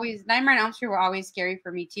Kruegers were always Nightmare on Elm Street were always scary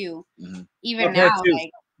for me too. Mm-hmm. Even now,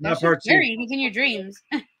 like not part 2. Scary. He's in your dreams.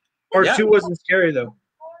 Part 2 wasn't scary though.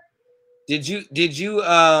 Did you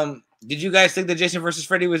guys think that Jason versus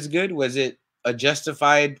Freddy was good? Was it a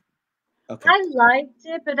justified? Okay. I liked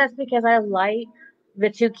it, but that's because I like the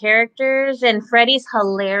two characters, and Freddy's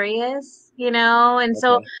hilarious, you know, and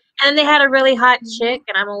so and they had a really hot chick,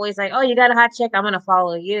 and I'm always like, oh, you got a hot chick, I'm gonna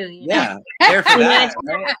follow you. Yeah, there for that.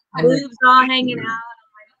 Right? Boobs all hanging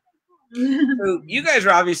out. So you guys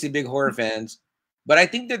are obviously big horror fans, but I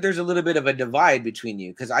think that there's a little bit of a divide between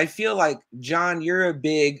you because I feel like John, you're a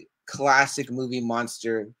big classic movie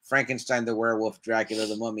monster, Frankenstein, the werewolf, Dracula,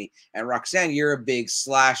 the mummy, and Roxanne, you're a big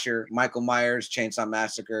slasher, Michael Myers, Chainsaw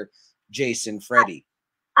Massacre, Jason, Freddy.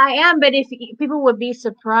 I am, but if people would be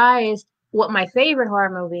surprised what my favorite horror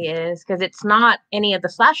movie is, because it's not any of the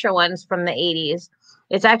slasher ones from the 80s.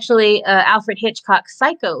 It's actually Alfred Hitchcock's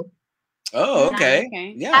Psycho. Oh,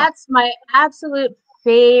 okay. Yeah. That's my absolute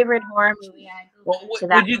favorite horror movie.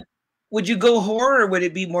 Would you go horror or would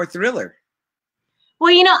it be more thriller?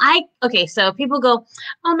 Well, you know, so people go,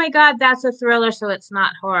 oh my God, that's a thriller, so it's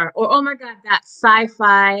not horror. Or, oh my God, that's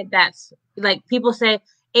sci-fi. That's like people say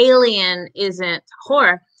Alien isn't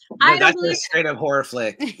horror. No, that's a straight up horror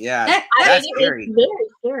flick. Yeah. That's scary. It's very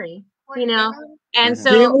scary, you know? And so.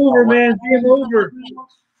 Game over, man. Game over.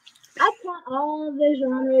 I put all the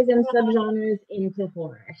genres and subgenres into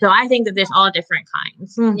horror. So I think that there's all different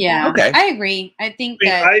kinds. Yeah. Okay. I agree. I think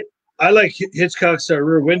that. I like Hitchcock's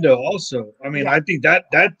Rear Window also. I mean, I think that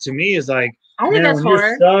to me is like, I think that's horror.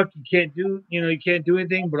 You're stuck, you can't do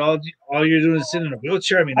anything, but all you're doing is sitting in a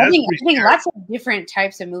wheelchair. I mean, I think lots of different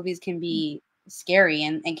types of movies can be scary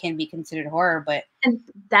and can be considered horror, and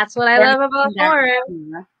that's what I love about horror.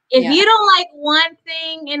 If you don't like one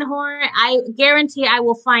thing in horror, I guarantee I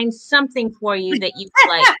will find something for you that you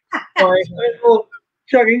like. Well,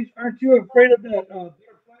 Chucky, aren't you afraid of that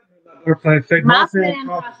butterfly effect? Mothman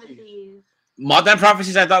Prophecies. Mothman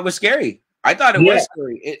Prophecies I thought was scary. I thought it was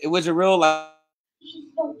scary. It was a real like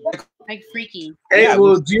freaky. Hey,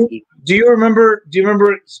 well, do you remember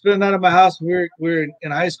spending the night at my house when we were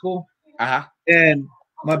in high school? Uh-huh. And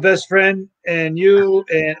my best friend and you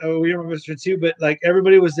and we were my best friend too, but like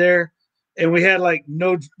everybody was there, and we had like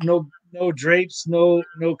no drapes, no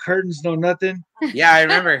curtains, no nothing. Yeah, I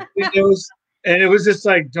remember. And it was just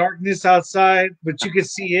like darkness outside, but you could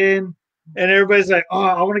see in, and everybody's like, "Oh,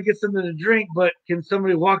 I want to get something to drink, but can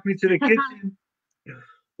somebody walk me to the kitchen?"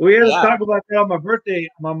 We had to talk about that on my birthday,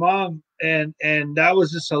 my mom, and that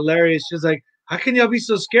was just hilarious. She was like, "How can y'all be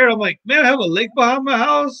so scared?" I'm like, "Man, I have a lake behind my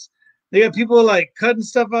house. They got people like cutting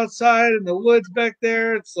stuff outside in the woods back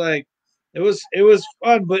there. It's like, It was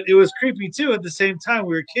fun, but it was creepy too. At the same time,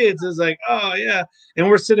 we were kids. It was like, oh yeah, and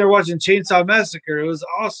we're sitting there watching Chainsaw Massacre. It was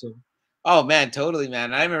awesome. Oh man, totally,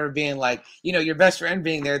 man. I remember being like, your best friend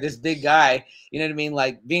being there, this big guy, you know what I mean?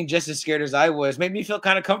 Like being just as scared as I was, made me feel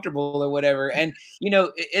kind of comfortable or whatever. And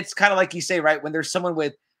it's kind of like you say, right? When there's someone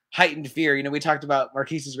with heightened fear, we talked about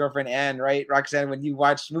Marquise's girlfriend Anne, right? Roxanne, when you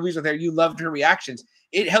watch movies with her, you loved her reactions.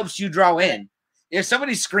 It helps you draw in. If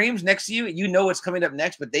somebody screams next to you, you know what's coming up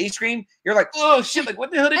next, but they scream, you're like, oh shit, like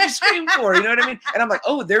what the hell did you scream for? You know what I mean? And I'm like,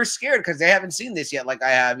 oh, they're scared because they haven't seen this yet, like I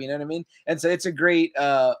have. You know what I mean? And so it's a great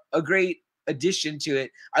addition to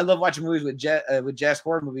it. I love watching movies with Jess,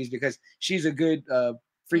 horror movies, because she's a good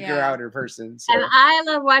freaker outer person. So. And I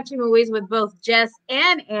love watching movies with both Jess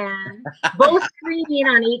and Anne, both screaming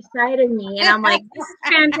on each side of me, and I'm like, this is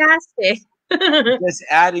fantastic. Just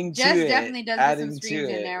adding to Jess it. definitely does adding some screams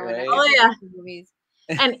in there. Right? Oh yeah. Movies.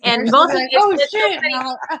 And both of like, oh shit!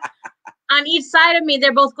 On each side of me,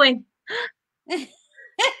 they're both going. Well,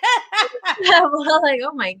 like,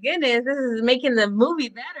 oh my goodness, this is making the movie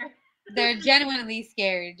better. They're genuinely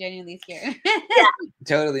scared. Yeah.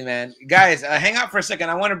 Totally, man. Guys, hang out for a second.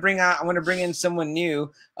 I want to bring in someone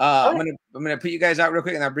new. I'm gonna put you guys out real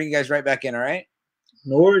quick, and I'll bring you guys right back in. All right?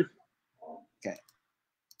 No worries. Okay.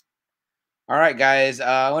 All right, guys.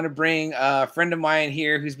 I want to bring a friend of mine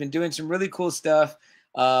here who's been doing some really cool stuff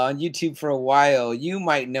on YouTube for a while. You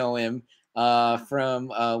might know him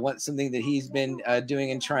from something that he's been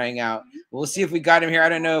doing and trying out. We'll see if we got him here. I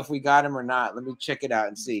don't know if we got him or not. Let me check it out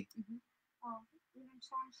and see.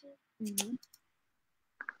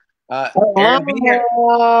 Aaron B,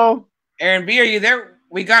 Aaron B, are you there?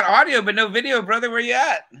 We got audio but no video, brother. Where you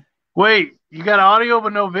at? Wait, you got audio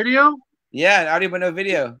but no video? Yeah, audio but no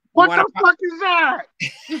video. What the fuck is that?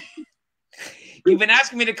 You've been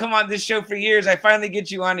asking me to come on this show for years. I finally get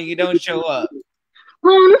you on and you don't show up.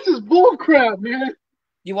 Bro, this is bull crap, man.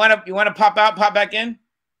 You wanna pop out, pop back in?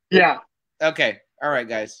 Yeah. Okay. All right,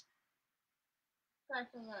 guys.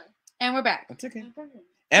 And we're back. That's okay.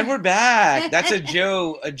 And we're back. That's a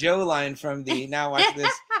Joe line from the Now Watch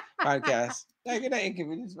This podcast. Good night,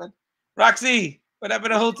 inconvenience, man. Roxy, what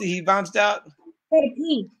happened to Holty? He bounced out.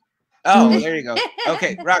 Oh, there you go.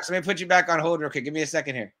 Okay, Rox, let me put you back on hold real quick. Give me a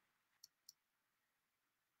second here.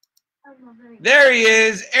 There he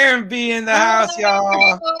is, Aaron B in the house,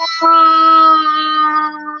 y'all.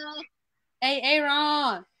 Hey,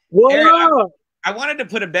 Aaron. What Aaron, up? I wanted to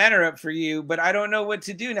put a banner up for you, but I don't know what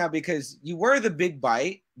to do now because you were the Big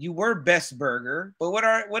Bite, you were Best Burger, but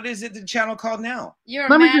what is it the channel called now?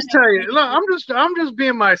 Let me just tell you. Look, I'm just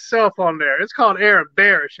being myself on there. It's called Aaron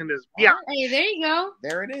Barish in this. Yeah. Hey, there you go.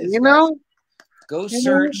 There it is. You know. Go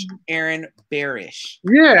search Aaron Barish.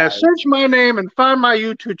 Yeah, search my name and find my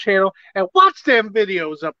YouTube channel and watch them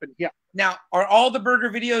videos up in here. Now, are all the burger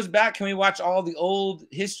videos back? Can we watch all the old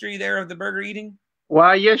history there of the burger eating?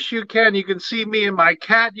 Why, yes, you can. You can see me in my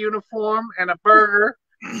cat uniform and a burger,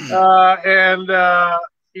 and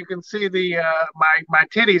you can see the my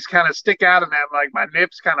titties kind of stick out of that, like my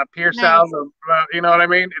nips kind of pierce out. Of, you know what I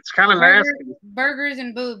mean? It's kind of nasty. Burgers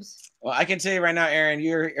and boobs. Well, I can tell you right now, Aaron,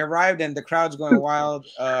 you arrived and the crowd's going wild.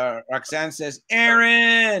 Roxanne says,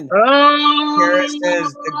 Aaron. Oh. Kara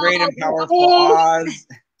says, the great and powerful Oz.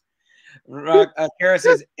 Kara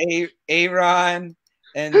says, Aaron.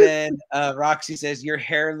 And then Roxy says, your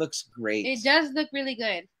hair looks great. It does look really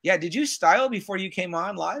good. Yeah. Did you style before you came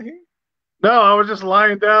on live here? No, I was just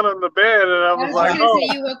lying down on the bed, and I was like, "Oh."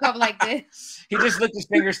 You woke up like this. He just licked his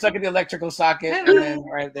finger, stuck in the electrical socket, and then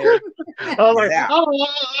right there. I was like, "Oh."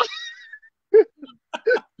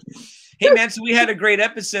 Hey man, so we had a great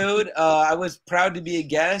episode. I was proud to be a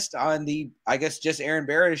guest on the, I guess, just Aaron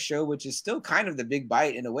Barish show, which is still kind of the Big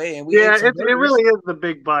Bite in a way. And it really is the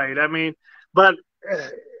Big Bite. I mean, but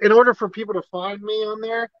in order for people to find me on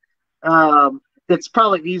there, it's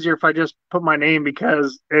probably easier if I just put my name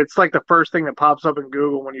because it's like the first thing that pops up in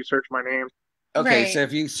Google when you search my name. Okay, right. So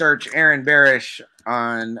if you search Aaron Barish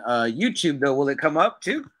on YouTube, though, will it come up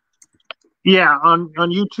too? Yeah, on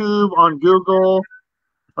YouTube, on Google,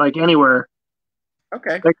 like anywhere.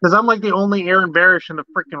 Okay. Because I'm like the only Aaron Barish in the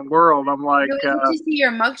freaking world. I'm like. Did you see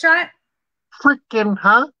your mugshot? Freaking,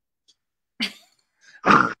 huh?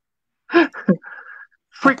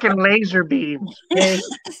 Freaking laser beams.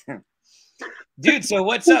 Dude, so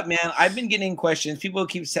what's up, man? I've been getting questions. People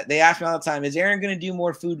they ask me all the time, is Aaron going to do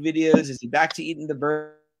more food videos? Is he back to eating the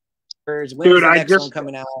burgers? When is the next one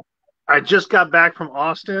coming out? I just got back from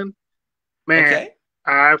Austin. Man, okay.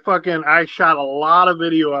 I shot a lot of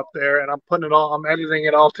video up there, and I'm editing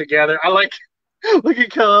it all together. Look at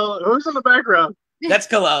Khalil. Who's in the background? That's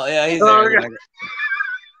Khalil. Yeah, he's there.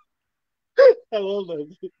 I love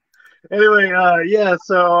that. Anyway, yeah,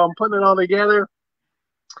 so I'm putting it all together,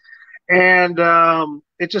 and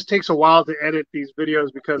it just takes a while to edit these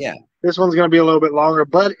videos because this one's going to be a little bit longer,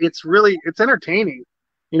 but it's entertaining.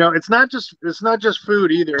 You know, it's not just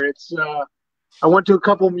food either. It's I went to a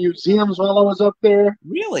couple museums while I was up there.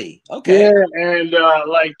 Really? Okay. Yeah, and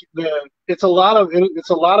it's a lot of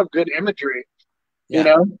good imagery. You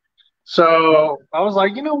know, so I was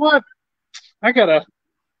like, you know what, I gotta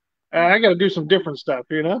do some different stuff.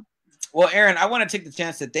 You know. Well, Aaron, I want to take the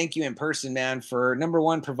chance to thank you in person, man, for number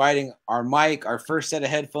one, providing our mic, our first set of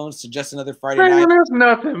headphones to Just Another Friday Night. That's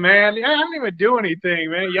nothing, man. I didn't even do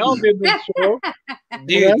anything, man. Y'all did this show.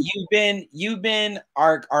 Dude, you've been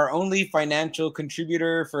our only financial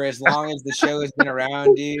contributor for as long as the show has been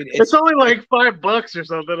around, dude. It's only like $5 or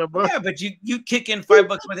something a month. Yeah, but you kick in $5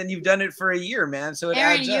 more than you've done it for a year, man. So it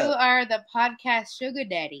adds up. Aaron, you are the podcast sugar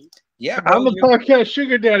daddy. Yeah, bro, I'm the podcast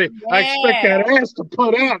sugar daddy. Yeah. I expect that ass to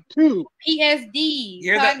put out too. PSD,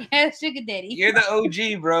 podcast sugar daddy. You're the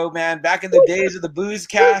OG, bro, man. Back in the days of the booze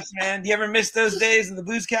cast, man. Do you ever miss those days of the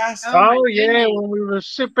booze cast? Oh yeah, when we were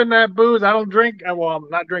sipping that booze. I don't drink. Well, I'm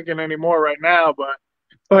not drinking anymore right now, but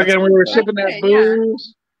again, we were sipping that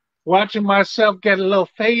booze, watching myself get a little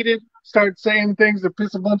faded, start saying things to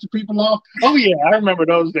piss a bunch of people off. Oh yeah, I remember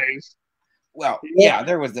those days. Well, yeah,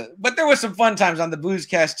 there was some fun times on the booze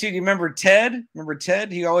cast too. Do you remember Ted? Remember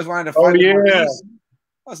Ted? He always wanted to fight. Oh yeah,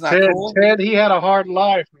 that's not Ted, cool. Ted, he had a hard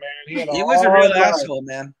life, man. He was a real asshole,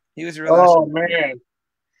 man. He was a real asshole.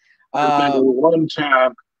 Oh man. One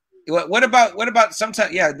time. What about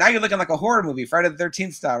sometimes? Yeah, now you're looking like a horror movie, Friday the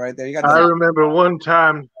 13th style, right there. You got. I remember one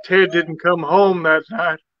time Ted didn't come home that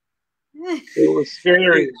night. It was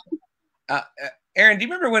scary. Aaron, do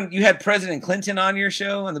you remember when you had President Clinton on your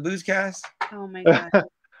show on the Boozecast? Oh my God.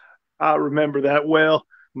 I remember that well.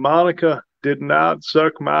 Monica did not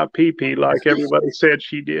suck my pee-pee like everybody said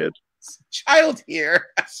she did. Child here.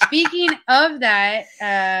 Speaking of that,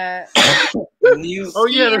 oh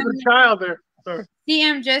yeah, there's a child there. Sorry.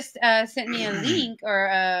 CM just sent me a link or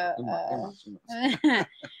that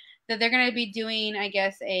they're going to be doing, I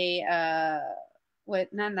guess, a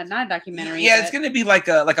not a documentary. Yeah, it's going to be like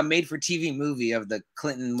a made-for-TV movie of the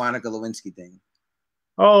Clinton Monica Lewinsky thing.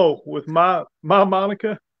 Oh, with my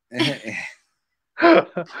Monica. You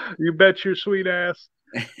bet your sweet ass.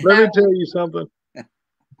 Let me tell you something,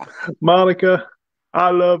 Monica.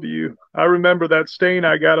 I love you. I remember that stain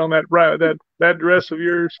I got on that dress of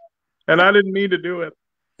yours, and I didn't mean to do it.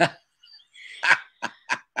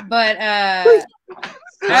 But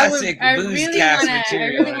classic I booze really cast want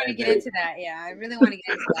material. to get into that. Yeah, I really want to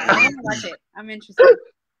get into that. I want to watch it. I'm interested.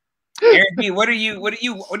 Aaron B, what are you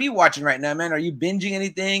watching right now, man? Are you binging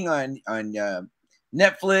anything on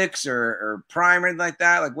Netflix or Prime or anything like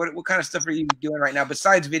that? Like what kind of stuff are you doing right now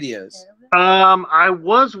besides videos? I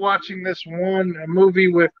was watching this one movie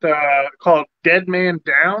with called Dead Man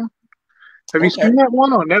Down. Have you seen that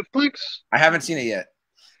one on Netflix? I haven't seen it yet.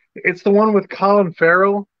 It's the one with Colin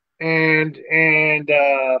Farrell and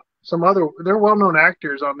some other. They're well-known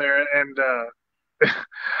actors on there, and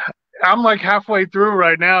I'm like halfway through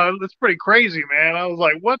right now. It's pretty crazy, man. I was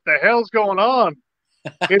like, "What the hell's going on?"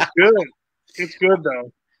 It's good. It's good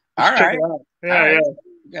though. All right. Yeah.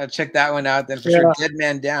 Gotta check that one out then for sure. Dead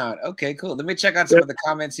Man Down. Okay, cool. Let me check out some of the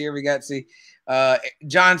comments here. We got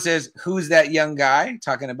John says, "Who's that young guy?"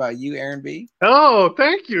 Talking about you, Aaron B. Oh,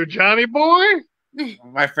 thank you, Johnny boy.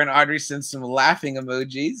 My friend Audrey sends some laughing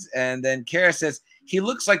emojis, and then Kara says, "He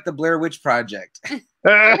looks like the Blair Witch Project."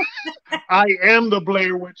 I am the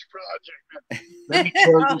Blair Witch Project. Let me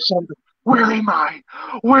tell you something. Where am I?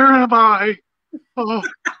 Where am I? Oh.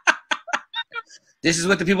 This is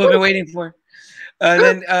what the people have been waiting for.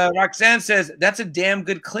 Then Roxanne says, "That's a damn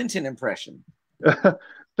good Clinton impression."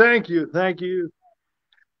 Thank you.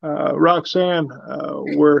 Roxanne,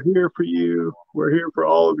 we're here for you. We're here for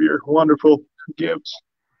all of your wonderful gifts.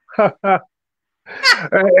 I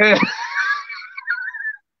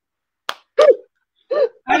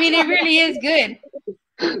mean, it really is good.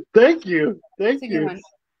 Thank you. Thank you.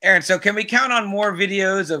 Aaron, so can we count on more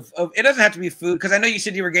videos of it doesn't have to be food, because I know you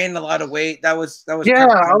said you were gaining a lot of weight. That was yeah,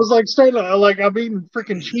 I was like saying like I'm eating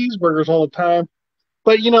freaking cheeseburgers all the time.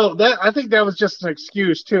 But you know, that I think that was just an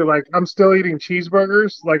excuse too. Like I'm still eating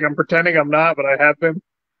cheeseburgers, like I'm pretending I'm not, but I have been.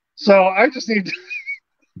 So I just need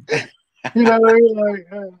to you know what I mean?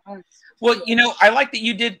 Well, you know, I like that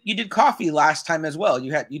you did coffee last time as well.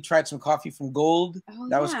 You tried some coffee from Gold. Oh,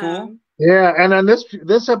 that was cool. Yeah, and then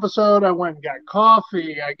this episode, I went and got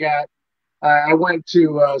coffee. I went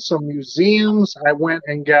to some museums. I went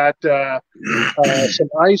and got some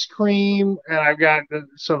ice cream, and I got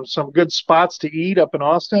some good spots to eat up in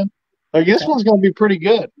Austin. Like this one's going to be pretty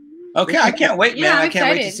good. Okay, I can't wait, man. I'm I can't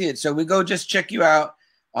wait to excited. see it. So we go just check you out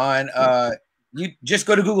on you just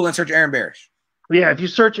go to Google and search Aaron Barish. Yeah, if you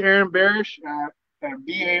search Aaron Barish,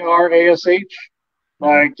 Barash,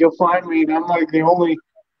 like you'll find me. And I'm like the only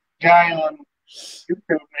guy on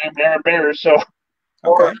YouTube named Aaron Barish. So,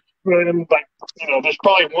 Okay. like there's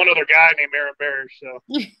probably one other guy named Aaron Barish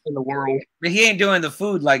in the world. But he ain't doing the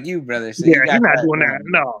food like you, brother. So yeah, you got he's not that doing going. that.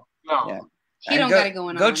 No. Yeah. He don't got it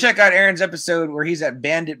going on. Go check out Aaron's episode where he's at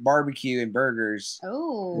Bandit Barbecue and Burgers.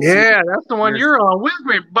 Oh. Yeah, that's the one you're on with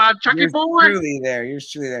me, Chucky boy. Truly there. You're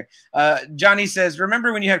truly there. Johnny says,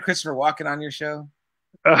 remember when you had Christopher Walken on your show?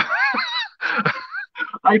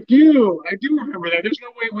 I do remember that. There's no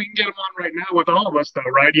way we can get him on right now with all of us, though,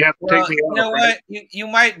 right? You have to take me out. You know what? You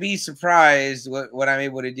might be surprised what I'm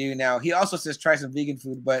able to do now. He also says try some vegan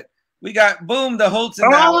food, but we got boom the Holtz in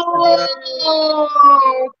the house.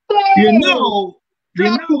 You know,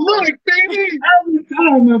 look, baby. Every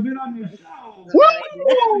time I've been on your show.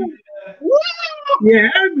 Woo! Yeah,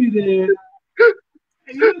 every day.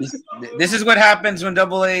 This is what happens when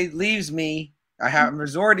Double A leaves me. I'm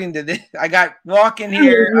resorting to this. I got Walken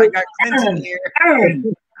here. I got Clinton here.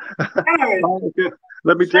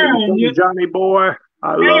 Let me tell you something, Johnny boy.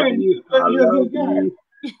 I love you. I love you.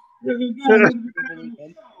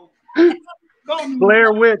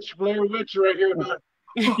 Blair Witch right here.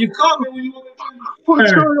 You call me when you want to.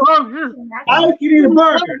 What's going on here? I like you eat a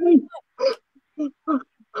burger.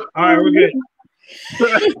 All right, we're good.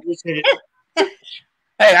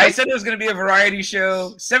 Hey, I said it was going to be a variety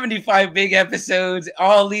show. 75 big episodes,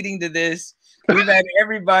 all leading to this. We've had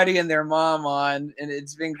everybody and their mom on, and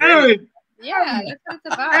it's been great. Hey, yeah, that's what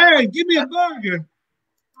it's about. Hey, give me a burger.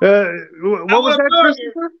 What was that,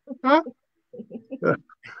 Christopher? Huh?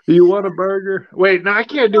 You want a burger? Wait, no, I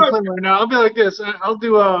can't do Clinton right now. I'll be like this. I'll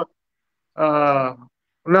do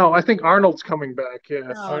no, I think Arnold's coming back.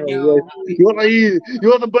 Yeah. Oh, no. no. You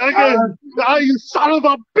want the burger? You son of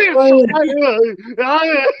a bitch!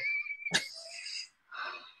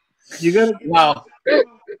 You gotta. Wow.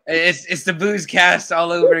 It's the Booze Cast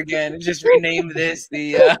all over again. Just renamed this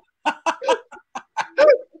the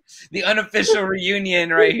unofficial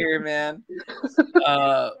reunion right here, man.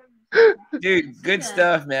 Dude, good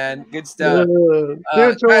stuff, man. Good stuff.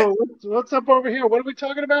 So what's up over here? What are we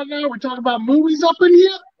talking about now? We're talking about movies up in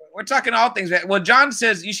here? We're talking all things, man. Well, John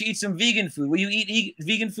says you should eat some vegan food. Will you eat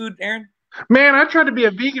vegan food, Aaron? Man, I tried to be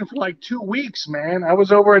a vegan for like 2 weeks, man. I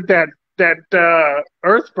was over at that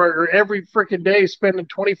Earth Burger every freaking day, spending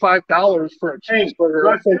 $25 for a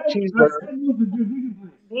cheeseburger.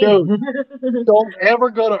 Dude, don't ever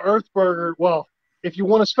go to Earth Burger. Well, if you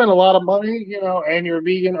want to spend a lot of money, and you're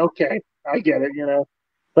vegan, okay, I get it,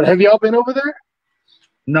 But have y'all been over there?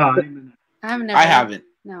 No, I haven't.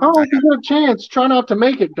 No. Oh, if you get a chance, try not to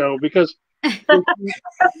make it though, because if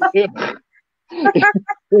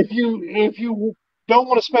you don't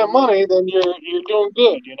want to spend money, then you're doing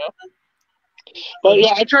good, But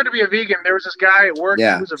yeah, I tried to be a vegan. There was this guy at work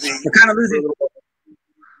who was a vegan. We're kind of losing.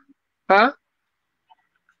 Huh?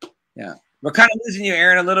 Yeah. We're kind of losing you,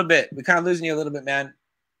 Aaron, a little bit. We're kind of losing you a little bit, man.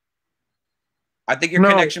 I think your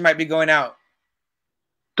connection might be going out.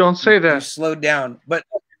 Don't say that. You slowed down. But,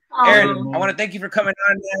 Aaron, I want to thank you for coming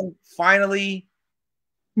on, man. Finally.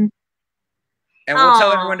 And we'll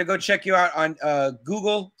tell everyone to go check you out on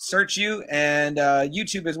Google, search you, and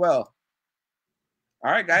YouTube as well.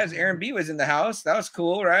 All right, guys. Aaron B was in the house. That was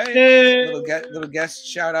cool, right? Hey. Little guest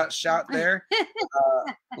shout there.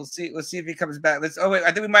 We'll see if he comes back. I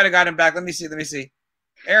think we might have got him back. Let me see.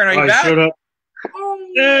 Aaron, are you back? Shut up.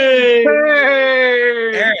 Hey,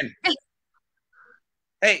 Aaron.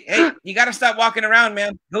 Hey, you got to stop walking around,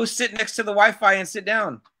 man. Go sit next to the Wi-Fi and sit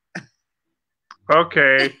down.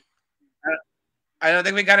 Okay. I don't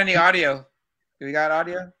think we got any audio. Do we got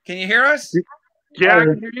audio? Can you hear us? Yeah, I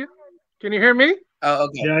can hear you. Can you hear me? Oh,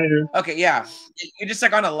 okay. Yeah, I hear. Okay, yeah. You're just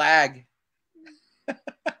like on a lag.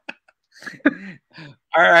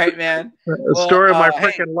 All right, man. The story of my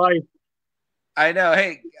freaking life. I know.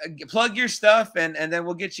 Hey, plug your stuff and then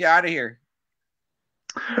we'll get you out of here.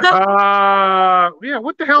 Yeah,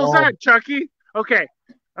 what the hell is that, Chucky? Okay.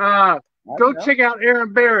 Go check out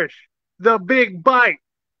Aaron Barish, The Big Bite.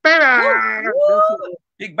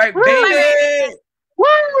 Big Bite, baby!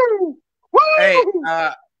 Woo! Woo! Hey,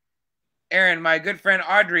 Aaron, my good friend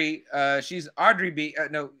Audrey, she's Audrey B.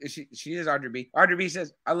 No, she is Audrey B. Audrey B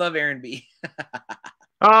says, I love Aaron B.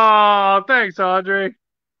 Oh, thanks, Audrey.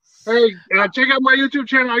 Hey, check out my YouTube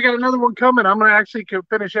channel. I got another one coming. I'm going to actually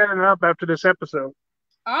finish editing up after this episode.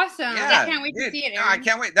 Awesome. Yeah, I can't wait to see it, Aaron. I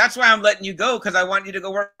can't wait. That's why I'm letting you go, because I want you to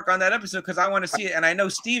go work on that episode, because I want to see it. And I know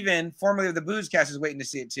Steven, formerly of the Booze Cast, is waiting to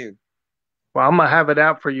see it too. Well, I'm gonna have it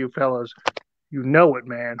out for you, fellas. You know it,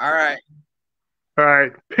 man. All right. All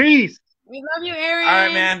right. Peace. We love you, Aaron. All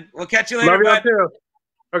right, man. We'll catch you later, Love bud. y'all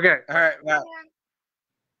too. Okay. All right. Well.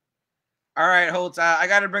 All right, Holtz. I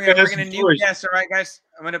got to bring in a new guest. All right, guys.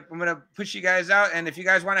 I'm gonna push you guys out, and if you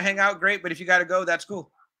guys want to hang out, great. But if you got to go, that's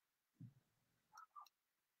cool.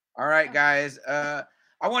 All right, guys.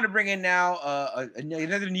 I want to bring in now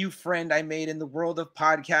another new friend I made in the world of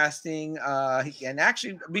podcasting. And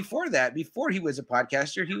actually, before he was a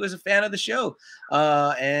podcaster, he was a fan of the show.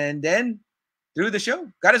 And then through the show,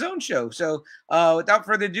 got his own show. So without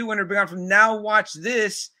further ado, when we bring on from Now Watch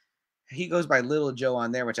This, he goes by Little Joe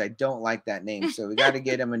on there, which I don't like that name. So we got to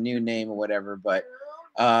get him a new name or whatever. But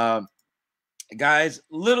guys,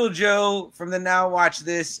 Little Joe from the Now Watch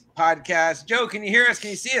This podcast. Joe, can you hear us?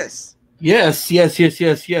 Can you see us? Yes.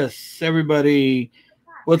 Everybody,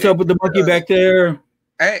 what's up with the monkey back there?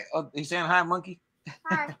 Hey, he's saying hi, monkey.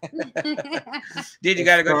 Hi. Dude, you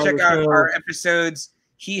got to go check out our episodes.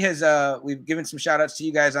 He has, we've given some shout outs to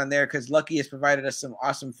you guys on there because Lucky has provided us some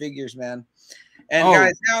awesome figures, man. And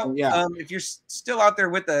guys, now, if you're still out there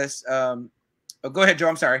with us, go ahead, Joe.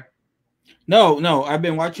 I'm sorry. No, I've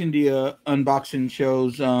been watching the unboxing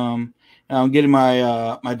shows. I'm getting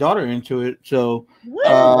my daughter into it. So,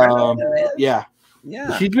 yeah,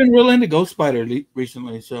 she's been real into Ghost Spider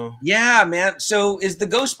recently. So, yeah, man. So, is the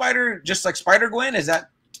Ghost Spider just like Spider Gwen? Is that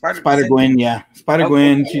Spider Gwen? Yeah, Spider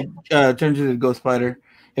Gwen. She turns into the Ghost Spider.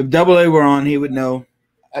 If AA were on, he would know.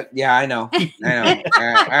 Yeah, I know. All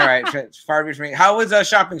right. It's far from me. How was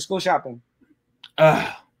shopping? School shopping?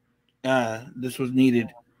 This was needed.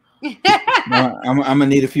 I'm gonna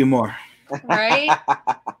need a few more. Right?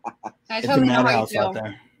 I totally know how you feel. Out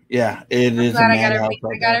there. Yeah, it is. I got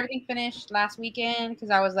everything finished last weekend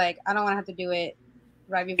because I was like, I don't want to have to do it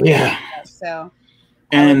right before. Yeah. So.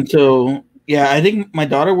 I think my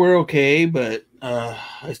daughter were okay, but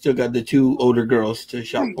I still got the 2 older girls to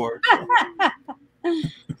shop for. So.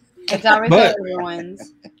 It's always the older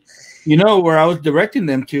ones. You know where I was directing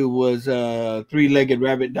them to was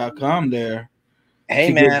 3leggedrabbit.com there.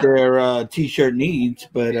 Hey, man, get their t-shirt needs,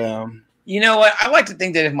 but you know what? I like to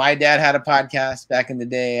think that if my dad had a podcast back in the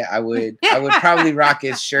day, I would probably rock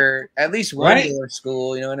his shirt at least one day of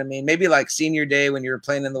school. You know what I mean? Maybe like senior day when you were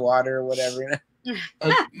playing in the water or whatever.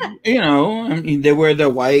 I mean, they wear the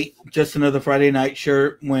white Just Another Friday Night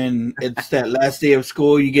shirt when it's that last day of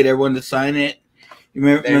school. You get everyone to sign it. You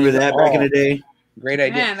remember that back in the day? Great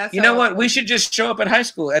idea. Man, you know what? We should just show up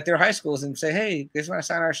at their high schools and say, "Hey, guys want to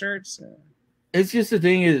sign our shirts?" It's just the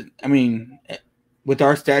thing is, I mean, with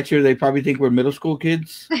our stature, they probably think we're middle school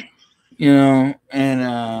kids, you know, and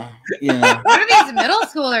what are these middle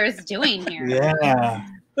schoolers doing here? Yeah,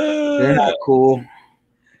 they're not cool.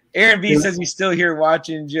 Aaron B says he's still here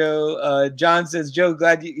watching, Joe. John says, Joe,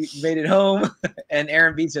 glad you made it home. And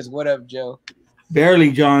Aaron B says, what up, Joe?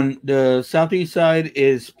 Barely, John. The southeast side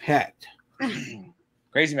is packed.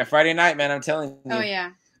 Crazy, man. Friday night, man. I'm telling you. Oh,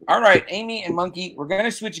 yeah. All right, Amy and Monkey, we're going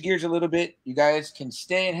to switch gears a little bit. You guys can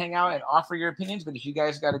stay and hang out and offer your opinions, but if you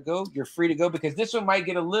guys got to go, you're free to go because this one might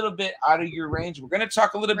get a little bit out of your range. We're going to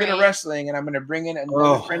talk a little bit of wrestling, and I'm going to bring in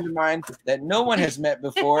another friend of mine that no one has met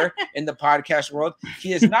before in the podcast world.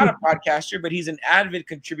 He is not a podcaster, but he's an avid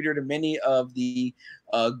contributor to many of the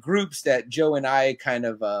groups that Joe and I kind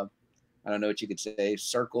of I don't know what you could say,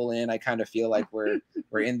 circle in. I kind of feel like we're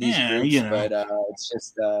in these groups, you know. But it's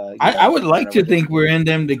just I would like to think we're in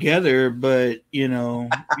them together, but you know,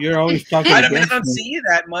 you're always talking. I don't see you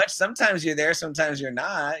that much. Sometimes you're there, sometimes you're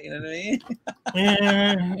not. You know what I mean?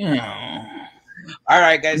 Yeah, you know. All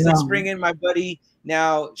right, guys, let's bring in my buddy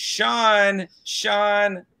now, Sean.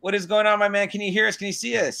 Sean, what is going on, my man? Can you hear us? Can you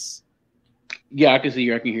see us? Yeah, I can see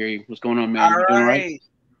you. I can hear you. What's going on, man? All right,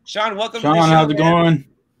 Sean, welcome. Sean, to the show, how's it going?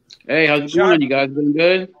 Hey, how's it going? You guys doing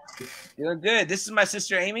good? Doing good. This is my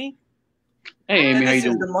sister Amy. Hey, Amy, how you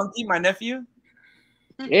doing? This is the monkey, my nephew.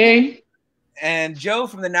 Hey. And Joe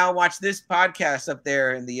from the Now Watch This podcast up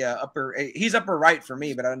there in the upper. He's upper right for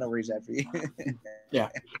me, but I don't know where he's at for you. Yeah,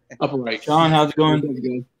 upper right. Sean, how's it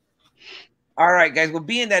going? All right, guys. Well,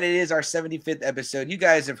 being that it is our 75th episode, you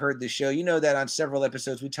guys have heard the show. You know that on several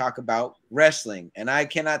episodes we talk about wrestling, and I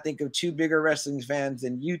cannot think of two bigger wrestling fans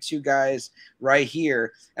than you two guys right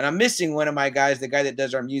here. And I'm missing one of my guys, the guy that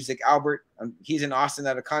does our music, Albert. He's in Austin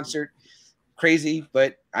at a concert. Crazy,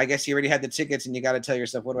 but I guess he already had the tickets, and you got to tell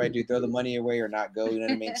yourself, what do I do? Throw the money away or not go? You know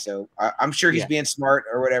what I mean? So I'm sure he's being smart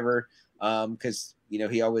or whatever, because you know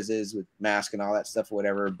he always is with mask and all that stuff or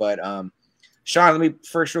whatever. But Sean, let me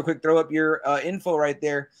first real quick throw up your info right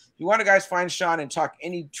there. If you want to guys find Sean and talk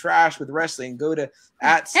any trash with wrestling, go to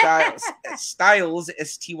 @Styles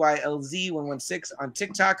STYLZ 116 on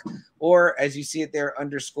TikTok, or as you see it there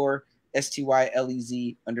 _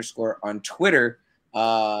 STYLEZ _ on Twitter.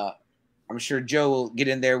 I'm sure Joe will get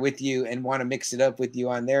in there with you and want to mix it up with you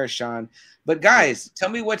on there, Sean. But guys, tell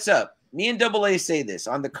me what's up. Me and Double A say this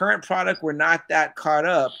on the current product. We're not that caught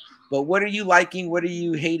up, but what are you liking? What are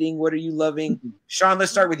you hating? What are you loving? Sean,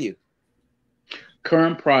 let's start with you.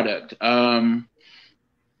 Current product. You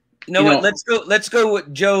know what? Let's go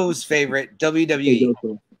with Joe's favorite, WWE.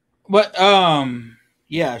 But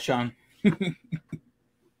yeah, Sean.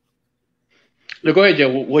 No, go ahead, Joe.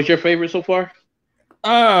 What's your favorite so far?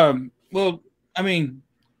 Well, I mean,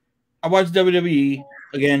 I watch WWE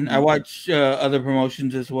again. I watch other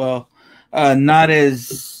promotions as well. Not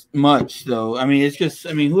as much though. I mean, it's just,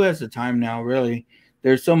 I mean, who has the time now, really?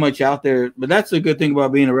 There's so much out there. But that's the good thing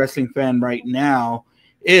about being a wrestling fan right now,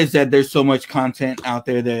 is that there's so much content out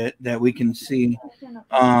there that we can see.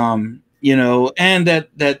 You know, and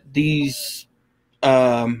that these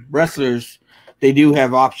wrestlers, they do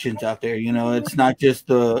have options out there. You know, it's not just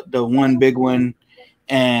the one big one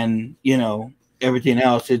and, you know, everything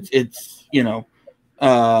else. It's you know,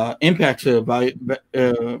 Impact's a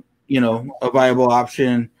viable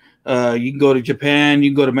option. You can go to Japan, you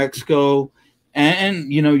can go to Mexico,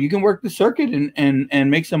 and you know, you can work the circuit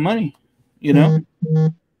and make some money, you know.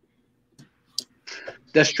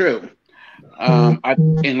 That's true.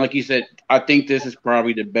 And like you said, I think this is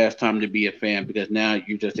probably the best time to be a fan, because now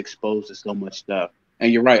you're just exposed to so much stuff.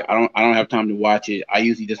 And you're right, I don't have time to watch it. I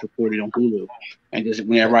usually just record it on Hulu, and just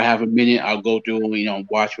whenever I have a minute, I'll go through and, you know,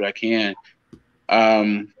 watch what I can.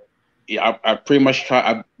 Yeah, I pretty much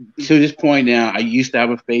try. To this point now, I used to have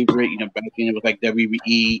a favorite. You know, back then it was like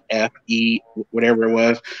WWE, FE, whatever it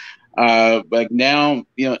was. But now,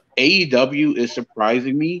 you know, AEW is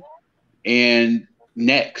surprising me, and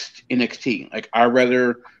next NXT. Like, I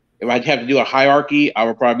rather, if I'd have to do a hierarchy, I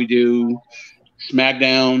would probably do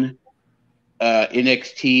SmackDown,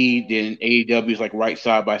 NXT, then AEW is like right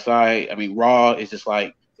side by side. I mean, Raw is just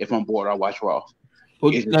like, if I'm bored, I'll watch Raw.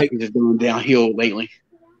 Well, it's just going downhill lately.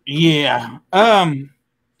 Yeah.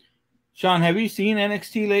 Sean, have you seen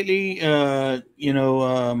NXT lately? You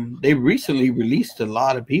know, they recently released a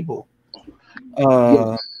lot of people.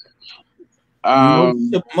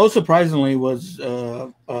 Most surprisingly was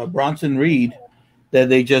Bronson Reed, that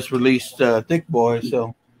they just released Thick Boy.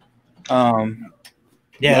 So,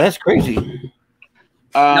 yeah, that's crazy.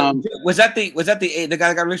 Was that the guy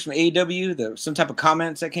that got released from AEW? Some type of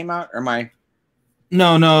comments that came out, or am I?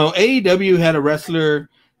 No. AEW had a wrestler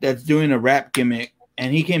that's doing a rap gimmick,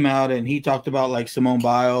 and he came out and he talked about like Simone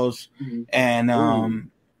Biles, and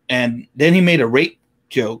then he made a rape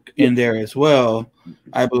joke in there as well,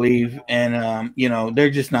 I believe. And you know, they're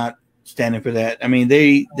just not standing for that. I mean,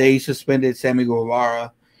 they suspended Sammy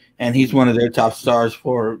Guevara, and he's one of their top stars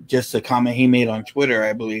for just a comment he made on Twitter,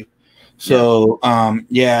 I believe. So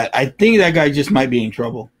yeah, I think that guy just might be in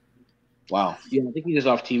trouble. Wow. Yeah, I think he's just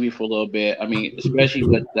off TV for a little bit. I mean, especially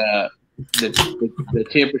with the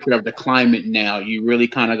temperature of the climate now, you really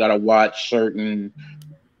kind of got to watch certain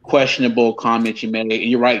questionable comments you made. And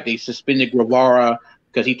you're right, they suspended Guevara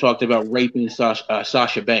because he talked about raping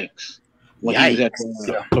Sasha Banks when he was at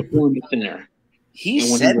the Performance Center. He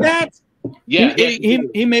said that? Yeah,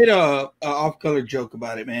 he made a off-color joke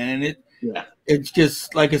about it, man, and it's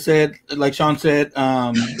just like I said, like Sean said.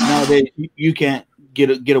 Nowadays you can't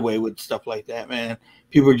get away with stuff like that, man.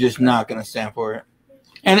 People are just not gonna stand for it,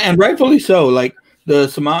 and rightfully so. Like the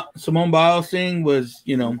Simone Biles thing was,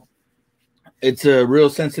 you know, it's a real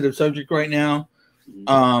sensitive subject right now.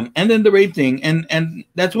 And then the rape thing, and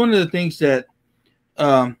that's one of the things that,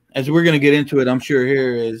 as we're gonna get into it, I'm sure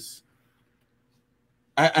here is.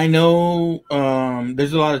 I know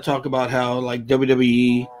there's a lot of talk about how, like,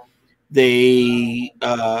 WWE, they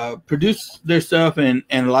produce their stuff, and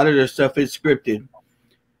a lot of their stuff is scripted.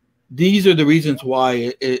 These are the reasons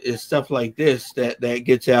why it's stuff like this that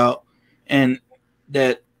gets out, and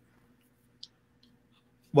that,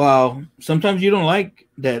 while sometimes you don't like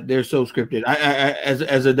that they're so scripted. I as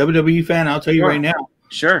a WWE fan, I'll tell you right now.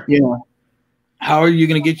 Sure. You know, how are you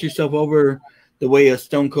going to get yourself over the way a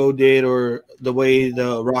Stone Cold did, or the way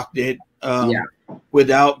The Rock did,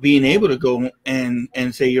 without being able to go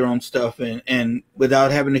and say your own stuff, and without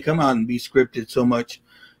having to come out and be scripted so much?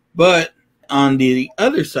 But on the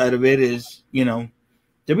other side of it is, you know,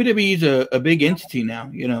 WWE is a big entity now.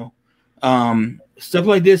 You know, stuff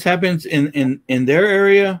like this happens in their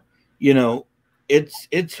area. You know,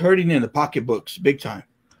 it's hurting in the pocketbooks big time.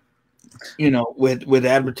 with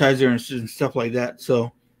advertisers and stuff like that.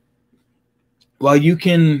 So while you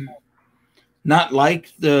can not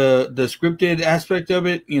like the scripted aspect of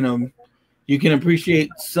it, you can appreciate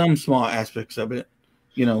some small aspects of it,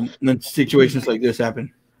 when situations like this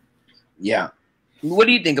happen. Yeah. What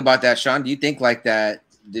do you think about that, Sean? Do you think like that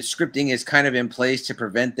the scripting is kind of in place to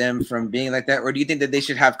prevent them from being like that? Or do you think that they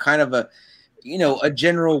should have kind of a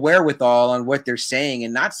general wherewithal on what they're saying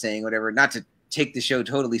and not saying, whatever, not to take the show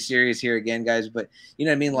totally serious here again, guys, but you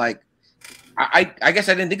know what I mean? Like, I guess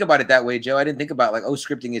I didn't think about it that way, Joe. I didn't think about like, oh,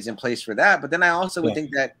 scripting is in place for that. But then I also would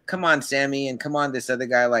think that, come on, Sammy, and come on, this other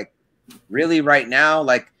guy, like, really right now,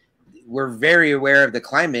 like, we're very aware of the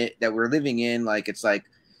climate that we're living in. Like, it's like,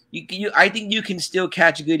 I think you can still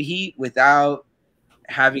catch good heat without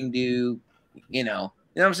having to, you know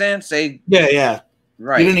what I'm saying? Say, yeah,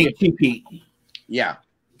 right. You don't need cheap heat. Yeah.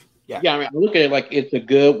 I mean, I look at it like it's a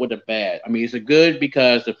good with a bad. I mean, it's a good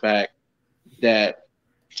because the fact that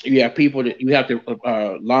you have people that you have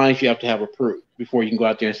to lines you have to have approved before you can go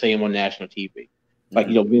out there and say them on national TV. Like,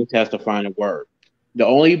 Vince has to find a word. The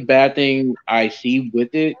only bad thing I see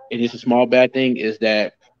with it, and it's a small bad thing, is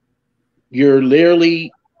that you're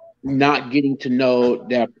literally not getting to know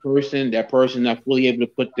that person not fully able to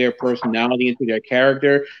put their personality into their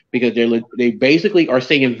character, because they basically are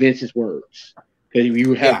saying Vince's words. Because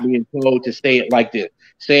you have been told to say it like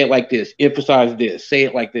this, emphasize this, say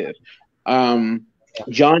it like this.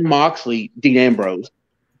 John Moxley, Dean Ambrose,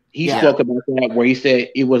 he spoke about that, where he said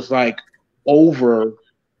it was like over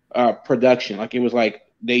production. Like, it was like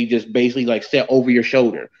they just basically like set over your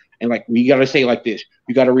shoulder. And like, you got to say it like this.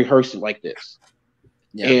 You got to rehearse it like this.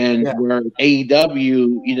 Where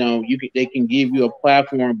AEW, they can give you a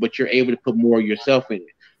platform, but you're able to put more of yourself in it.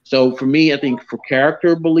 So for me, I think for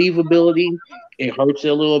character believability, it hurts it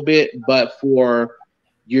a little bit. But for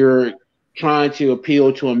you're trying to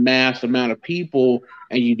appeal to a mass amount of people,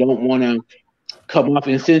 and you don't want to come off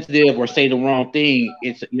insensitive or say the wrong thing,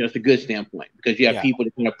 it's it's a good standpoint, because you have people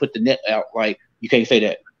that kind of put the net out like, you can't say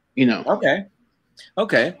that. Okay.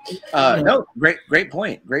 No, great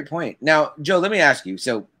point. Now, Joe, let me ask you.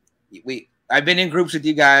 So I've been in groups with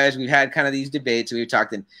you guys. We've had kind of these debates. We've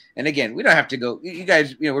talked, and again, we don't have to go. You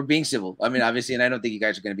guys, we're being civil. I mean, obviously, and I don't think you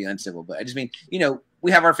guys are going to be uncivil, but I just mean,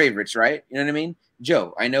 we have our favorites, right? You know what I mean?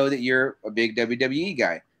 Joe, I know that you're a big WWE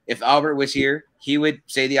guy. If Albert was here, he would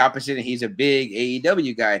say the opposite, and he's a big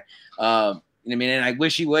AEW guy. You know what I mean? And I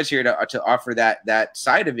wish he was here to offer that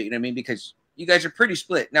side of it. You know what I mean? Because you guys are pretty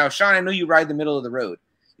split. Now, Sean, I know you ride the middle of the road.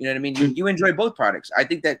 You know what I mean? You enjoy both products. I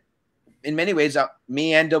think that in many ways,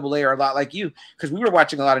 me and AA are a lot like you, because we were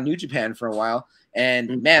watching a lot of New Japan for a while,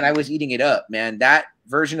 and man, I was eating it up, man. That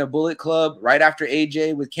version of Bullet Club right after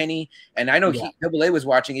AJ with Kenny, and I know AA was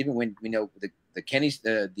watching even when the Kenny's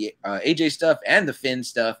the AJ stuff and the Finn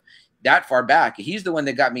stuff that far back. He's the one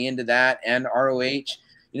that got me into that, and ROH. You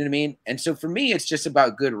know what I mean? And so for me, it's just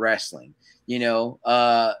about good wrestling.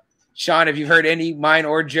 Sean, if you've heard any mine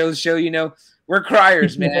or Joe's show, we're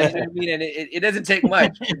criers, man. You know what I mean? And it doesn't take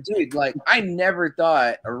much. But dude, like, I never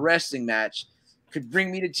thought a wrestling match could bring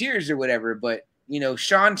me to tears or whatever. But,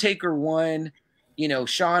 Sean Taker won,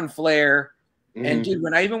 Sean Flair. And dude,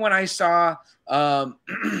 when I saw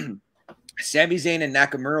Sami Zayn and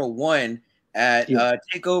Nakamura won at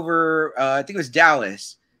TakeOver, I think it was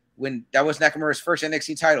Dallas, when that was Nakamura's first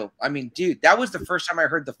NXT title. I mean, dude, that was the first time I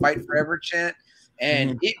heard the Fight Forever chant.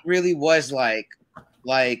 And it really was like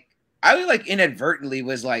I was like inadvertently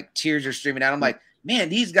was like tears are streaming out. I'm like, man,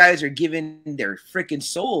 these guys are giving their freaking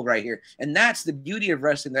soul right here. And that's the beauty of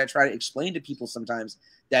wrestling that I try to explain to people sometimes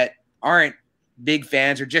that aren't big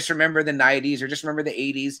fans or just remember the 90s or just remember the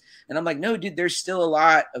 80s. And I'm like, no, dude, there's still a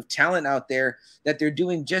lot of talent out there that they're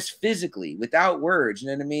doing just physically without words. You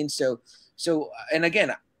know what I mean? So, and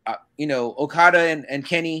again, Okada and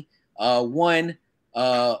Kenny won.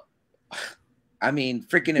 I mean,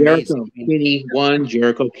 freaking amazing. Kenny 1,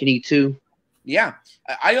 Jericho, Kenny 2. Yeah.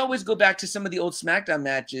 I always go back to some of the old SmackDown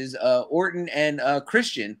matches, Orton and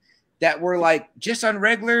Christian, that were like just on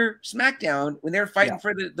regular SmackDown when they were fighting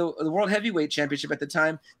for the World Heavyweight Championship at the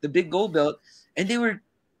time, the big gold belt, and they were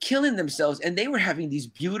killing themselves, and they were having these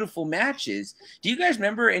beautiful matches. Do you guys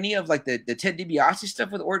remember any of like the Ted DiBiase stuff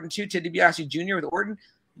with Orton too? Ted DiBiase Jr. with Orton?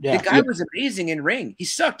 Yeah. The guy was amazing in ring. He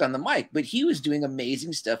sucked on the mic, but he was doing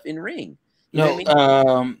amazing stuff in ring. That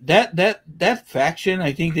faction,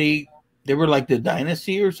 I think they were like the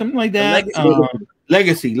Dynasty or something like that.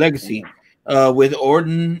 Legacy. With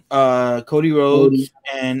Orton, Cody Rhodes,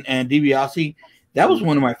 and DiBiase. That was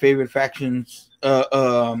one of my favorite factions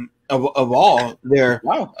of all there.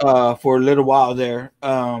 Wow. For a little while there.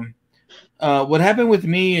 What happened with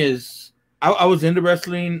me is I was into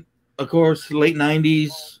wrestling of course, late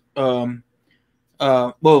 90s.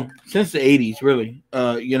 Well, since the 80s, really.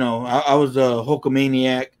 You know, I was a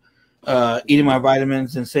Hulkamaniac, eating my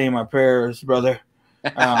vitamins and saying my prayers, brother.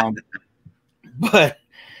 But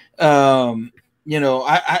you know,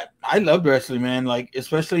 I loved wrestling, man. Like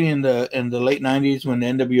especially in the late 90s when the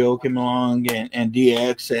NWO came along and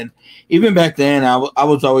DX, and even back then, I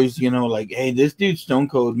was always, you know, like, hey, this dude's Stone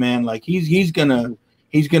Cold, man. Like he's gonna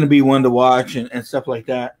be one to watch and stuff like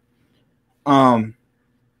that.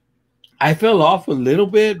 I fell off a little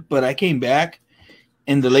bit, but I came back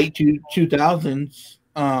in the late 2000s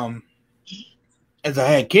as I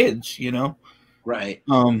had kids, you know. Right.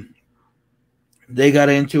 They got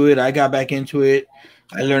into it. I got back into it.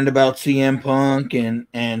 I learned about CM Punk and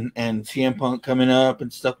CM Punk coming up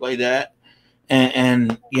and stuff like that.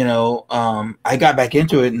 And you know, I got back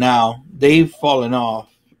into it. Now they've fallen off,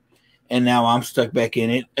 and now I'm stuck back in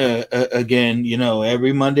it again. You know,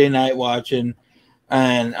 every Monday night watching,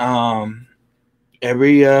 and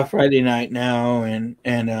every Friday night now, and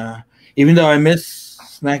even though I miss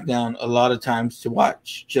SmackDown a lot of times to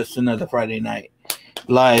watch, just another Friday night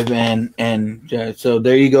live, and so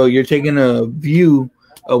there you go. You're taking a view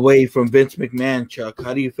away from Vince McMahon, Chuck.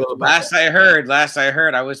 How do you feel about last that? Last I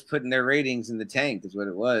heard, I was putting their ratings in the tank. Is what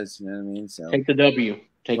it was. You know what I mean? So take the W.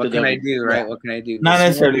 What can I do, right? What can I do? Not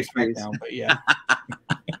necessarily SmackDown, but yeah.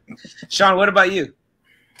 Sean, what about you?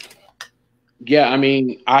 Yeah, I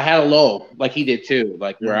mean, I had a lull like he did too.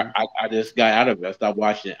 Like where I just got out of it. I stopped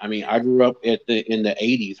watching it. I mean, I grew up in the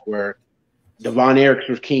 80s where Devon Eriks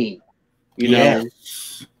was king. You know,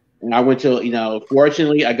 and I went to, you know,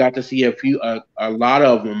 fortunately I got to see a lot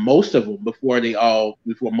of them, most of them before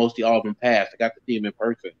mostly all of them passed. I got to see them in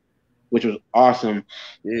person, which was awesome.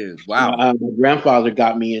 Dude, wow. My grandfather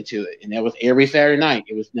got me into it, and that was every Saturday night.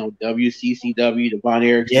 It was, you know, WCCW, Devon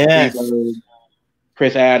Eriks,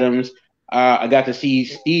 Chris Adams. I got to see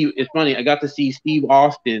Steve. It's funny. I got to see Steve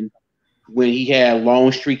Austin when he had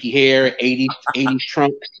long streaky hair, 80s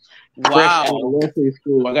trunks. Wow. Wrestling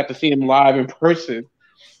school. I got to see him live in person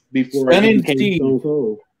before he became Stone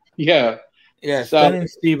Cold. Yeah. Yeah, Stunning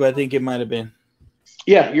Steve, I think it might have been.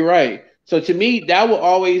 Yeah, you're right. So to me, that will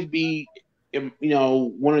always be, you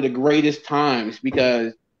know, one of the greatest times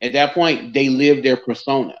because at that point they lived their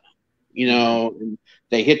persona. You know,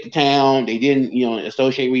 they hit the town. They didn't, you know,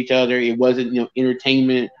 associate with each other. It wasn't, you know,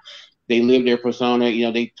 entertainment. They lived their persona. You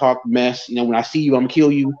know, they talked mess. You know, when I see you, I'm gonna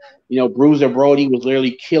kill you. You know, Bruiser Brody was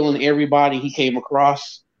literally killing everybody he came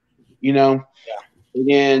across. You know, and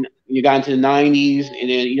then you got into the 90s, and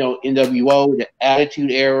then, you know, NWO, the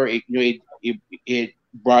Attitude Era. It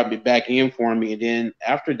brought me back in for me, and then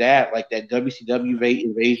after that, like that WCW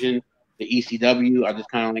invasion, the ECW, I just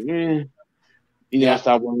kind of like, you know, I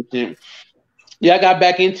stopped watching. Yeah, I got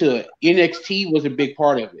back into it. NXT was a big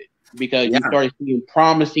part of it because you started seeing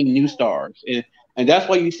promising new stars. And that's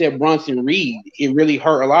why you said Bronson Reed. It really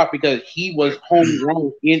hurt a lot because he was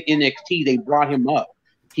homegrown in NXT. They brought him up.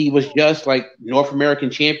 He was just like North American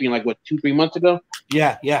champion, like what, 2-3 months ago?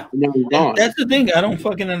 Yeah. And that's the thing I don't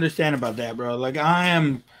fucking understand about that, bro. Like I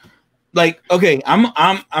am like, okay, I'm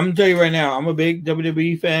telling you right now, I'm a big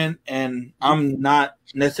WWE fan, and I'm not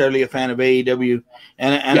necessarily a fan of AEW,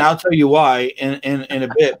 and I'll tell you why in a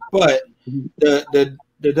bit. But the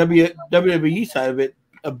WWE side of it,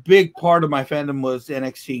 a big part of my fandom was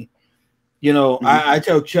NXT. You know, I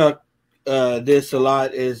tell Chuck this a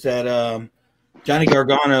lot is that Johnny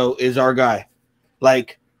Gargano is our guy.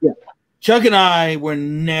 Like Chuck and I were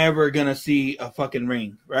never gonna see a fucking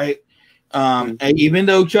ring, right? And even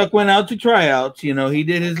though Chuck went out to tryouts, you know, he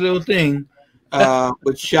did his little thing.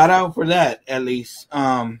 But shout out for that, at least.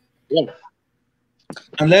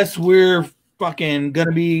 Unless we're fucking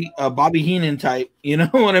gonna be a Bobby Heenan type, you know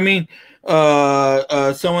what I mean?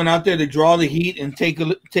 Someone out there to draw the heat and take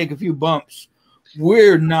a few bumps.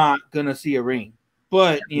 We're not gonna see a ring.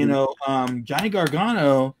 But you know, Johnny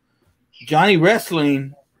Gargano, Johnny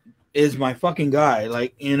Wrestling is my fucking guy.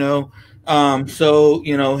 Like, you know. So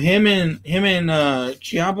you know him and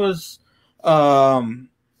Ciampa's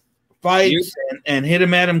fights and hit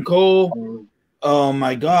him Adam Cole. Oh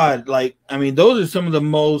my god! Like, I mean, those are some of the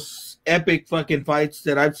most epic fucking fights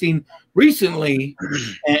that I've seen recently,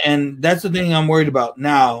 and that's the thing I'm worried about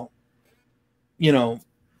now. You know,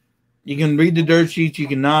 you can read the dirt sheets, you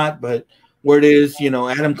cannot, but where it is, you know,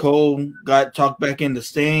 Adam Cole got talked back into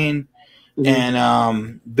staying,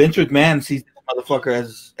 and Vince McMahon sees motherfucker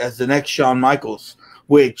as the next Shawn Michaels,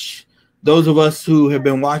 which those of us who have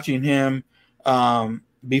been watching him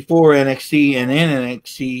before NXT and in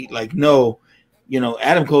NXT, like, no, you know,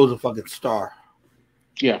 Adam Cole's a fucking star.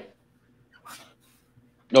 Yeah.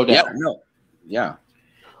 No doubt. Yeah.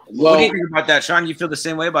 what do you think about that, Sean? You feel the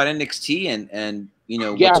same way about NXT and you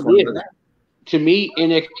know yeah, what's going on there? To me,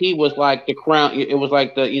 NXT was like the crown. It was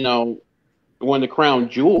like the one of the crown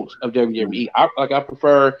jewels of WWE. I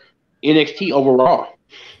prefer NXT overall,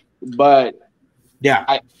 but yeah,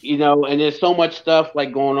 and there's so much stuff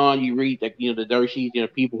like going on. You read like the dirt sheets,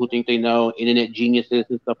 people who think they know, internet geniuses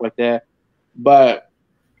and stuff like that. But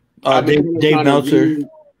Dave Meltzer,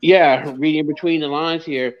 reading between the lines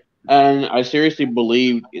here, and I seriously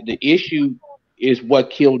believe the issue is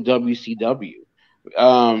what killed WCW.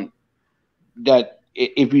 That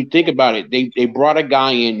if you think about it, they brought a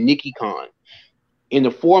guy in, Nicky Khan. In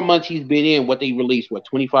the 4 months he's been in, what they released,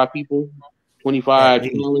 25 people, 25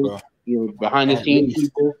 talent, behind the scenes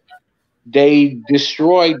people. They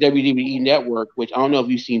destroyed WWE Network, which I don't know if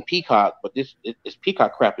you've seen Peacock, but this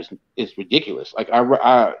Peacock crap is ridiculous. Like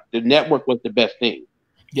the network was the best thing.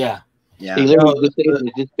 Yeah. They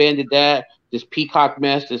literally disbanded that. This Peacock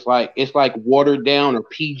mess is it's like watered down or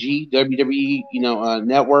PG WWE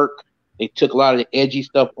network. They took a lot of the edgy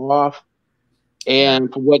stuff off,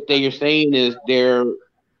 and for what they are saying is they're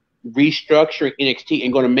restructuring NXT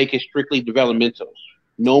and going to make it strictly developmental.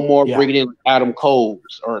 No more bringing in Adam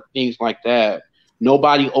Coles or things like that.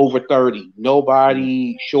 Nobody over 30.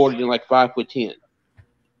 Nobody shorter than 5'10".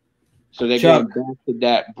 So they're going back to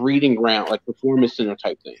that breeding ground, like Performance Center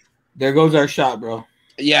type thing. There goes our shot, bro.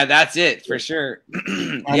 Yeah, that's it for sure.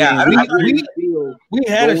 We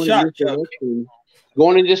had a shot.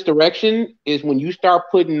 Going in this direction is when you start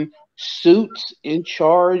putting suits in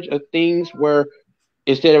charge of things where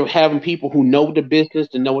instead of having people who know the business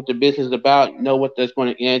and know what the business is about, know what that's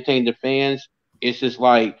going to entertain the fans, it's just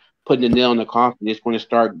like putting the nail in the coffin. It's going to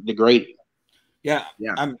start degrading. Yeah.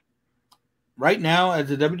 I'm right now as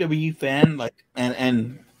a WWE fan,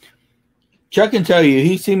 and Chuck can tell you,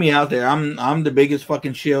 he's seen me out there. I'm the biggest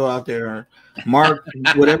fucking shill out there. Mark,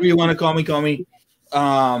 whatever you want to call me.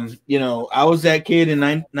 I was that kid in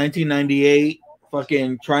 1998,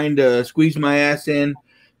 fucking trying to squeeze my ass in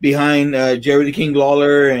behind Jerry the King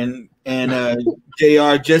Lawler and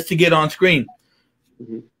JR just to get on screen.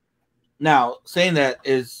 Mm-hmm. Now, saying that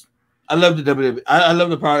is, I love the WWE. I love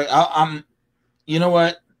the product. I'm, you know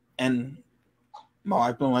what? And my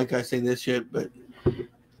wife don't like I say this shit, but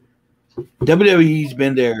WWE's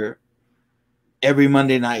been there every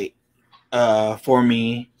Monday night for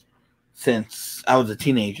me since I was a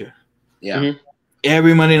teenager. Yeah. Mm-hmm.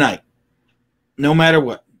 Every Monday night. No matter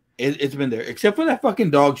what. It's been there. Except for that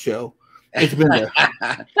fucking dog show. It's been there.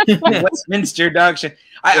 Westminster dog show.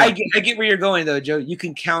 I get where you're going though, Joe. You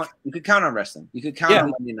can count on wrestling. You could count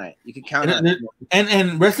on Monday night. You could count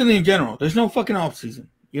and wrestling in general. There's no fucking off season.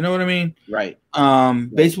 You know what I mean? Right.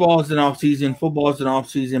 Baseball is an off season, football is an off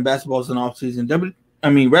season, basketball is an off season.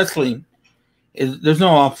 Wrestling there's no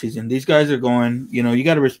off season. These guys are going, you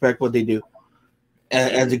got to respect what they do.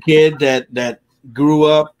 As a kid that grew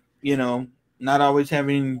up, not always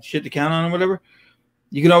having shit to count on or whatever,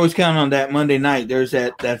 you can always count on that Monday night. There's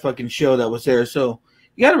that fucking show that was there. So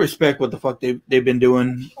you got to respect what the fuck they've been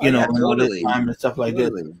doing, all this time and stuff like this.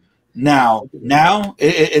 Now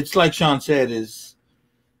it's like Sean said is,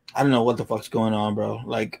 I don't know what the fuck's going on, bro.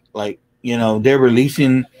 They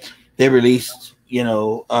released,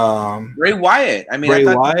 Bray Wyatt. I mean, I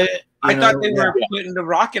thought they were putting the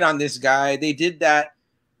rocket on this guy. They did that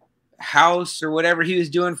house or whatever he was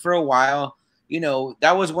doing for a while.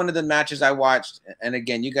 That was one of the matches I watched. And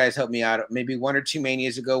again, you guys helped me out maybe 1 or 2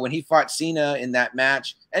 Manias ago when he fought Cena in that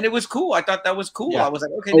match. And it was cool. I thought that was cool. Yeah. I was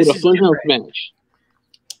like, okay, this is Funhouse match.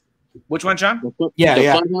 Which one, Sean?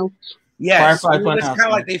 Yeah. Funhouse? Yes, it was kind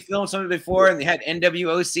of like they filmed something before and they had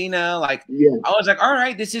NWO Cena. I was like, all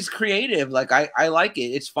right, this is creative. I like it.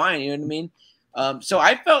 It's fine. You know what I mean? So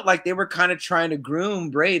I felt like they were kind of trying to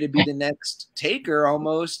groom Bray to be the next Taker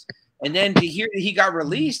almost. And then to hear that he got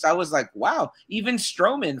released, I was like, wow. Even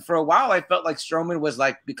Strowman, for a while, I felt like Strowman was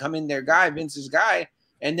becoming their guy, Vince's guy.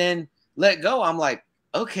 And then let go. I'm like,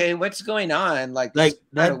 okay, what's going on? That's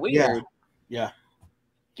kind of weird. Yeah.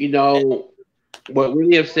 What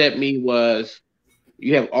really upset me was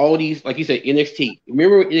you have all these, like you said, NXT.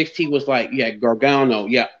 Remember NXT was you had Gargano,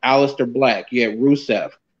 you had Aleister Black, you had Rusev,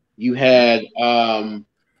 you had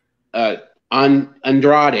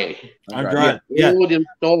Andrade. Yeah. All them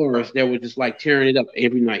stars that were just tearing it up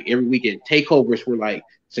every night, every weekend. Takeovers were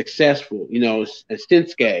successful,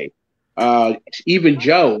 Shinsuke. Even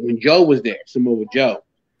Joe, when Joe was there, Samoa Joe.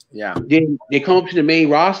 Yeah. Then they come up to the main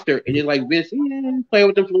roster and they're Vince, play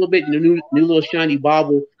with them for a little bit, and the new little shiny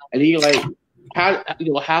bauble. And then you're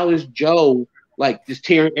how is Joe just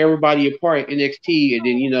tearing everybody apart at NXT? And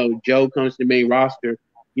then Joe comes to the main roster.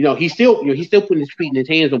 He's still putting his feet in his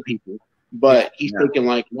hands on people. but he's taking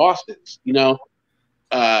like losses.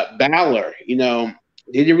 Balor, they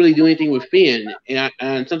didn't really do anything with Finn,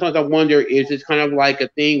 and sometimes I wonder, is this kind of like a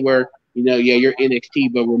thing where you're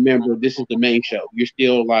NXT, but remember this is the main show. You're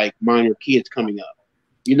still like minor kids coming up,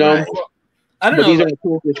 Right. I don't know. These are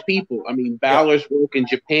accomplished people. I mean, Balor's work in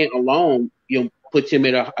Japan alone, puts him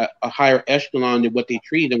at a higher echelon than what they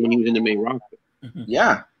treated him when he was in the main roster.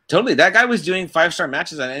 Yeah, totally. That guy was doing 5-star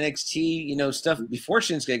matches on NXT, stuff before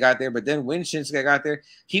Shinsuke got there. But then when Shinsuke got there,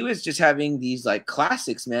 he was just having these like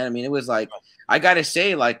classics, man. I mean, it was like, I gotta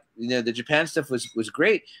say, like, the Japan stuff was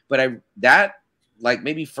great, but that like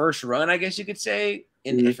maybe first run, I guess you could say,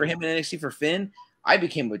 for him in NXT for Finn, I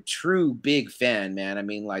became a true big fan, man. I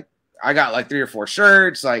mean, like, I got like 3 or 4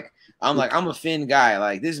 shirts. Like, I'm a Finn guy.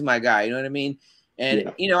 Like, this is my guy. You know what I mean?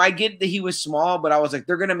 And, I get that he was small, but I was like,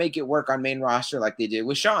 they're going to make it work on main roster like they did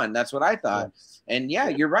with Shawn. That's what I thought. And, yeah,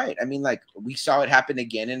 you're right. I mean, like, we saw it happen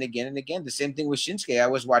again and again and again. The same thing with Shinsuke. I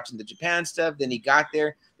was watching the Japan stuff. Then he got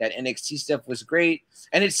there. That NXT stuff was great.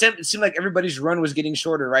 And it seemed like everybody's run was getting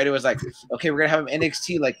shorter, right? It was like, okay, we're going to have him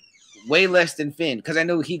NXT, like, way less than Finn. Because I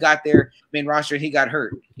know he got there, main roster, and he got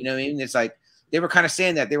hurt. You know what I mean? It's like, they were kind of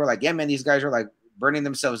saying that. They were like, yeah, man, these guys are, like, burning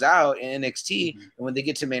themselves out in NXT. And when they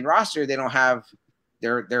get to main roster, they don't have –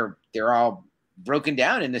 they're all broken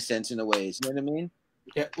down in a sense, in a ways. You know what I mean?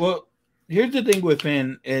 Yeah. Well, here's the thing with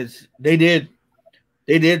Finn is they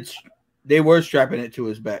were strapping it to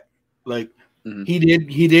his back. Like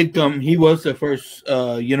he did come. He was the first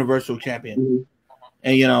Universal Champion,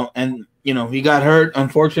 and he got hurt.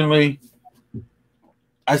 Unfortunately,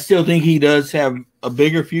 I still think he does have a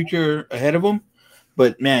bigger future ahead of him.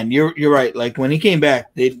 But man, you're right. Like when he came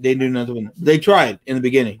back, they did nothing. They tried in the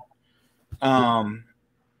beginning.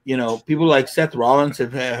 People like Seth Rollins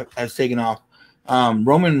has taken off.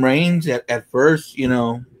 Roman Reigns at first, he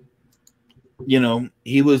was,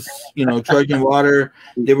 trudging water.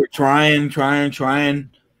 They were trying.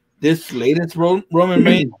 This latest Roman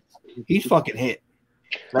Reigns, he's fucking hit.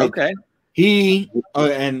 Like, okay. He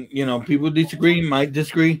and people might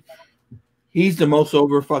disagree. He's the most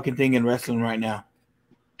over fucking thing in wrestling right now.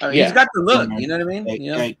 He's got the look. You know what I mean?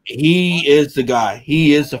 Like, he is the guy.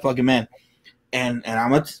 He is the fucking man. And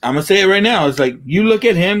I'm gonna say it right now. It's like you look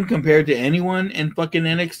at him compared to anyone in fucking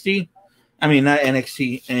NXT. I mean, not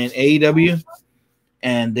NXT and AEW,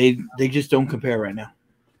 and they just don't compare right now.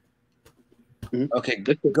 Okay,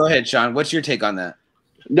 go ahead, Sean. What's your take on that?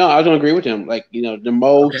 No, I was gonna agree with him. Like, the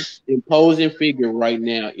most imposing figure right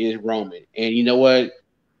now is Roman, and you know what?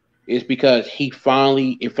 It's because it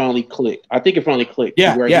finally clicked. I think it finally clicked.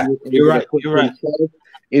 Yeah, you're right. You're right.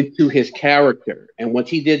 Into his character, and once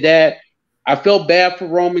he did that, I felt bad for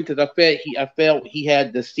Roman because I felt he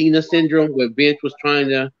had the Cena syndrome where Vince was trying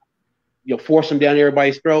to, force him down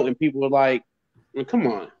everybody's throat, and people were like, well, "Come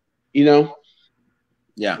on,"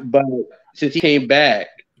 Yeah. But since he came back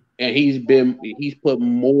and he's put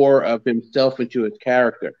more of himself into his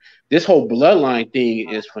character. This whole bloodline thing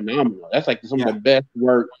is phenomenal. That's like some of the best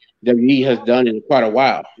work WWE has done in quite a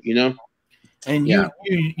while. And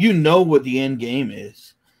you know what the end game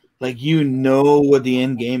is. Like, what the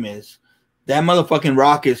end game is. That motherfucking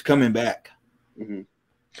Rock is coming back.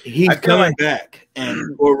 He's coming back,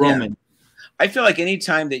 or Roman. I feel like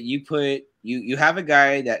anytime that you put you have a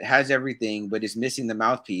guy that has everything but is missing the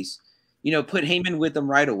mouthpiece, put Heyman with them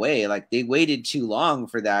right away. Like, they waited too long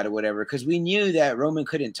for that or whatever, because we knew that Roman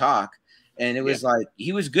couldn't talk, and it was like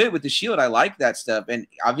he was good with the Shield. I like that stuff, and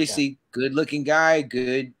obviously good looking guy,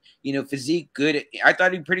 good. Physique, good. I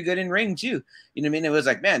thought he'd be pretty good in ring too. You know what I mean? It was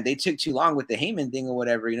like, man, they took too long with the Heyman thing or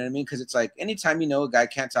whatever. You know what I mean? Because it's like, anytime a guy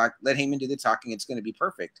can't talk, let Heyman do the talking. It's going to be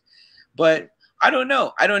perfect. But I don't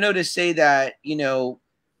know. I don't know to say that.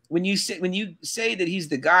 When you say that he's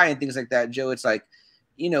the guy and things like that, Joe, it's like,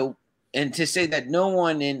 and to say that no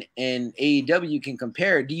one in AEW can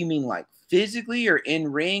compare. Do you mean like physically or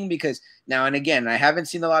in ring? Because now and again, I haven't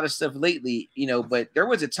seen a lot of stuff lately, but there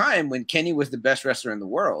was a time when Kenny was the best wrestler in the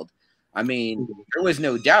world. I mean, there was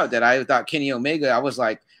no doubt that I thought Kenny Omega, I was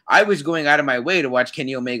going out of my way to watch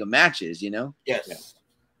Kenny Omega matches, Yes. Yeah.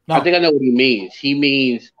 No. I think I know what he means. He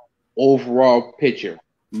means overall picture,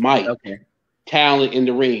 mic, talent in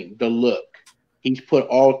the ring, the look. He's put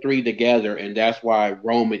all three together, and that's why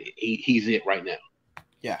Roman, he's it right now.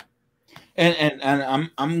 Yeah. And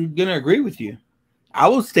I'm gonna agree with you. I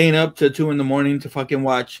was staying up till 2 a.m. to fucking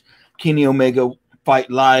watch Kenny Omega fight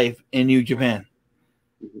live in New Japan.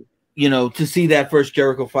 To see that first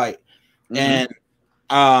Jericho fight. And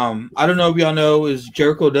I don't know if y'all know, is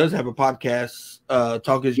Jericho does have a podcast,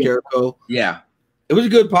 Talk is Jericho. Yeah. It was a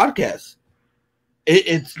good podcast.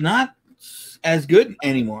 It's not as good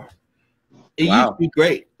anymore. It used to be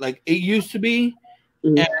great. Like it used to be.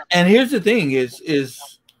 And here's the thing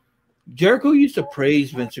is Jericho used to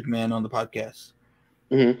praise Vince McMahon on the podcast.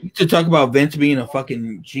 He used to talk about Vince being a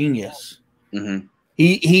fucking genius.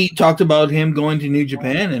 He talked about him going to New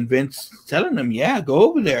Japan and Vince telling him, yeah, go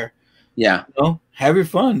over there. Yeah. You know, have your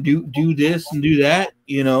fun. Do this and do that,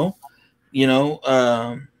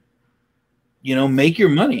 make your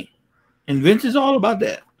money. And Vince is all about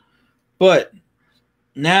that. But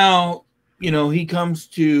now, he comes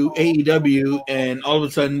to AEW and all of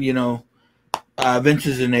a sudden, Vince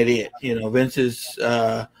is an idiot. Vince is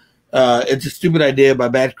it's a stupid idea by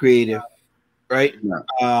bad creative, right?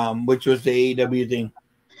 Yeah. Which was the AEW thing.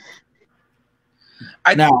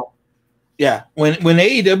 When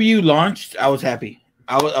AEW launched, I was happy.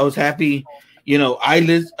 I was happy.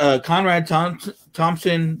 Conrad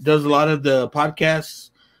Thompson does a lot of the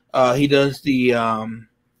podcasts. He does the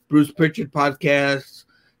Bruce Pritchard podcast,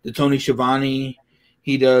 the Tony Schiavone.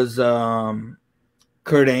 He does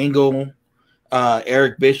Kurt Angle,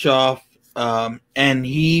 Eric Bischoff, and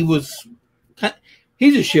he's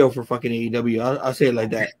a shill for fucking AEW. I'll say it like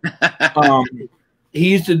that.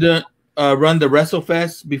 He used to run the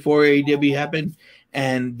WrestleFest before AEW happened,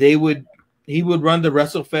 and he would run the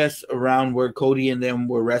WrestleFest around where Cody and them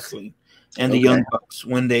were wrestling, and the Young Bucks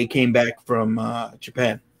when they came back from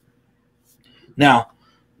Japan. Now,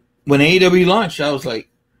 when AEW launched, I was like,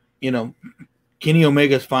 Kenny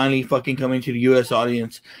Omega's finally fucking coming to the U.S.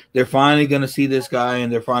 audience. They're finally going to see this guy,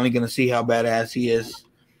 and they're finally going to see how badass he is.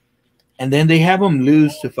 And then they have him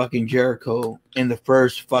lose to fucking Jericho in the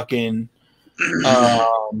first fucking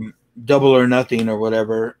Double or Nothing or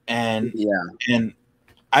whatever. And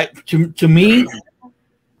to me,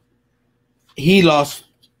 he lost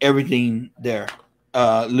everything there,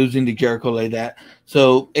 losing to Jericho like that.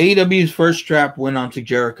 So AEW's first strap went on to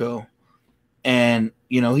Jericho, and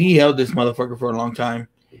he held this motherfucker for a long time.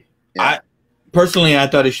 Yeah. I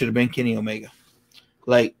thought it should have been Kenny Omega.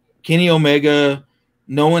 Like Kenny Omega,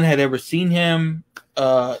 no one had ever seen him.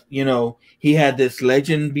 He had this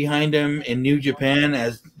legend behind him in New Japan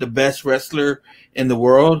as the best wrestler in the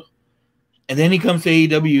world. And then he comes to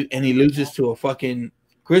AEW and he loses to a fucking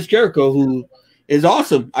Chris Jericho, who is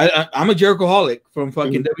awesome. I'm a Jericho-holic from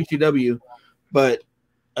fucking WCW, but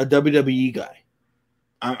a WWE guy.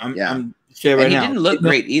 I'm say right now. He didn't look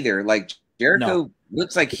great either. Like Jericho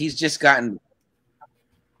looks like he's just gotten.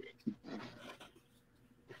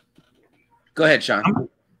 Go ahead, Sean.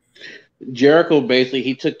 Jericho basically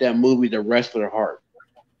he took that movie, The Wrestler Heart.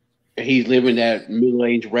 He's living that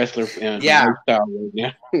middle-aged wrestler lifestyle right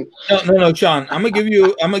now. No, Sean. I'm gonna give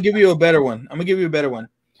you a better one.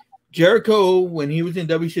 Jericho, when he was in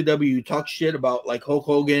WCW, talked shit about like Hulk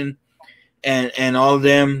Hogan and all of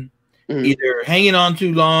them either hanging on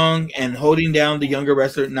too long and holding down the younger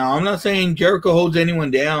wrestler. Now, I'm not saying Jericho holds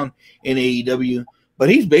anyone down in AEW, but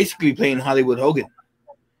he's basically playing Hollywood Hogan.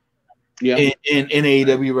 Yeah, in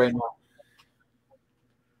AEW right now.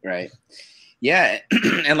 Right. Yeah,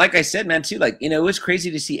 and like I said, man, too, like it was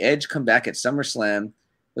crazy to see Edge come back at SummerSlam.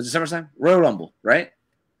 Was it SummerSlam? Royal Rumble, right?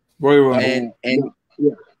 Royal Rumble. And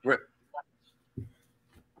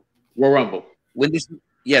Royal Rumble.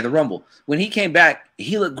 The Rumble. When he came back,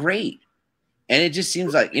 he looked great. And it just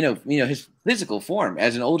seems like, his physical form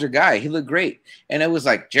as an older guy, he looked great. And it was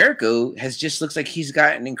like Jericho looks like he's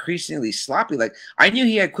gotten increasingly sloppy. Like I knew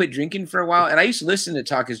he had quit drinking for a while, and I used to listen to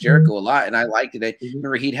Talk Is Jericho a lot, and I liked it. I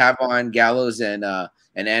remember he'd have on Gallows and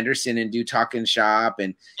Anderson and do Talking Shop,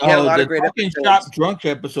 and he had a lot of great Talking Shop drunk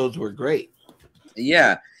episodes were great.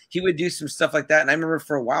 Yeah. He would do some stuff like that. And I remember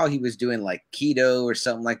for a while he was doing like keto or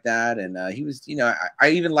something like that. And he was, I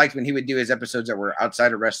even liked when he would do his episodes that were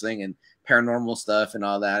outside of wrestling and paranormal stuff and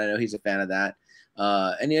all that. I know he's a fan of that.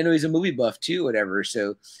 And he's a movie buff too, whatever.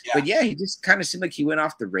 So, but yeah, he just kind of seemed like he went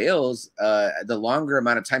off the rails the longer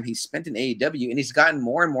amount of time he spent in AEW, and he's gotten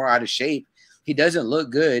more and more out of shape. He doesn't look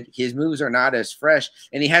good. His moves are not as fresh,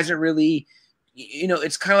 and he hasn't really,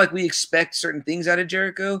 it's kind of like we expect certain things out of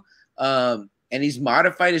Jericho. And he's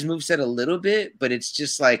modified his moveset a little bit, but it's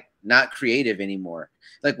just like not creative anymore.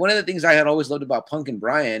 Like one of the things I had always loved about Punk and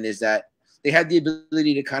Bryan is that they had the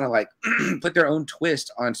ability to kind of like put their own twist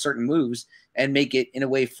on certain moves and make it in a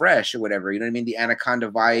way fresh or whatever. You know what I mean? The Anaconda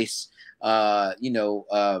Vice, some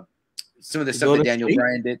of the stuff that Daniel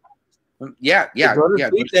Bryan did. Yeah.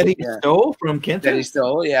 That he stole from Kenta. That he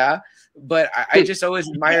stole, yeah. But I just always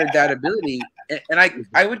admired that ability. And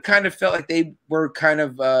I would kind of felt like they were kind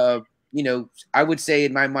of I would say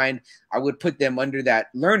in my mind, I would put them under that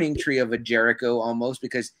learning tree of a Jericho almost,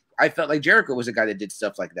 because I felt like Jericho was a guy that did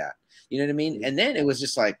stuff like that. You know what I mean? And then it was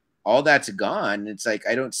just like all that's gone. It's like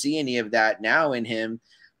I don't see any of that now in him.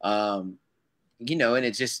 you know, and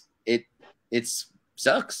it's just it's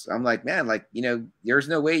sucks. I'm like, man, like, you know, there's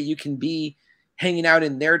no way you can be hanging out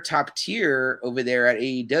in their top tier over there at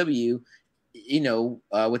AEW, you know,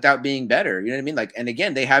 without being better. You know what I mean? Like, and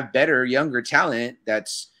again, they have better, younger talent.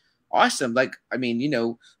 That's awesome. Like, I mean, you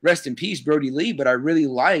know, rest in peace, Brody Lee, but I really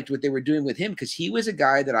liked what they were doing with him because he was a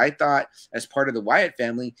guy that I thought, as part of the Wyatt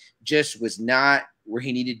family, just was not where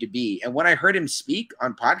he needed to be. And when I heard him speak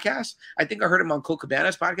on podcasts, I think I heard him on Cole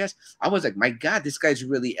Cabana's podcast, I was like, my God, this guy's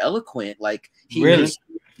really eloquent. Like, he really?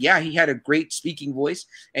 Yeah, he had a great speaking voice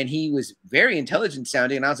and he was very intelligent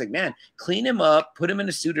sounding. And I was like, man, clean him up, put him in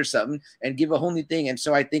a suit or something and give a whole new thing. And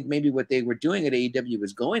so I think maybe what they were doing at AEW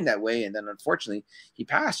was going that way. And then unfortunately he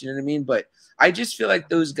passed, you know what I mean? But I just feel like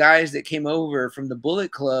those guys that came over from the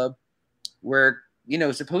Bullet Club were, you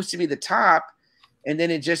know, supposed to be the top. And then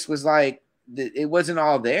it just was like, it wasn't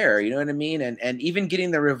all there. You know what I mean? And even getting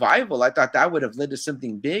the revival, I thought that would have led to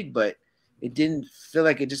something big, but it didn't feel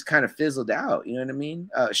like it just kind of fizzled out. You know what I mean?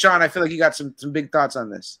 Sean, I feel like you got some big thoughts on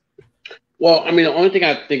this. Well, I mean, the only thing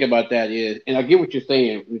I think about that is, and I get what you're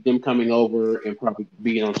saying with them coming over and probably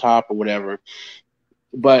being on top or whatever,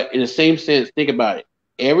 but in the same sense, think about it.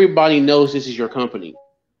 Everybody knows this is your company.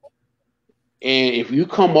 And if you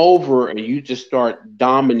come over and you just start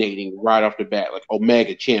dominating right off the bat, like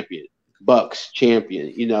Omega champion, Bucks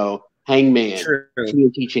champion, you know, Hangman,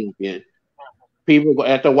 TNT champion, people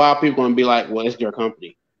after a while, people are going to be like, well, it's their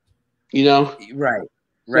company, you know? Right.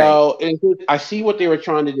 So I see what they were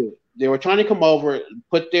trying to do. They were trying to come over,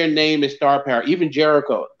 put their name as star power. Even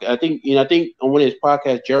Jericho, I think on one of his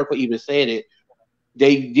podcasts, Jericho even said it.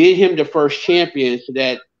 They did him the first champion so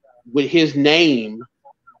that with his name,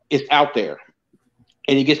 it's out there.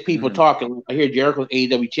 And it gets people talking. I hear Jericho's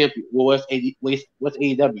AEW champion. Well, what's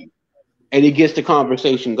AEW? And it gets the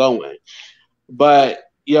conversation going. But,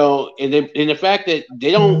 you know, and the fact that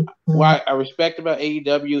they don't, what I respect about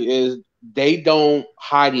AEW is they don't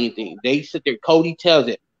hide anything. They sit there. Cody tells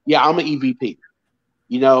it, yeah, I'm an EVP.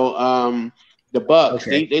 You know, the Bucks,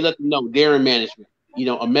 they let them know they're in management. You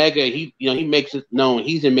know, Omega, he makes it known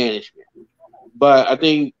he's in management. But I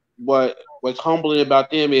think what's humbling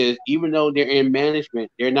about them is even though they're in management,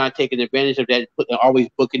 they're not taking advantage of that, always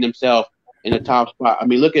booking themselves in the top spot. I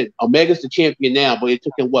mean, look at Omega's the champion now, but it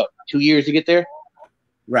took him 2 years to get there?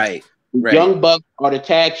 Right. Young Bucks are the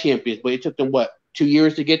tag champions, but it took them 2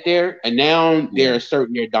 years to get there, and now they're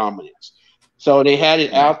asserting their dominance. So they had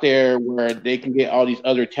it out there where they can get all these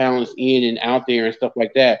other talents in and out there and stuff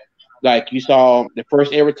like that. Like you saw, the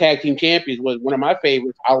first ever tag team champions was one of my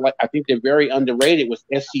favorites. I think they're very underrated. Was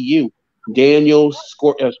SCU, Daniel,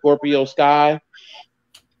 Scorpio Sky,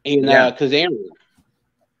 and Kazarian.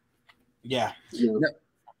 Yeah.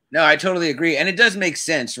 No, I totally agree. And it does make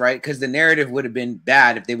sense, right? Because the narrative would have been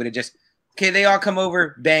bad if they would have just, they all come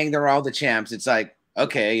over, bang, they're all the champs. It's like,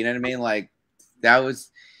 okay, you know what I mean? Like, that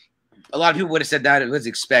was, a lot of people would have said that it was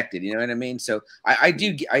expected, you know what I mean? So I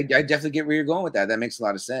definitely get where you're going with that. That makes a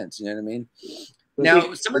lot of sense, you know what I mean?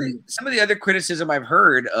 Now, some of the other criticism I've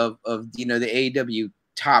heard of you know, the AEW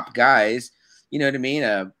top guys, you know what I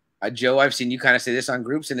mean? Joe, I've seen you kind of say this on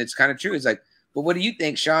groups, and it's kind of true. It's like, but what do you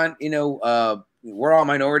think, Sean? You know, we're all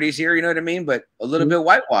minorities here, you know what I mean? But a little bit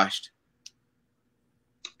whitewashed.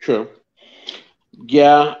 True.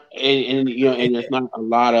 Yeah, and you know, and there's not a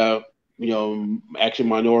lot of, you know, actual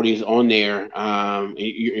minorities on there.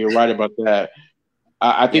 You're right about that.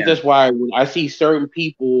 I think that's why when I see certain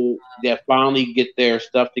people that finally get their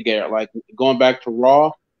stuff together, like going back to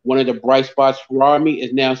Raw, one of the bright spots for Raw me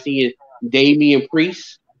is now seeing Damian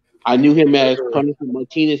Priest. I knew him as Punishment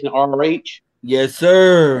Martinez in RH. Yes,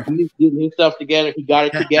 sir. He's getting his stuff together. He got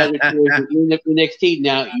it together towards the end of NXT.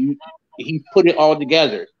 Now he put it all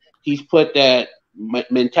together. He's put that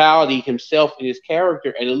mentality himself in his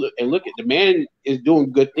character, and look at the man is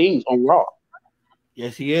doing good things on Raw.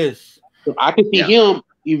 Yes, he is. So I can see him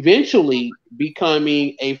eventually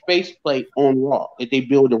becoming a faceplate on Raw if they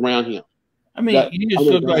build around him. I mean, you just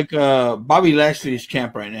look like Bobby Lashley's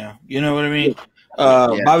champ right now. You know what I mean?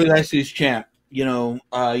 Bobby Lashley's champ. You know,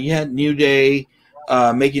 you had New Day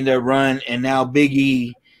making their run, and now Big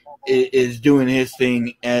E is doing his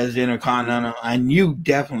thing as Intercontinental. And you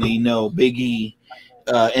definitely know Big E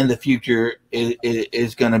in the future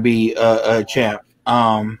is going to be a champ.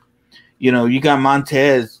 You know, you got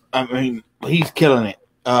Montez. I mean, he's killing it.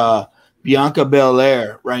 Bianca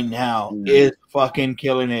Belair right now is fucking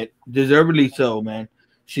killing it. Deservedly so, man.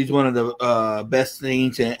 She's one of the best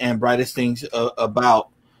things and brightest things about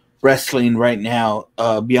wrestling right now.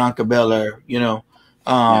 Bianca Belair, you know.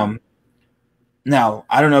 Now,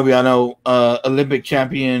 I don't know if y'all know Olympic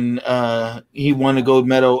champion. He won a gold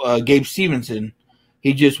medal. Gabe Stevenson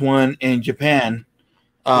he just won in Japan.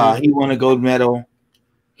 He won a gold medal.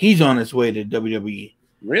 He's on his way to WWE.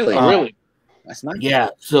 Really? Really? That's nice. Yeah.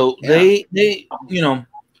 So they you know,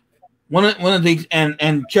 one of the things,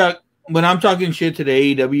 and Chuck, when I'm talking shit to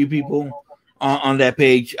the AEW people on that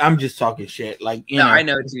page, I'm just talking shit. Like, you know, I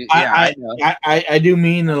know too. Yeah, I know. I do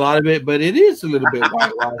mean a lot of it, but it is a little bit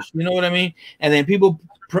whitewashed. You know what I mean? And then people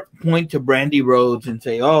point to Brandy Rhodes and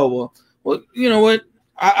say, "Oh, well, you know what?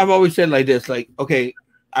 I've always said like this. Like, okay,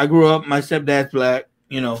 I grew up. My stepdad's black.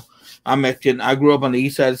 You know, I'm Mexican. I grew up on the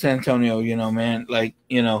east side of San Antonio. You know, man. Like,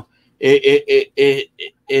 you know,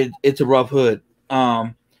 it's a rough hood.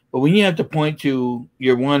 But when you have to point to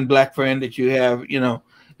your one black friend that you have, you know,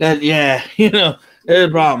 that, yeah, you know, there's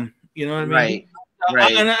a problem. You know what I mean? Right.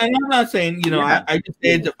 Right. And I'm not saying, you know, I just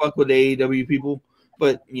said to fuck with the AEW people,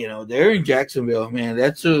 but, you know, they're in Jacksonville, man.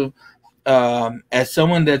 That's as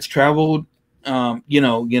someone that's traveled, you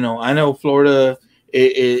know, I know Florida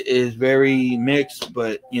is very mixed,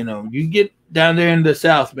 but, you know, you get down there in the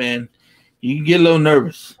South, man, you can get a little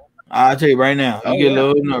nervous. I'll tell you right now, you get a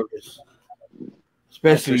little nervous.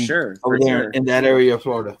 Especially over there in that area of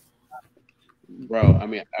Florida. Bro, I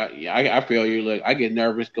mean, I feel you. Look, I get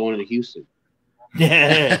nervous going to Houston.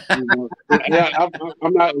 Yeah, you know?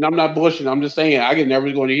 I'm not bullshitting. I'm just saying I get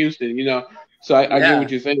nervous going to Houston. You know, so I get what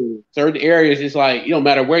you're saying. Certain areas, it's like, you don't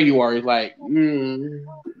matter where you are. It's like,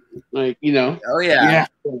 like, you know. Oh yeah.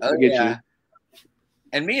 I get you.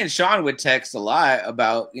 And me and Sean would text a lot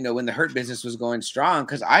about, you know, when the Hurt Business was going strong,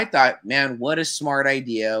 because I thought, man, what a smart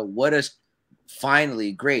idea. What a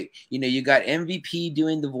finally great. You know, you got MVP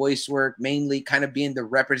doing the voice work, mainly kind of being the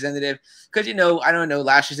representative. Because, you know, I don't know,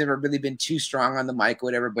 Lashley's never really been too strong on the mic or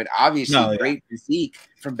whatever, but obviously great physique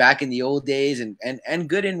from back in the old days and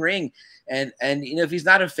good in ring. And you know, if he's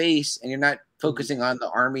not a face and you're not focusing on the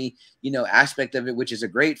army, you know, aspect of it, which is a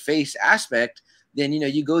great face aspect, then, you know,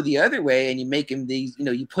 you go the other way and you make him these, you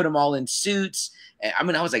know, you put them all in suits. And I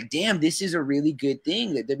mean, I was like, damn, this is a really good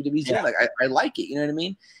thing that WWE's doing. Like, I like it. You know what I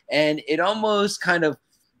mean? And it almost kind of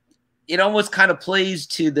plays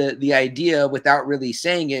to the idea without really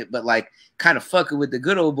saying it, but like kind of fucking with the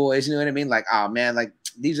good old boys. You know what I mean? Like, oh man, like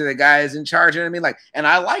these are the guys in charge. You know what I mean? Like, and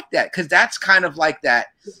I like that because that's kind of like that.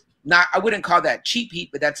 Not, I wouldn't call that cheap heat,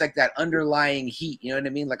 but that's like that underlying heat. You know what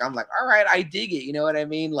I mean? Like, I'm like, all right, I dig it. You know what I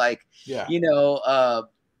mean? Like, you know,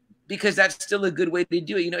 because that's still a good way to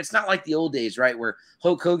do it. You know, it's not like the old days, right? Where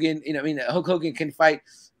Hulk Hogan, you know, I mean, Hulk Hogan can fight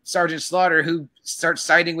Sergeant Slaughter, who starts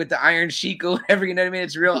siding with the Iron Sheik or whatever. You know what I mean?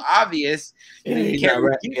 It's real obvious. You know, you can't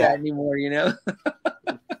really do that anymore, you know?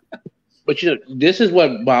 But, you know, this is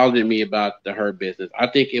what bothered me about the Hurt Business. I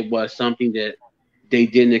think it was something that they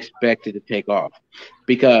didn't expect it to take off.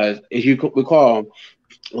 Because, as you recall,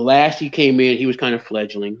 last he came in, he was kind of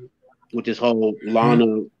fledgling with this whole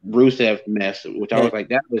Lana Rusev mess, which I was like,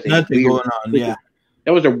 that was nothing going on.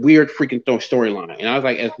 That was a weird freaking storyline. And I was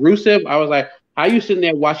like, as Rusev, I was like, how you sitting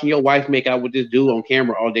there watching your wife make out with this dude on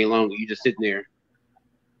camera all day long? And you just sitting there,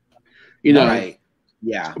 you know? Right.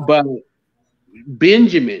 Yeah. But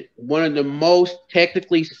Benjamin, one of the most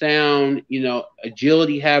technically sound, you know,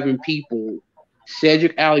 agility having people,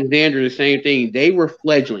 Cedric Alexander, the same thing. They were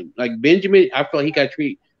fledgling. Like Benjamin, I felt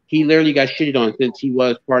he literally got shitted on since he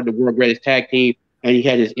was part of the World Greatest Tag Team and he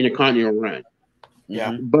had his Intercontinental run.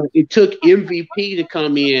 Yeah. But it took MVP to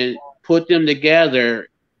come in, put them together,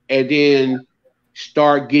 and then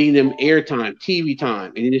start getting them airtime, TV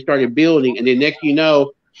time. And then they started building. And then next you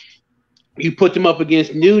know, you put them up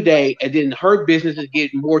against New Day, and then Hurt Business is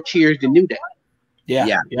getting more cheers than New Day.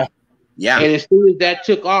 Yeah. And as soon as that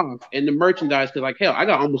took off and the merchandise, because like hell, I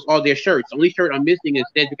got almost all their shirts. The only shirt I'm missing is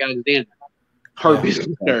Cedric Alexander, Hurt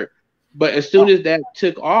Business shirt. But as soon as that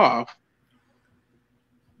took off,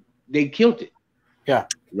 they killed it. Yeah.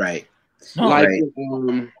 Right. Like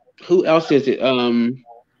who else is it?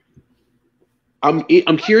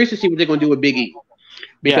 I'm curious to see what they're gonna do with Big E.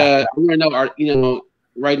 Because I want to know, you know,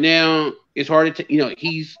 right now it's hard to, you know,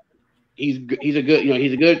 he's a good, you know,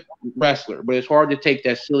 he's a good wrestler, but it's hard to take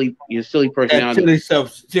that silly personality. Silly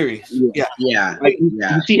stuff serious. Yeah. Like,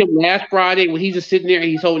 you see him last Friday when he's just sitting there and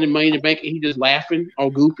he's holding the Money in the Bank and he's just laughing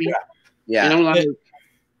all goofy. Yeah. And I'm like,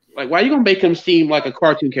 why are you gonna make him seem like a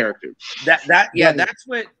cartoon character? That's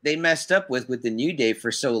what they messed up with the New Day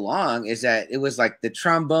for so long, is that it was like the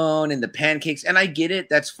trombone and the pancakes. And I get it,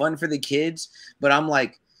 that's fun for the kids, but I'm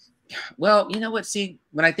like, well, you know what? See,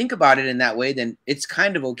 when I think about it in that way, then it's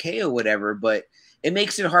kind of okay or whatever, but it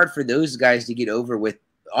makes it hard for those guys to get over with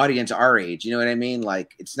audience our age. You know what I mean?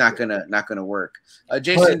 Like, it's not gonna work.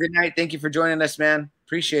 Jason, good night. Thank you for joining us, man.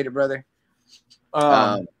 Appreciate it, brother.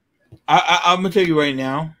 I'm gonna tell you right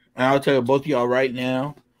now, and I'll tell you both of y'all right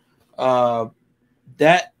now,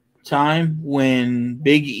 that time when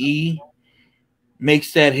Big E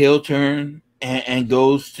makes that heel turn and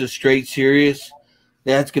goes to straight serious,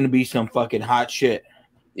 that's going to be some fucking hot shit.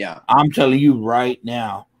 Yeah. I'm telling you right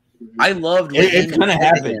now. I loved when it's going to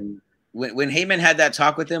happen. When Heyman had that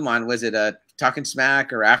talk with him on, was it Talking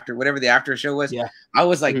Smack or after whatever the after show was? Yeah. I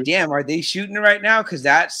was like, damn, are they shooting right now? Because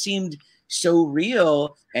that seemed so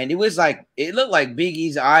real. And it was like, it looked like Big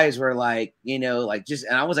E's eyes were like, you know, like just,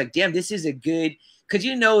 and I was like, damn, this is a good, because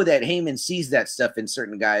you know that Heyman sees that stuff in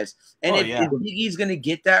certain guys. And if Big E's going to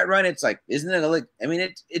get that run, it's like, isn't it like, I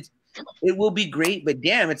mean, it will be great, but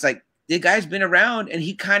damn, it's like, the guy's been around and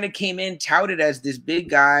he kind of came in touted as this big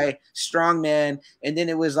guy, strong man. And then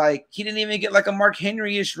it was like, he didn't even get like a Mark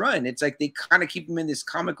Henry-ish run. It's like, they kind of keep him in this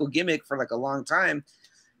comical gimmick for like a long time.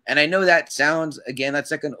 And I know that sounds, again,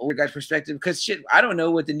 that's like an older guy's perspective because shit, I don't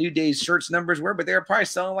know what the New Day's shirts numbers were, but they were probably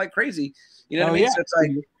selling like crazy. You know what I mean? Yeah. So it's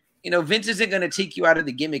like, you know, Vince isn't going to take you out of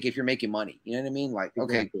the gimmick if you're making money. You know what I mean? Like,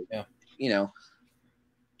 okay, you know.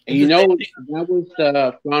 And you know, that was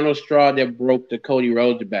the final straw that broke the Cody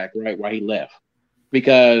Rhodes back, right, why he left.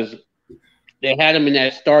 Because they had him in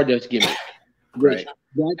that Stardust gimmick. Right.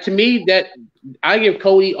 That, to me, that I give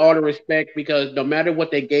Cody all the respect because no matter what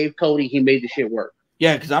they gave Cody, he made the shit work.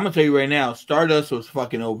 Yeah, because I'm going to tell you right now, Stardust was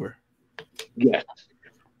fucking over. Yes.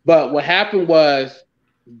 But what happened was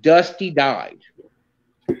Dusty died.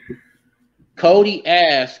 Cody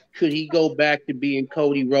asked, could he go back to being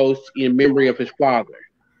Cody Rhodes in memory of his father?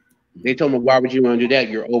 They told him, why would you want to do that?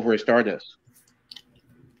 You're over at Stardust.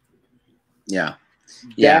 Yeah.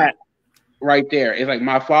 That right there. It's like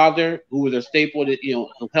my father, who was a staple that, you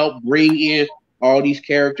know, helped bring in all these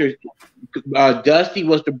characters. Dusty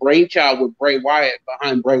was the brainchild with Bray Wyatt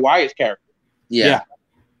behind Bray Wyatt's character. Yeah.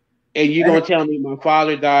 And you're going to tell me my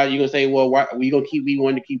father died. You're going to say, well, why are you going to keep me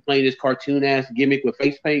wanting to keep playing this cartoon-ass gimmick with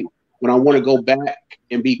face paint when I want to go back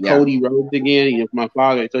and be Cody Rhodes again? You know, my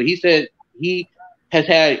father. So he said he has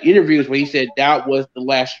had interviews where he said that was the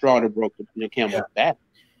last straw that broke the camel's back.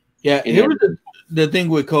 Yeah, here was the thing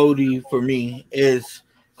with Cody for me is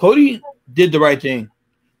Cody did the right thing.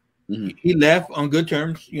 He left on good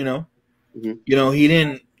terms, you know. You know, he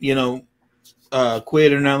didn't, you know,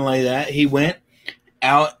 quit or nothing like that. He went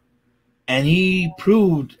out and he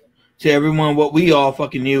proved to everyone what we all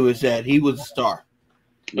fucking knew is that he was a star.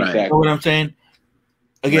 Right. Exactly. You know what I'm saying?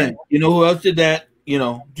 Again, you know who else did that? You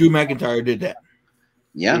know, Drew McIntyre did that.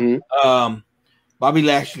 Yeah. Bobby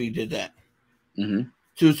Lashley did that.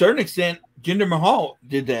 To a certain extent, Jinder Mahal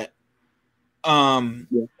did that.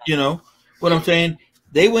 You know what I'm saying?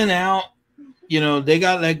 They went out, you know, they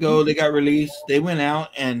got let go, they got released, they went out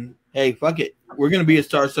and hey, fuck it. We're gonna be a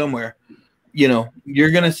star somewhere. You know,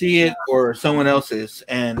 you're gonna see it or someone else is.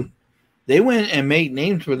 And they went and made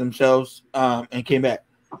names for themselves and came back.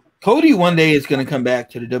 Cody one day is gonna come back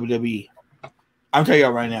to the WWE. I'm telling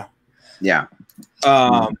y'all right now. Yeah.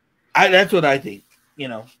 That's what I think. You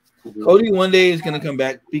know, Cody one day is going to come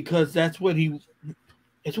back because it's what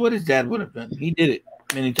his dad would have done. He did it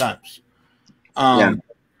many times. I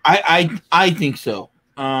think so.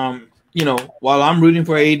 You know, while I'm rooting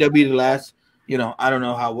for AEW to last, you know, I don't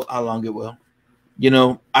know how long it will. You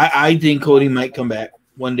know, I think Cody might come back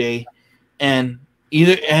one day, and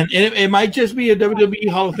it might just be a WWE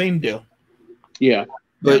Hall of Fame deal. Yeah,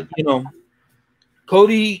 but you know,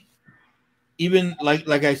 Cody. Even like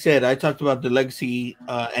I said, I talked about the legacy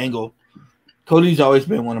angle. Cody's always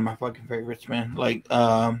been one of my fucking favorites, man. Like,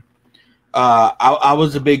 I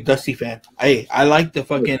was a big Dusty fan. I like the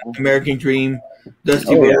fucking American Dream,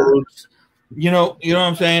 Dusty Rhodes. You know what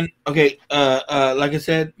I'm saying? Okay, like I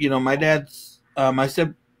said, you know, my dad's my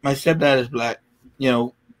stepdad is black. You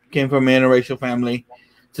know, came from an interracial family.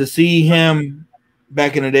 To see him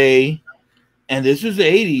back in the day, and this was the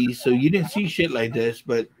 '80s, so you didn't see shit like this,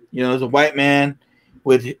 but. You know, as a white man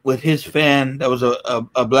with his fan that was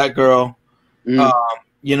a black girl.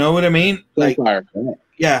 You know what I mean? Like,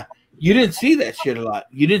 yeah, you didn't see that shit a lot.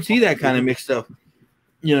 You didn't see that kind of mixed stuff.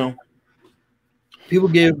 You know, people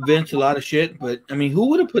give Vince a lot of shit, but I mean, who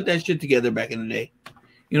would have put that shit together back in the day?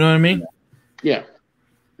 You know what I mean? Yeah.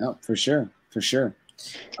 No, for sure. Guys,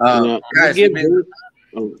 go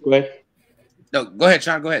ahead. No, go ahead,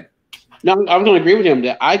 Sean. Go ahead. No, I was going to agree with him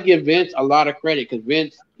that I give Vince a lot of credit because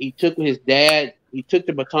Vince, he took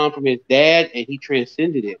the baton from his dad and he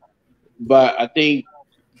transcended it. But I think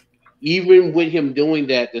even with him doing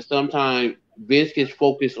that sometimes Vince gets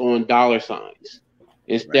focused on dollar signs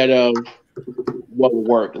instead of what will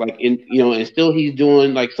work. Like, and still he's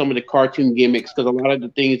doing like some of the cartoon gimmicks because a lot of the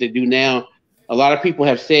things they do now, a lot of people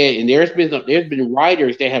have said, and there's been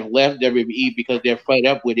writers that have left WWE because they're fed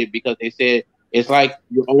up with it because they said It's like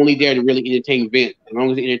you're only there to really entertain Vince. As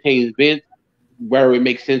long as it entertains Vince, whether it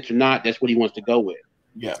makes sense or not, that's what he wants to go with.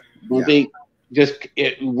 Yeah. I think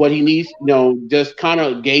what he needs, just kind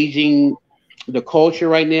of gauging the culture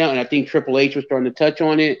right now, and I think Triple H was starting to touch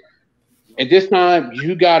on it. At this time,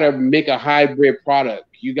 you got to make a hybrid product.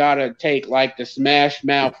 You got to take like the smash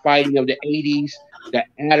mouth fighting of the 80s, the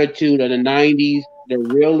attitude of the 90s, the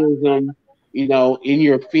realism, in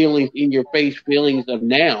your feelings, in your face feelings of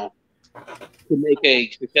now to make a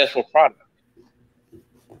successful product.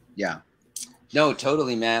 Yeah. No,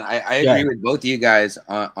 totally, man. I agree with both of you guys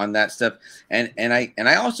on that stuff. And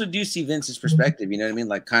I also do see Vince's perspective, you know what I mean?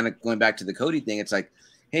 Like kind of going back to the Cody thing, it's like,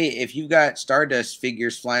 hey, if you got Stardust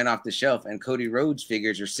figures flying off the shelf and Cody Rhodes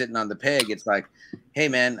figures are sitting on the peg, it's like, hey,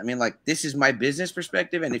 man, I mean, like, this is my business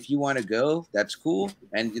perspective. And if you want to go, that's cool.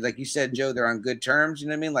 And like you said, Joe, they're on good terms. You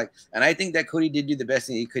know what I mean? Like, and I think that Cody did do the best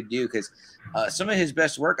thing he could do because some of his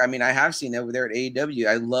best work, I mean, I have seen over there at AEW.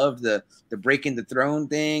 I love the breaking the throne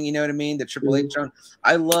thing. You know what I mean? The Triple H throne.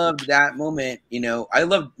 I loved that moment. I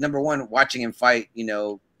loved, number one, watching him fight,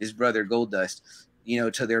 his brother Goldust,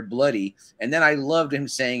 till they're bloody. And then I loved him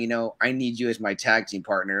saying, I need you as my tag team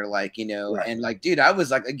partner. Like, right. And like, dude, I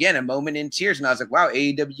was like, again, a moment in tears. And I was like, wow,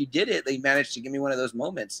 AEW did it. They managed to give me one of those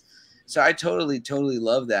moments. So I totally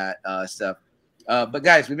love that stuff. But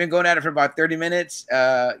guys, we've been going at it for about 30 minutes.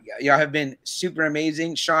 Y'all have been super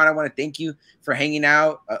amazing. Sean, I want to thank you for hanging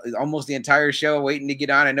out almost the entire show, waiting to get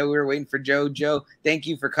on. I know we were waiting for Joe. Joe, thank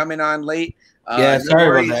you for coming on late.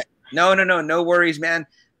 Sorry about that. No worries, man.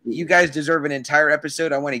 You guys deserve an entire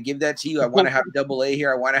episode. I want to give that to you. I want to have Double A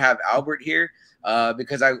here. I want to have Albert here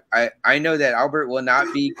because I know that Albert will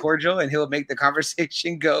not be cordial and he'll make the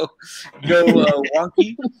conversation go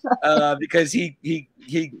wonky because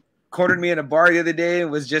he cornered me in a bar the other day and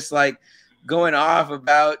was just like going off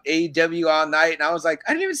about AEW all night. And I was like,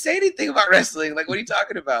 I didn't even say anything about wrestling. Like, what are you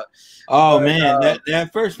talking about? Oh, man,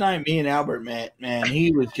 that first night me and Albert met, man,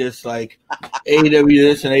 he was just like AEW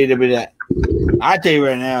this and AEW that. I tell you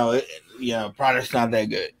right now, product's not that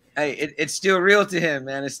good. Hey, it's still real to him,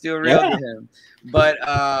 man. It's still real to him. But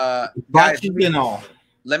guys,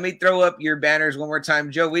 let me throw up your banners one more time.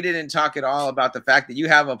 Joe, we didn't talk at all about the fact that you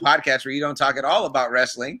have a podcast where you don't talk at all about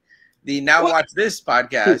wrestling. The Now Watch This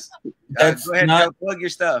podcast. Go ahead, Joe, plug your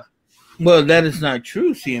stuff. Well, that is not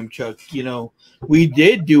true, CM Chuck. We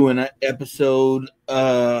did do an episode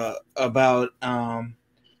about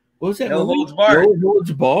what was that? No Holds Barred. No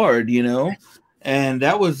Holds Barred, and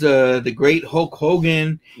that was the great Hulk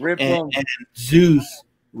Hogan and Zeus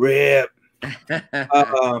Rip.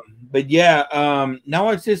 But yeah, now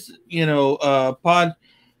it's just pod.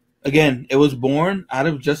 Again, it was born out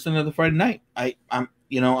of just another Friday night.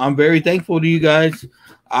 I'm very thankful to you guys.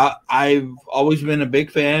 I've always been a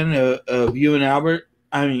big fan of you and Albert.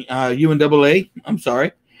 You and Double A. I'm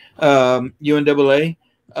sorry, you and Double A.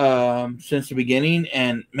 Since the beginning,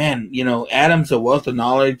 and man, Adam's a wealth of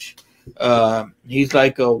knowledge. He's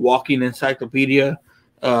like a walking encyclopedia.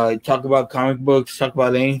 Talk about comic books, talk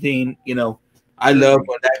about anything. I love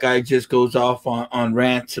when that guy just goes off on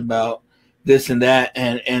rants about this and that,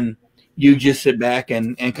 and you just sit back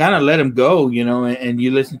and kind of let him go, and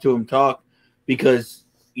you listen to him talk because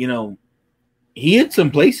he hits some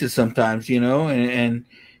places sometimes, and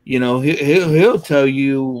he'll tell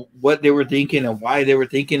you what they were thinking and why they were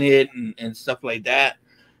thinking it and stuff like that.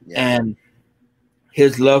 Yeah. And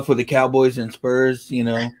his love for the Cowboys and Spurs,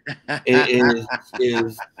 is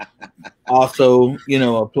also,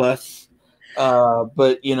 a plus.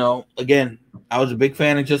 But, again, I was a big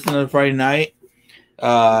fan of Just Another Friday Night.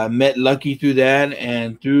 Met Lucky through that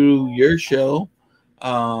and through your show.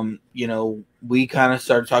 We kind of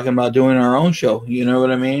started talking about doing our own show. You know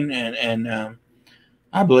what I mean? And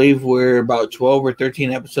I believe we're about 12 or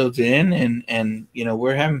 13 episodes in, and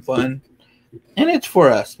we're having fun. And it's for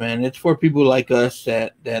us, man. It's for people like us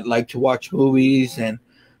that like to watch movies, and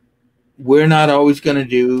we're not always going to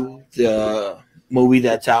do the movie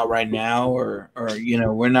that's out right now, or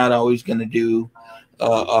we're not always going to do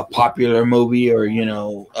a popular movie or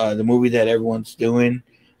the movie that everyone's doing.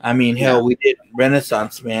 I mean, hell, we did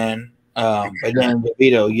Renaissance Man by Dan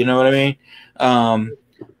DeVito. You know what I mean? A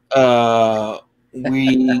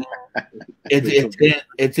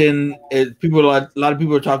lot of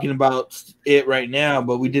people are talking about it right now,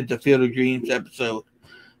 but we did the Field of Dreams episode,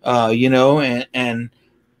 and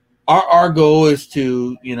our goal is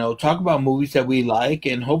to talk about movies that we like,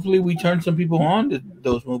 and hopefully we turn some people on to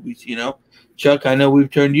those movies. Chuck, I know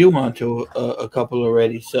we've turned you on to a couple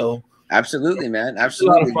already, so absolutely, man,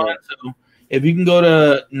 absolutely. So if you can go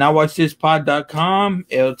to nowwatchthispod.com,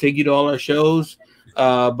 it'll take you to all our shows.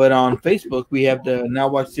 But on Facebook, we have the Now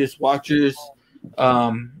Watch This Watchers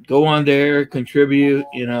go on there, contribute,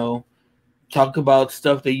 talk about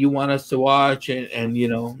stuff that you want us to watch, and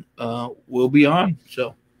we'll be on.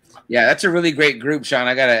 So yeah, that's a really great group, Sean.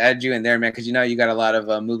 I gotta add you in there, man, because you got a lot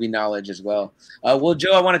of movie knowledge as well. Well,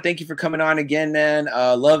 Joe, I want to thank you for coming on again, man.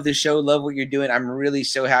 Love the show, love what you're doing. I'm really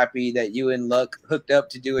so happy that you and Luck hooked up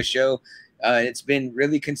to do a show. It's been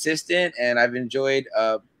really consistent, and I've enjoyed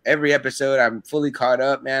every episode. I'm fully caught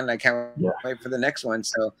up, man, and I can't wait for the next one.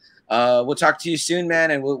 So we'll talk to you soon,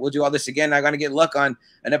 man, and we'll do all this again. I'm gonna get Luck on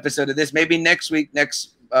an episode of this, maybe next week,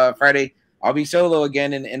 next Friday. I'll be solo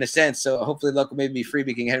again in a sense, so hopefully Luck will maybe be free.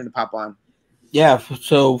 We can get him to pop on. Yeah,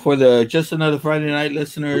 so for the Just Another Friday Night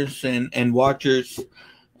listeners and watchers,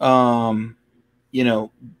 go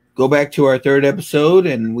back to our third episode,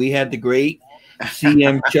 and we had the great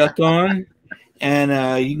CM Chuck on,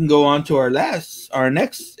 and you can go on to our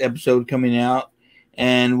next episode coming out,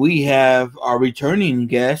 and we have our returning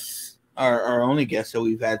guests, our only guest that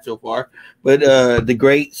we've had so far, but the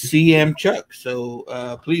great CM Chuck.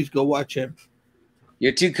 So please go watch him.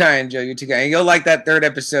 You're too kind, Joe. You're too kind. And you'll like that third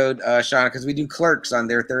episode, Sean, because we do Clerks on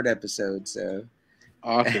their third episode. So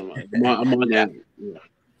awesome. I'm on that. Yeah.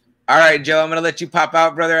 All right, Joe. I'm gonna let you pop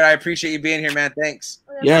out, brother. I appreciate you being here, man. Thanks.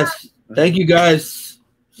 Yes. Thank you, guys.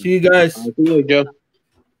 See you guys. See you, Joe.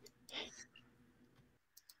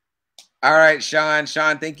 All right, Sean.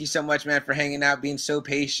 Sean, thank you so much, man, for hanging out, being so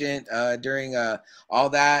patient during all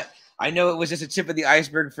that. I know it was just a tip of the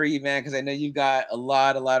iceberg for you, man, because I know you got a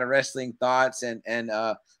lot of wrestling thoughts and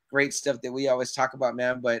great stuff that we always talk about,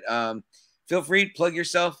 man. But feel free to plug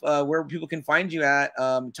yourself where people can find you at.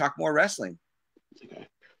 Talk more wrestling. Okay.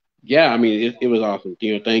 Yeah, I mean, it was awesome.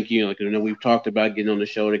 Thank you. Like, we've talked about getting on the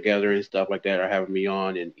show together and stuff like that, or having me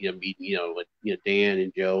on, and meeting, with Dan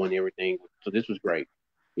and Joe and everything. So this was great.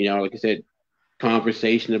 Like I said,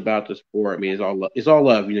 conversation about the sport. I mean, it's all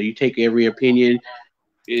love. You take every opinion.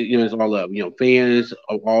 It's all love. Fans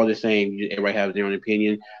are all the same. Everybody has their own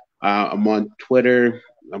opinion. I'm on Twitter.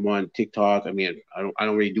 I'm on TikTok. I mean, I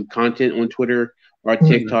don't really do content on Twitter or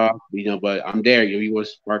TikTok, but I'm there. You want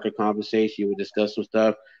to spark a conversation, we'll discuss some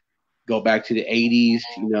stuff. Go back to the 80s,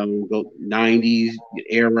 go 90s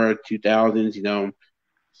era, 2000s,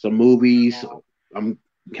 some movies. I'm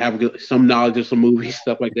have some knowledge of some movies,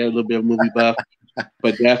 stuff like that, a little bit of movie buff.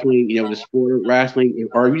 But definitely, the sport of wrestling,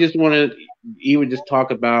 or if you just want to even just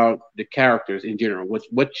talk about the characters in general,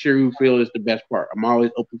 what you feel is the best part. I'm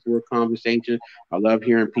always open for a conversation. I love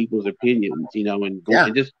hearing people's opinions,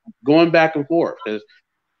 and just going back and forth, because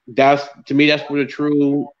to me, that's what a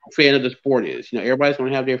true fan of the sport is. Everybody's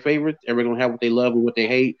going to have their favorites. Everybody's going to have what they love and what they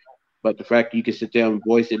hate. But the fact that you can sit down and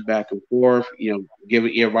voice it back and forth, give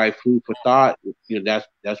everybody food for thought, that's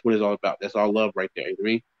what it's all about. That's all love right there. You know what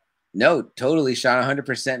I mean? No, totally, Sean,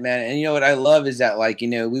 100%, man. And what I love is that,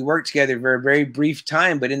 we worked together for a very brief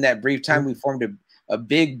time, but in that brief time, we formed a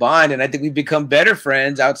big bond. And I think we've become better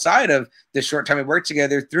friends outside of the short time we worked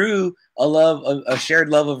together through a shared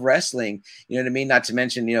love of wrestling. You know what I mean? Not to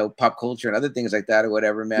mention, pop culture and other things like that or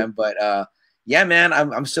whatever, man. But yeah, man,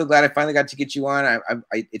 I'm so glad I finally got to get you on.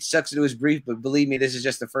 It sucks that it was brief, but believe me, this is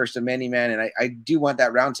just the first of many, man. And I do want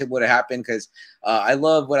that roundtable to happen, because what I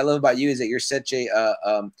love about you is that you're such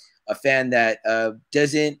a fan that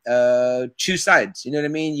doesn't choose sides. You know what I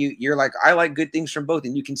mean? You're like, I like good things from both,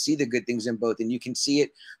 and you can see the good things in both, and you can see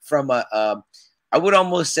it from I would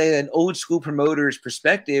almost say an old school promoter's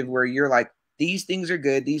perspective, where you're like, these things are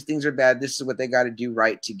good, these things are bad, this is what they got to do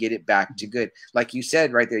right to get it back to good. Like you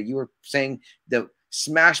said right there, you were saying the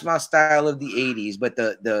smash mouth style of the 80s, but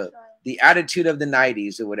the attitude of the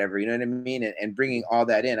 90s or whatever, you know what I mean? And bringing all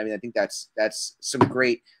that in. I mean, I think that's some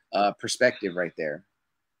great perspective right there.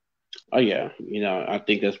 Oh yeah, I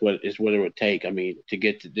think that's what it would take. I mean, to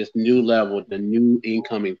get to this new level, the new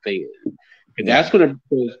incoming fan, and that's going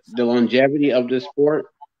to the longevity of this sport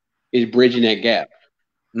is bridging that gap.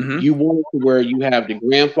 Mm-hmm. You want it to where you have the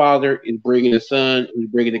grandfather is bringing the son, who's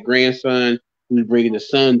bringing the grandson, who's bringing the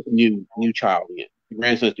son's new child in, the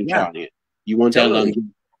grandson's new child in. You want that longevity.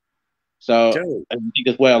 So I think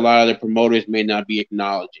that's what a lot of the promoters may not be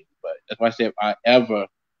acknowledging. But that's why I said, if I ever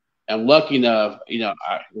am lucky enough,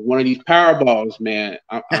 one of these Powerballs, man,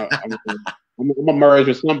 I'm gonna merge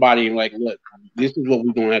with somebody and like, look, this is what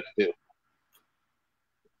we're gonna have to do.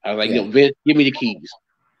 I was like, Vince, give me the keys.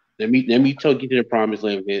 Let me take you to the promised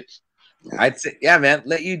land, Vince. I'd say, yeah, man,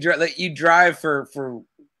 let you drive for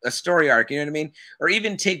a story arc. You know what I mean? Or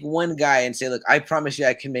even take one guy and say, look, I promise you,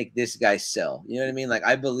 I can make this guy sell. You know what I mean? Like,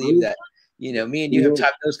 I believe that. Me and you have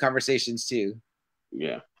had those conversations too.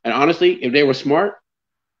 Yeah, and honestly, if they were smart,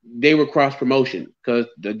 they would cross promotion, because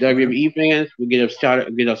the WWE fans would get us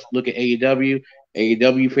look at AEW,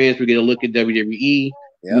 AEW fans will get a look at WWE.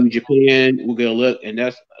 New Japan will get a look, and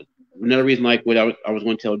that's another reason. Like what I was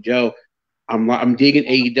going to tell Joe, I'm digging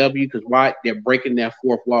AEW because why? They're breaking that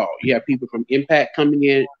fourth wall. You have people from Impact coming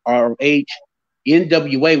in, ROH,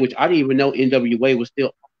 NWA, which I didn't even know NWA was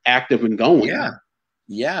still active and going.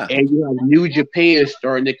 Yeah. And you have New Japan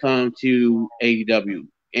starting to come to AEW.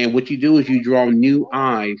 And what you do is you draw new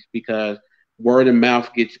eyes because word of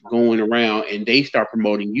mouth gets going around, and they start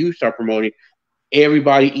promoting. You start promoting.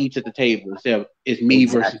 Everybody eats at the table instead of it's me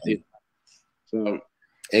versus it. So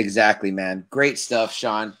exactly, man. Great stuff,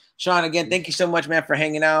 Sean. Sean, again, thank you so much, man, for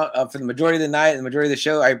hanging out for the majority of the night and the majority of the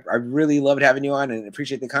show. I really loved having you on and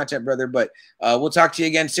appreciate the content, brother. But we'll talk to you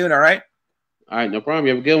again soon, all right? All right, no problem.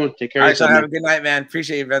 You have a good one. Take care of yourself. Sean, have a good night, man.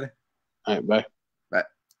 Appreciate you, brother. All right, bye. Bye.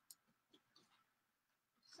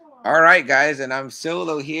 All right, guys, and I'm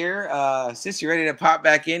solo here. Sis, you ready to pop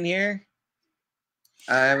back in here?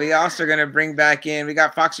 We also are going to bring back in, we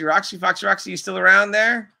got Foxy Roxy. Foxy Roxy, you still around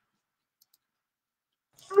there?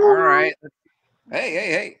 All right.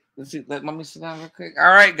 Hey. Let's see, let mommy sit down real quick. All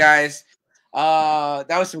right, guys. That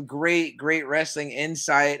was some great wrestling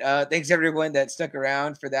insight. Thanks everyone that stuck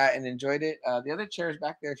around for that and enjoyed it. The other chair is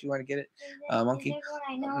back there if you want to get it. Monkey.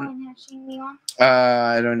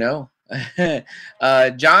 I don't know.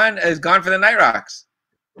 John is gone for the Night Rocks.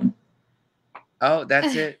 Oh,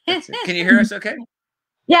 that's it. Can you hear us okay?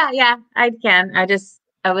 Yeah, I can.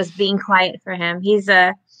 I was being quiet for him. He's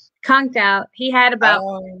conked out. He had about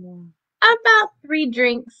 3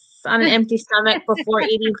 drinks on an empty stomach before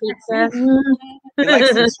eating pizza. He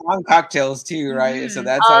likes some strong cocktails too, right? So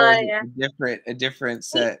that's always a different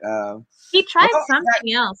set. He tried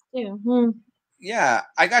something else too. Yeah,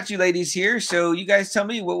 I got you ladies here. So you guys tell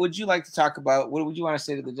me, what would you like to talk about? What would you want to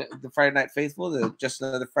say to the Friday Night Faithful, just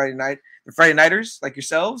another Friday night, the Friday Nighters like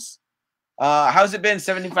yourselves? How's it been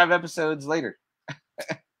 75 episodes later?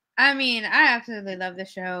 I mean, I absolutely love the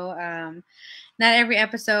show. Not every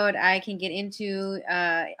episode I can get into,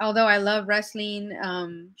 although I love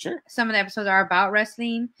wrestling. Sure. Some of the episodes are about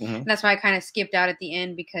wrestling. And that's why I kind of skipped out at the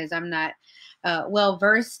end because I'm not well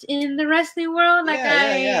versed in the wrestling world. Like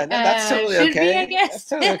No, that's totally should okay. be, I guess. That's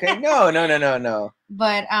totally okay. No.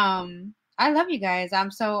 But I love you guys. I'm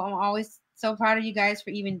always so proud of you guys for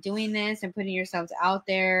even doing this and putting yourselves out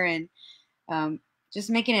there and just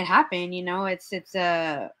making it happen. You know, it's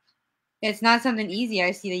not something easy. I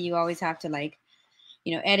see that you always have to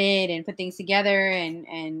edit and put things together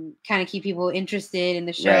and kind of keep people interested in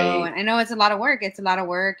the show. Right. And I know it's a lot of work.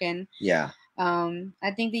 And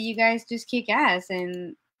I think that you guys just kick ass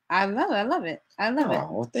and I love it.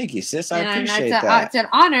 Well, thank you, sis. I and appreciate that. It's an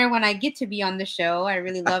honor when I get to be on the show. I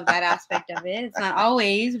really love that aspect of it. It's not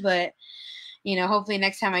always, but hopefully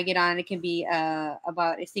next time I get on, it can be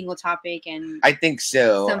about a single topic and I think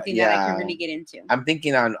so. Something that I can really get into. I'm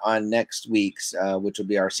thinking on next week's, which will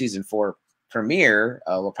be our season 4 premiere.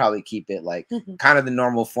 We'll probably keep it like kind of the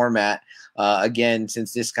normal format. Again,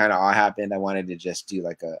 since this kind of all happened, I wanted to just do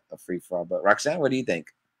like a free for all. But Roxanne, what do you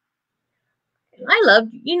think? I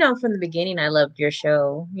loved, from the beginning, I loved your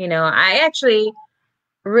show. I actually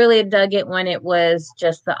really dug it when it was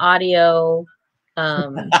just the audio.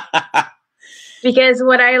 Because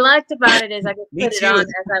what I liked about it is I could put it on as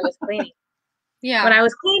I was cleaning. Yeah. When I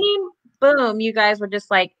was cleaning, boom, you guys were just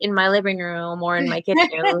like in my living room or in my kitchen.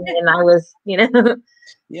 And I was,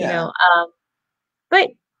 but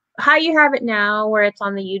how you have it now where it's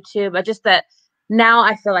on the YouTube, that now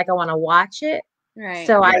I feel like I want to watch it. Right.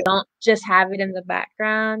 So I don't just have it in the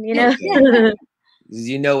background,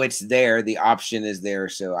 It's there. The option is there.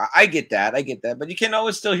 So I get that. But you can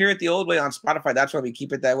always still hear it the old way on Spotify. That's why we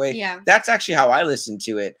keep it that way. Yeah. That's actually how I listen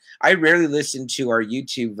to it. I rarely listen to our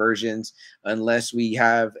YouTube versions unless we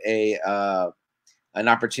have an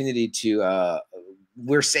opportunity to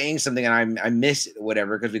we're saying something and I miss it or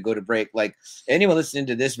whatever because we go to break. Like anyone listening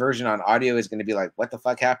to this version on audio is going to be like, what the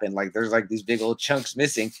fuck happened? Like there's like these big old chunks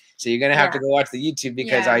missing. So you're going to have to go watch the YouTube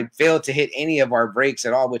because I failed to hit any of our breaks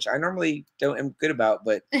at all, which I normally am good about,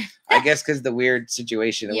 but I guess because the weird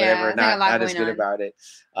situation or whatever, not as good about it.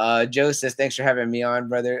 Joe says, thanks for having me on,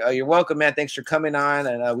 brother. You're welcome, man. Thanks for coming on.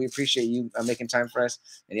 And we appreciate you making time for us.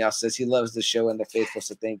 And he also says he loves the show and the faithful.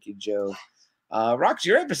 So thank you, Joe. Rox,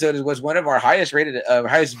 your episode was one of our highest rated,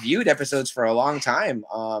 highest viewed episodes for a long time.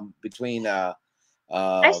 Between I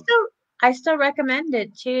still recommend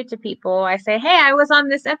it too to people. I say, hey, I was on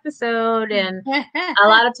this episode, and a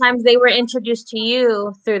lot of times they were introduced to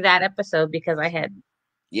you through that episode because I had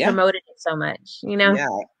promoted it so much. Yeah,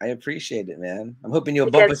 I appreciate it, man. I'm hoping you'll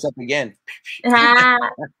bump us up again. Yeah,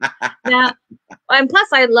 and plus,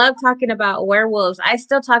 I love talking about werewolves. I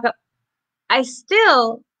still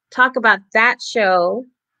talk about that show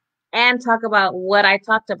and talk about what I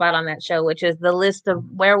talked about on that show, which is the list of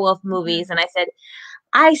werewolf movies. And I said,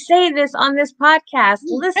 I say this on this podcast.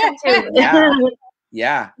 Listen to it.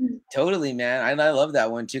 Yeah, totally, man. I love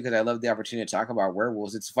that one too because I love the opportunity to talk about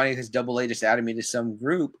werewolves. It's funny because Double A just added me to some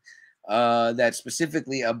group that's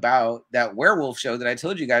specifically about that werewolf show that I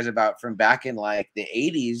told you guys about from back in like the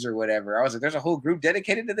 80s or whatever. I was like, there's a whole group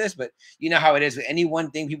dedicated to this, but you know how it is with any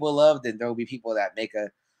one thing people love, then there'll be people that make a,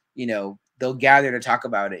 you know, they'll gather to talk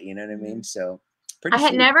about it. You know what I mean? So I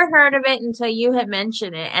had never heard of it until you had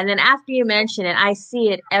mentioned it. And then after you mentioned it, I see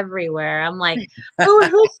it everywhere. I'm like,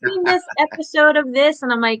 who's seen this episode of this?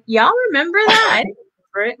 And I'm like, y'all remember that? I didn't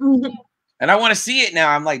remember it. And I want to see it now.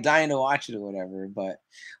 I'm like dying to watch it or whatever. But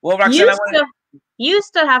well, Roxanne, you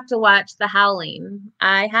still have to watch The Howling.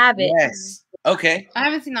 I have it. Yes. Okay. I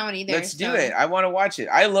haven't seen that one either. Let's do it. I want to watch it.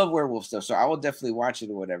 I love werewolf stuff, so I will definitely watch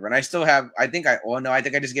it or whatever. And I still have. I think I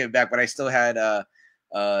just gave it back, but I still had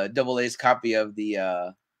Double A's copy of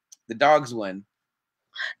the Dogs one.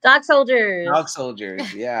 Dog Soldiers. Dog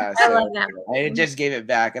Soldiers, yeah. I love that movie. I just gave it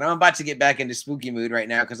back, and I'm about to get back into spooky mood right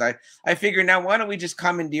now because I figured now why don't we just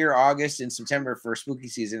commandeer August and September for spooky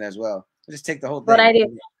season as well? We'll just take the whole thing. What I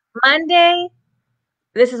do Monday.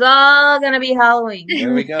 This is all gonna be Halloween.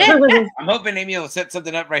 There we go. I'm hoping Amy will set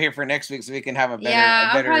something up right here for next week so we can have a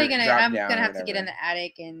better. I'm probably gonna. I'm gonna have to get in the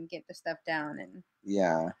attic and get the stuff down and.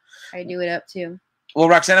 Yeah. I do it up too. Well,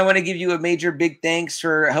 Roxanne, I want to give you a major big thanks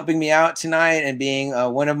for helping me out tonight and being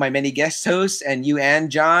one of my many guest hosts, and you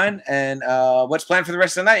and John. And what's planned for the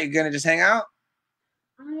rest of the night? You're gonna just hang out?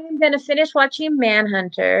 I'm gonna finish watching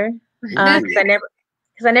Manhunter because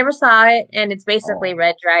I never saw it, and it's basically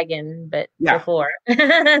Red Dragon, but before.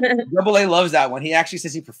 Double A loves that one. He actually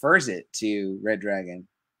says he prefers it to Red Dragon.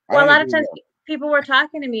 Well, a lot of times people were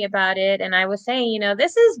talking to me about it, and I was saying, you know,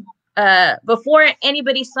 this is before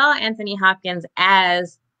anybody saw Anthony Hopkins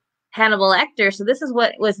as Hannibal Lecter, so this is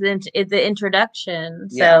what was the introduction.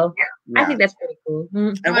 So I think that's pretty cool.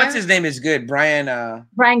 And what's his name is good? Brian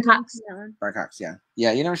Cox. Brian Cox, yeah.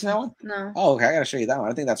 You never seen that one? No. Oh, okay. I gotta show you that one.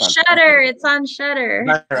 I think that's on Shudder. It's on Shudder.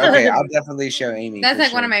 Okay, I'll definitely show Amy. That's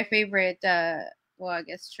like one of my favorite. I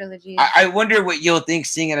guess trilogies. I wonder what you'll think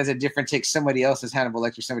seeing it as a different take. Somebody else's Hannibal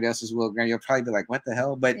Lecter, somebody else's Will Graham. You'll probably be like, "What the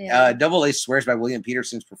hell?" But Double A swears by William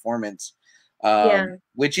Peterson's performance,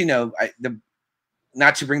 which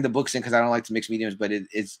not to bring the books in because I don't like to mix mediums, but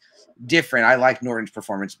it's different. I like Norton's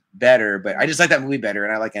performance better, but I just like that movie better,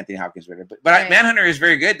 and I like Anthony Hopkins better. But Manhunter is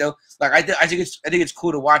very good though. Like I think it's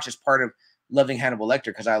cool to watch as part of loving Hannibal Lecter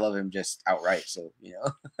because I love him just outright. So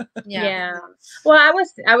Yeah. Well, I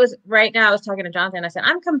was right now. I was talking to Jonathan. I said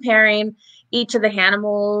I'm comparing each of the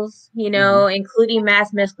Hannibals, including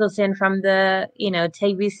Mads Mikkelsen from the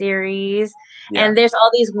TV series, and there's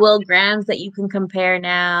all these Will Grahams that you can compare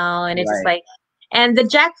now, and it's just like, and the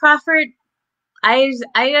Jack Crawford. I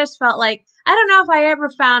just felt like I don't know if I ever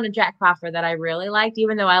found a Jack Crawford that I really liked,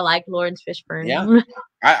 even though I liked Lawrence Fishburne. Yeah,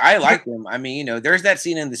 I like him. I mean, there's that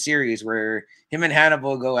scene in the series where him and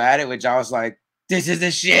Hannibal go at it, which I was like, this is the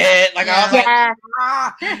shit. Like I was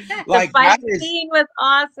like, the fight scene was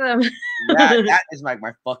awesome. that is like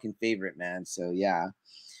my fucking favorite, man. So yeah.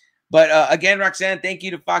 But again, Roxanne, thank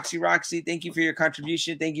you to Foxy Roxy. Thank you for your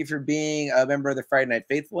contribution. Thank you for being a member of the Friday Night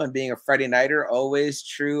Faithful and being a Friday Nighter. Always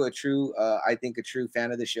true, I think a true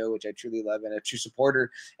fan of the show, which I truly love, and a true supporter.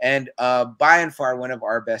 And by and far, one of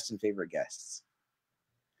our best and favorite guests.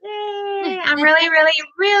 Yay! I'm really, really,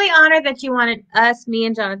 really honored that you wanted me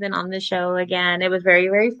and Jonathan on the show again. It was very,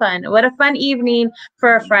 very fun. What a fun evening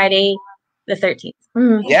for a Friday the 13th.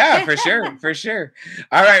 Yeah, for sure.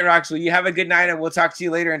 All right, Rox, well, you have a good night, and we'll talk to you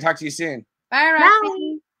later and talk to you soon. Bye,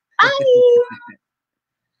 Roxy. Bye.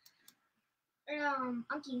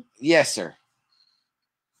 Unky. Yes, sir.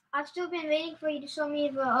 I've still been waiting for you to show me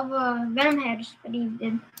the Venom heads that you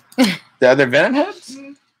did. The other Venom heads?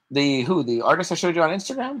 Mm-hmm. The artist I showed you on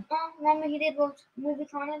Instagram? Remember you did those movie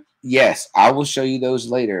comments? Yes, I will show you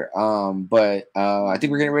those later. But I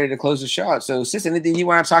think we're getting ready to close the show out. So, sis, anything you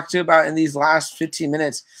want to talk to about in these last 15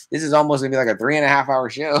 minutes? This is almost gonna be like a 3.5 hour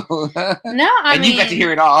show. No, I mean, you got to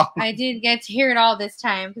hear it all. I did get to hear it all this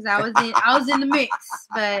time because I was in the mix.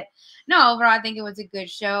 But no, overall, I think it was a good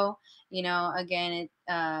show. Again, it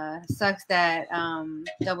sucks that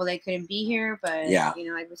Double A couldn't be here, but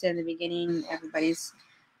like we said in the beginning, everybody's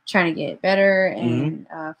trying to get better, and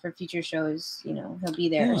for future shows, he'll be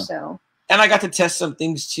there. So, and I got to test some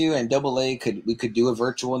things too. And Double A we could do a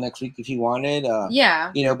virtual next week if you wanted.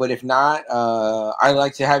 But if not, I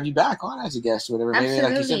like to have you back on as a guest or whatever. Absolutely.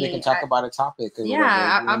 Maybe like you said, we can talk about a topic. Or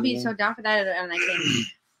I'll be so down for that, and I can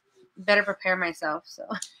better prepare myself. So.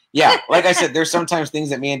 Yeah, like I said, there's sometimes things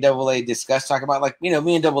that me and Double A talk about. Like, me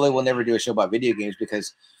and Double A will never do a show about video games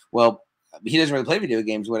because, well, he doesn't really play video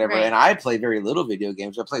games, whatever. Right. And I play very little video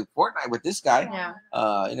games. I play Fortnite with this guy. Yeah.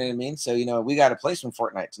 You know what I mean? So, we got to play some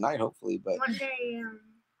Fortnite tonight, hopefully. But one day,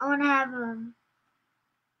 I want to have an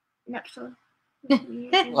episode. Oh,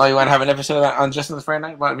 you want to have an episode on Just on the Friday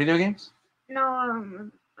Night about video games? No,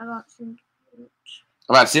 about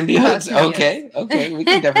symbiotes. Okay, we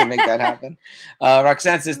can definitely make that happen.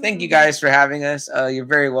 Roxanne says, thank you guys for having us. You're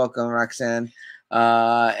very welcome, Roxanne.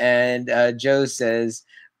 And Joe says,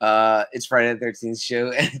 it's Friday the 13th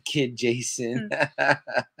show and Kid Jason.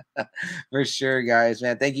 For sure, guys,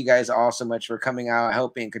 man. Thank you guys all so much for coming out,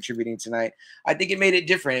 helping, contributing tonight. I think it made it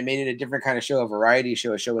different. It made it a different kind of show, a variety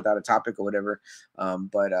show, a show without a topic or whatever.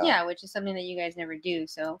 But yeah, which is something that you guys never do.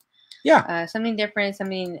 So yeah, something different,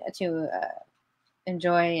 something to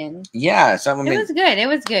enjoy. And yeah, it was good. It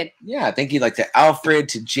was good. Yeah, thank you, like, to Alfred,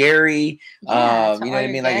 to Jerry, you know what I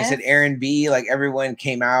mean? Like I said, Aaron B, like, everyone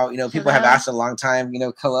came out. People have asked a long time,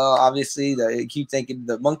 Khalil, obviously, keep thinking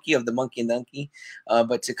the monkey of the monkey and donkey,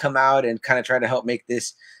 but to come out and kind of try to help make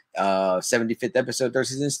this 75th episode third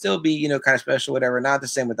season still be kind of special, whatever. Not the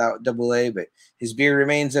same without Double A, but his beer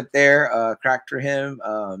remains up there, cracked for him.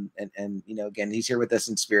 And again, he's here with us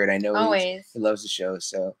in spirit. I know he loves the show.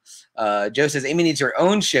 So Joe says Amy needs her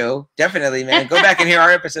own show. Definitely, man. Go back and hear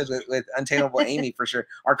our episodes with Untamable Amy for sure.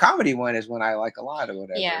 Our comedy one is one I like a lot or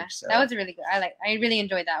whatever. Yeah, so that was really good. I really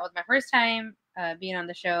enjoyed that. It was my first time being on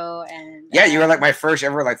the show, and yeah, you were like my first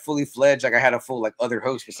ever like fully fledged, like I had a full like other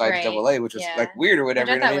host besides Double A, which was like weird or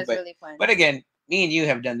whatever. Which I thought was really fun. But again, me and you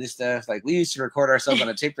have done this stuff. Like, we used to record ourselves on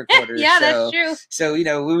a tape recorder. Yeah, that's true. So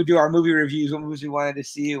we would do our movie reviews, what movies we wanted to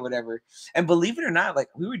see or whatever. And believe it or not, like,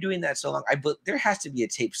 we were doing that so long. There has to be a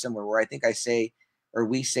tape somewhere where I think I say, or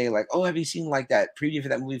we say, like, oh, have you seen like that preview for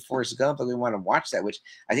that movie Forrest Gump? Like, we want to watch that, which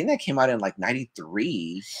I think that came out in like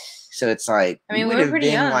 93. So it's like, I mean, we were pretty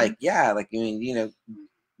young. Like, yeah, like, I mean,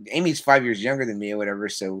 Amy's 5 years younger than me or whatever.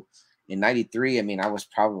 So in 93, I mean, I was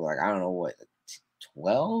probably like, I don't know what,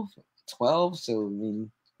 12. So I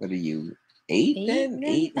mean, what are you, 8 then?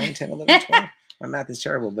 8, 9, 10, 11, 12. My math is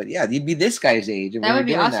terrible, but yeah, you'd be this guy's age. That would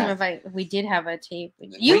be awesome if we did have a tape.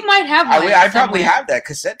 You might have one. I probably have that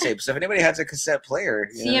cassette tape. So if anybody has a cassette player,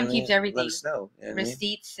 CM keeps everything. Let us know.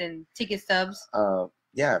 Receipts and ticket stubs.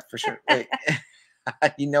 Yeah, for sure. Wait.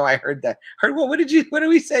 I heard that. What did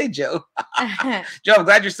we say, Joe? Joe, I'm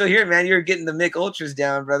glad you're still here, man. You're getting the Mick Ultras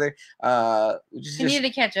down, brother. You need to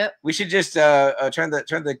catch up. We should just turn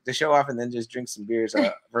the show off and then just drink some beers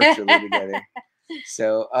virtually together.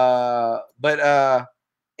 So but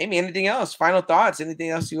Amy, anything else? Final thoughts? Anything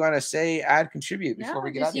else you want to say, add, contribute before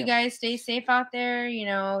we get out? You guys stay safe out there,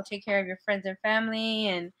 take care of your friends and family,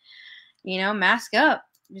 and mask up.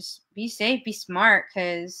 Just be safe, be smart,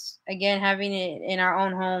 because again, having it in our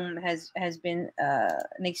own home has been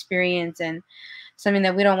an experience and something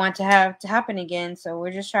that we don't want to have to happen again. So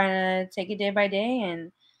we're just trying to take it day by day,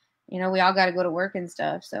 and we all got to go to work and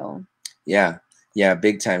stuff. So yeah,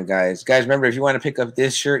 big time, guys. Remember, if you want to pick up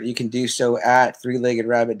this shirt, you can do so at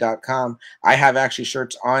threeleggedrabbit.com. I have actually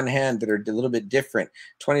shirts on hand that are a little bit different,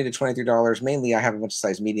 $20 to $23. Mainly, I have a bunch of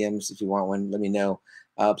size mediums. If you want one, let me know.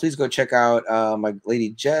 Please go check out my lady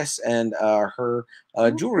Jess and her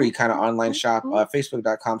jewelry kind of online shop,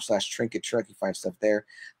 facebook.com/trinkettruck. You find stuff there.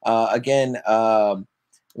 Again, I'm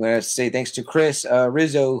going to say thanks to Chris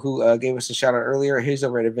Rizzo, who gave us a shout out earlier. He's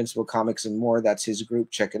over at Invincible Comics and More. That's his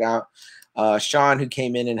group. Check it out. Sean, who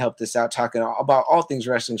came in and helped us out talking about all things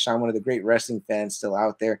wrestling. Sean, one of the great wrestling fans still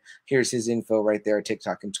out there. Here's his info right there,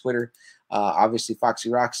 TikTok and Twitter. Obviously, Foxy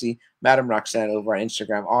Roxy, Madam Roxanne over on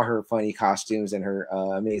Instagram, all her funny costumes and her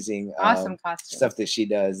amazing awesome costumes stuff that she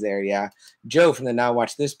does there. Yeah. Joe from the Now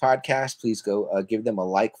Watch This podcast, please go give them a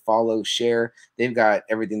like, follow, share. They've got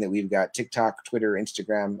everything that we've got, TikTok, Twitter,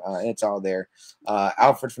 Instagram, and it's all there.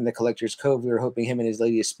 Alfred from the Collector's Cove, we were hoping him and his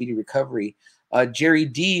lady a speedy recovery. Jerry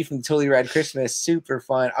D from Totally Rad Christmas, super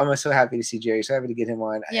fun. I'm so happy to see Jerry. So happy to get him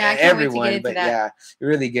on. Yeah, everyone, but yeah,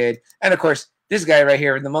 really good. And of course, this guy right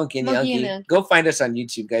here, the Monkey and the Unky. Go find us on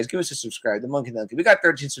YouTube, guys. Give us a subscribe. The Monkey and the Unky. We got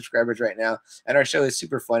 13 subscribers right now, and our show is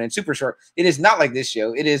super fun and super short. It is not like this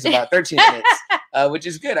show. It is about 13 minutes, which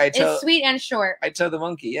is good. It's sweet and short. I tell the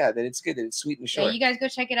Monkey, that it's good, that it's sweet and short. Yeah, you guys go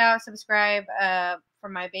check it out. Subscribe for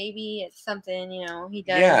my baby. It's something, he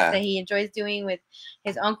does that he enjoys doing with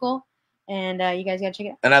his uncle. And you guys gotta check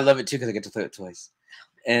it out. And I love it too because I get to play with toys.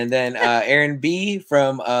 And then Aaron B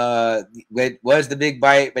from what was The Big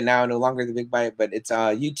Bite, but now no longer The Big Bite, but it's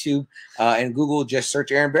YouTube and Google. Just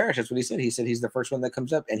search Aaron Barish. That's what he said. He said he's the first one that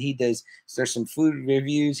comes up, and he does. So there's some food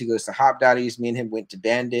reviews. He goes to Hop Dotties. Me and him went to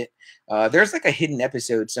Bandit. There's like a hidden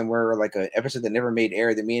episode somewhere, or like an episode that never made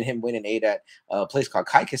air that me and him went and ate at a place called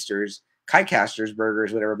Kykasters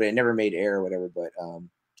Burgers, whatever, but it never made air or whatever. But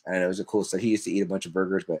I don't know, it was a cool stuff. He used to eat a bunch of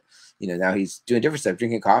burgers, but now he's doing different stuff,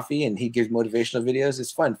 drinking coffee, and he gives motivational videos.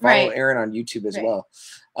 It's fun. Follow Aaron on YouTube as well.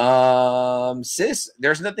 Sis,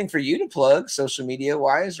 there's nothing for you to plug social media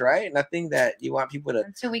wise, right? Nothing that you want people to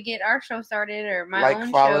until we get our show started or my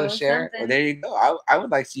own follow, show, share. Well, there you go. I would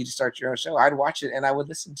like you to start your own show. I'd watch it and I would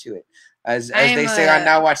listen to it. As they say on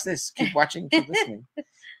Now Watch This. Keep watching, keep listening.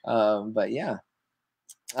 But yeah.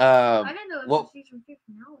 I didn't know it was season 5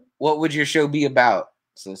 now. What would your show be about?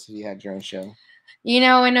 So if you had your own show,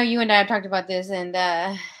 I know you and I have talked about this, and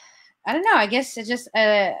I don't know. I guess it's just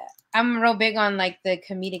I'm real big on like the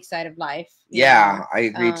comedic side of life. Yeah, I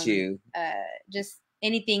agree too. Just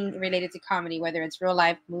anything related to comedy, whether it's real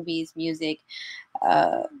life, movies, music,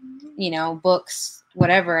 books,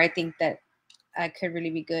 whatever. I think that I could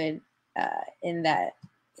really be good in that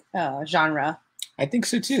genre. I think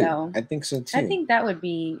so too. I think that would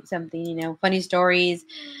be something, funny stories,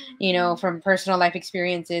 from personal life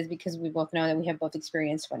experiences, because we both know that we have both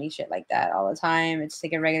experienced funny shit like that all the time. It's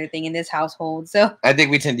like a regular thing in this household. So I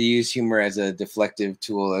think we tend to use humor as a deflective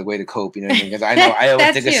tool, a way to cope, you know what I mean? Because I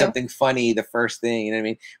always think of something funny the first thing, you know what I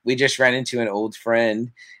mean? We just ran into an old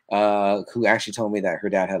friend who actually told me that her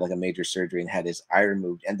dad had like a major surgery and had his eye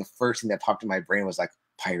removed. And the first thing that popped in my brain was like,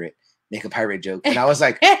 pirate. Make a pirate joke. And I was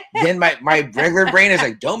like, then my regular brain is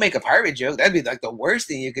like, don't make a pirate joke. That'd be like the worst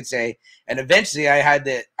thing you could say. And eventually I had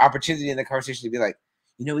the opportunity in the conversation to be like,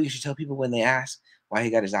 what you should tell people when they ask why he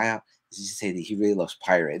got his eye out is you say that he really loves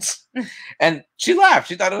pirates. And she laughed.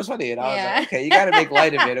 She thought it was funny. And I was like, okay, you got to make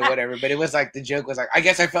light of it or whatever. But it was like, the joke was like, I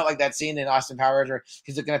guess I felt like that scene in Austin Powers where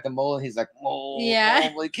he's looking at the mole and he's like, mole. He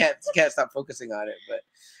can't stop focusing on it. But,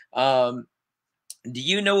 do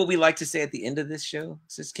you know what we like to say at the end of this show?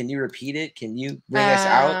 Sis, can you repeat it? Can you bring us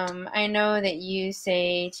out? I know that you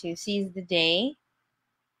say to seize the day,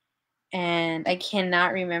 and I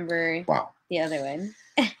cannot remember the other one.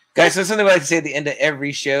 Guys, so something we like to say at the end of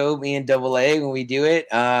every show, me and Double A, when we do it.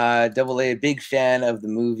 Double A, a big fan of the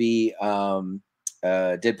movie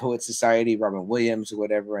Dead Poets Society, Robin Williams or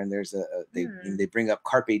whatever, and there's they bring up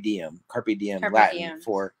carpe diem Latin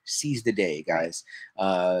for seize the day, guys.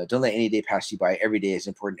 Don't let any day pass you by. Every day is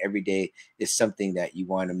important. Every day is something that you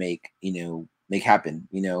want to make happen.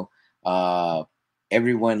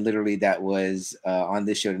 Everyone literally that was on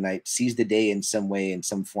this show tonight seized the day in some way, in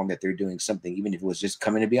some form, that they're doing something, even if it was just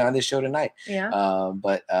coming to be on this show tonight.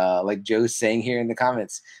 But like Joe's saying here in the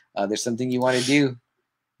comments, there's something you want to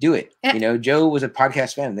do it. Joe was a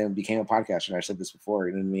podcast fan and then became a podcaster. I said this before,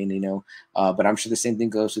 you know what I mean? But I'm sure the same thing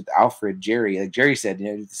goes with Alfred, Jerry. Like Jerry said,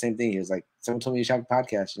 the same thing. He was like, someone told me you should have a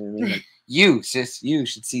podcast. You know what I mean? Like, you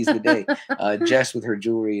should seize the day. Jess with her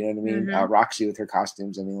jewelry, you know what I mean? Roxy with her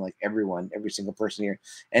costumes. I mean, like every single person here.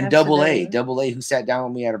 And Double A, who sat down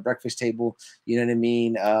with me at a breakfast table, you know what I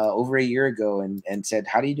mean, over a year ago and said,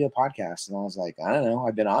 how do you do a podcast? And I was like, I don't know.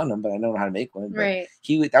 I've been on them, but I don't know how to make one. But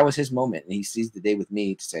that was his moment. And he seized the day with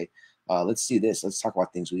me to say, let's do this. Let's talk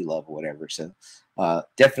about things we love or whatever. So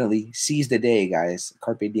definitely seize the day, guys.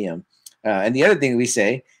 Carpe diem. And the other thing we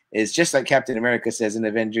say is just like Captain America says in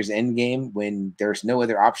Avengers Endgame, when there's no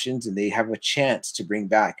other options and they have a chance to bring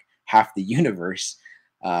back half the universe,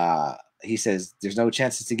 he says there's no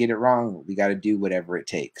chances to get it wrong. We got to do whatever it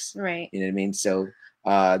takes. Right. You know what I mean? So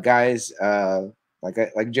guys,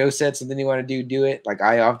 like Joe said, something you want to do it. Like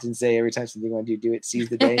I often say, every time something you want to do it. Seize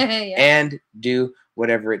the day and do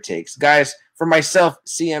whatever it takes. Guys, for myself,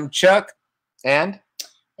 CM Chuck and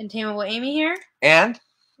Tamable Amy here. And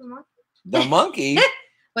the monkey.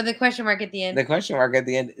 With the question mark at the end. The question mark at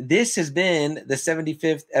the end. This has been the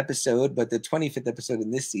 75th episode, but the 25th episode in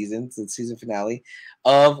this season, so the season finale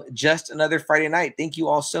of Just Another Friday Night. Thank you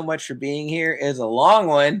all so much for being here. It's a long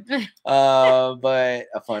one, but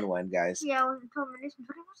a fun one, guys. Yeah, I was 12 minutes and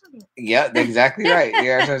 20 minutes. Yeah, exactly right.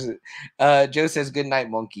 Yeah, Joe says good night,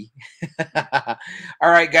 monkey. All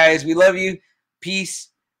right, guys, we love you. Peace.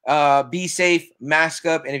 Be safe. Mask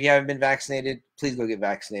up, and if you haven't been vaccinated, please go get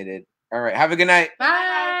vaccinated. All right. Have a good night.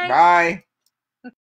 Bye. Bye.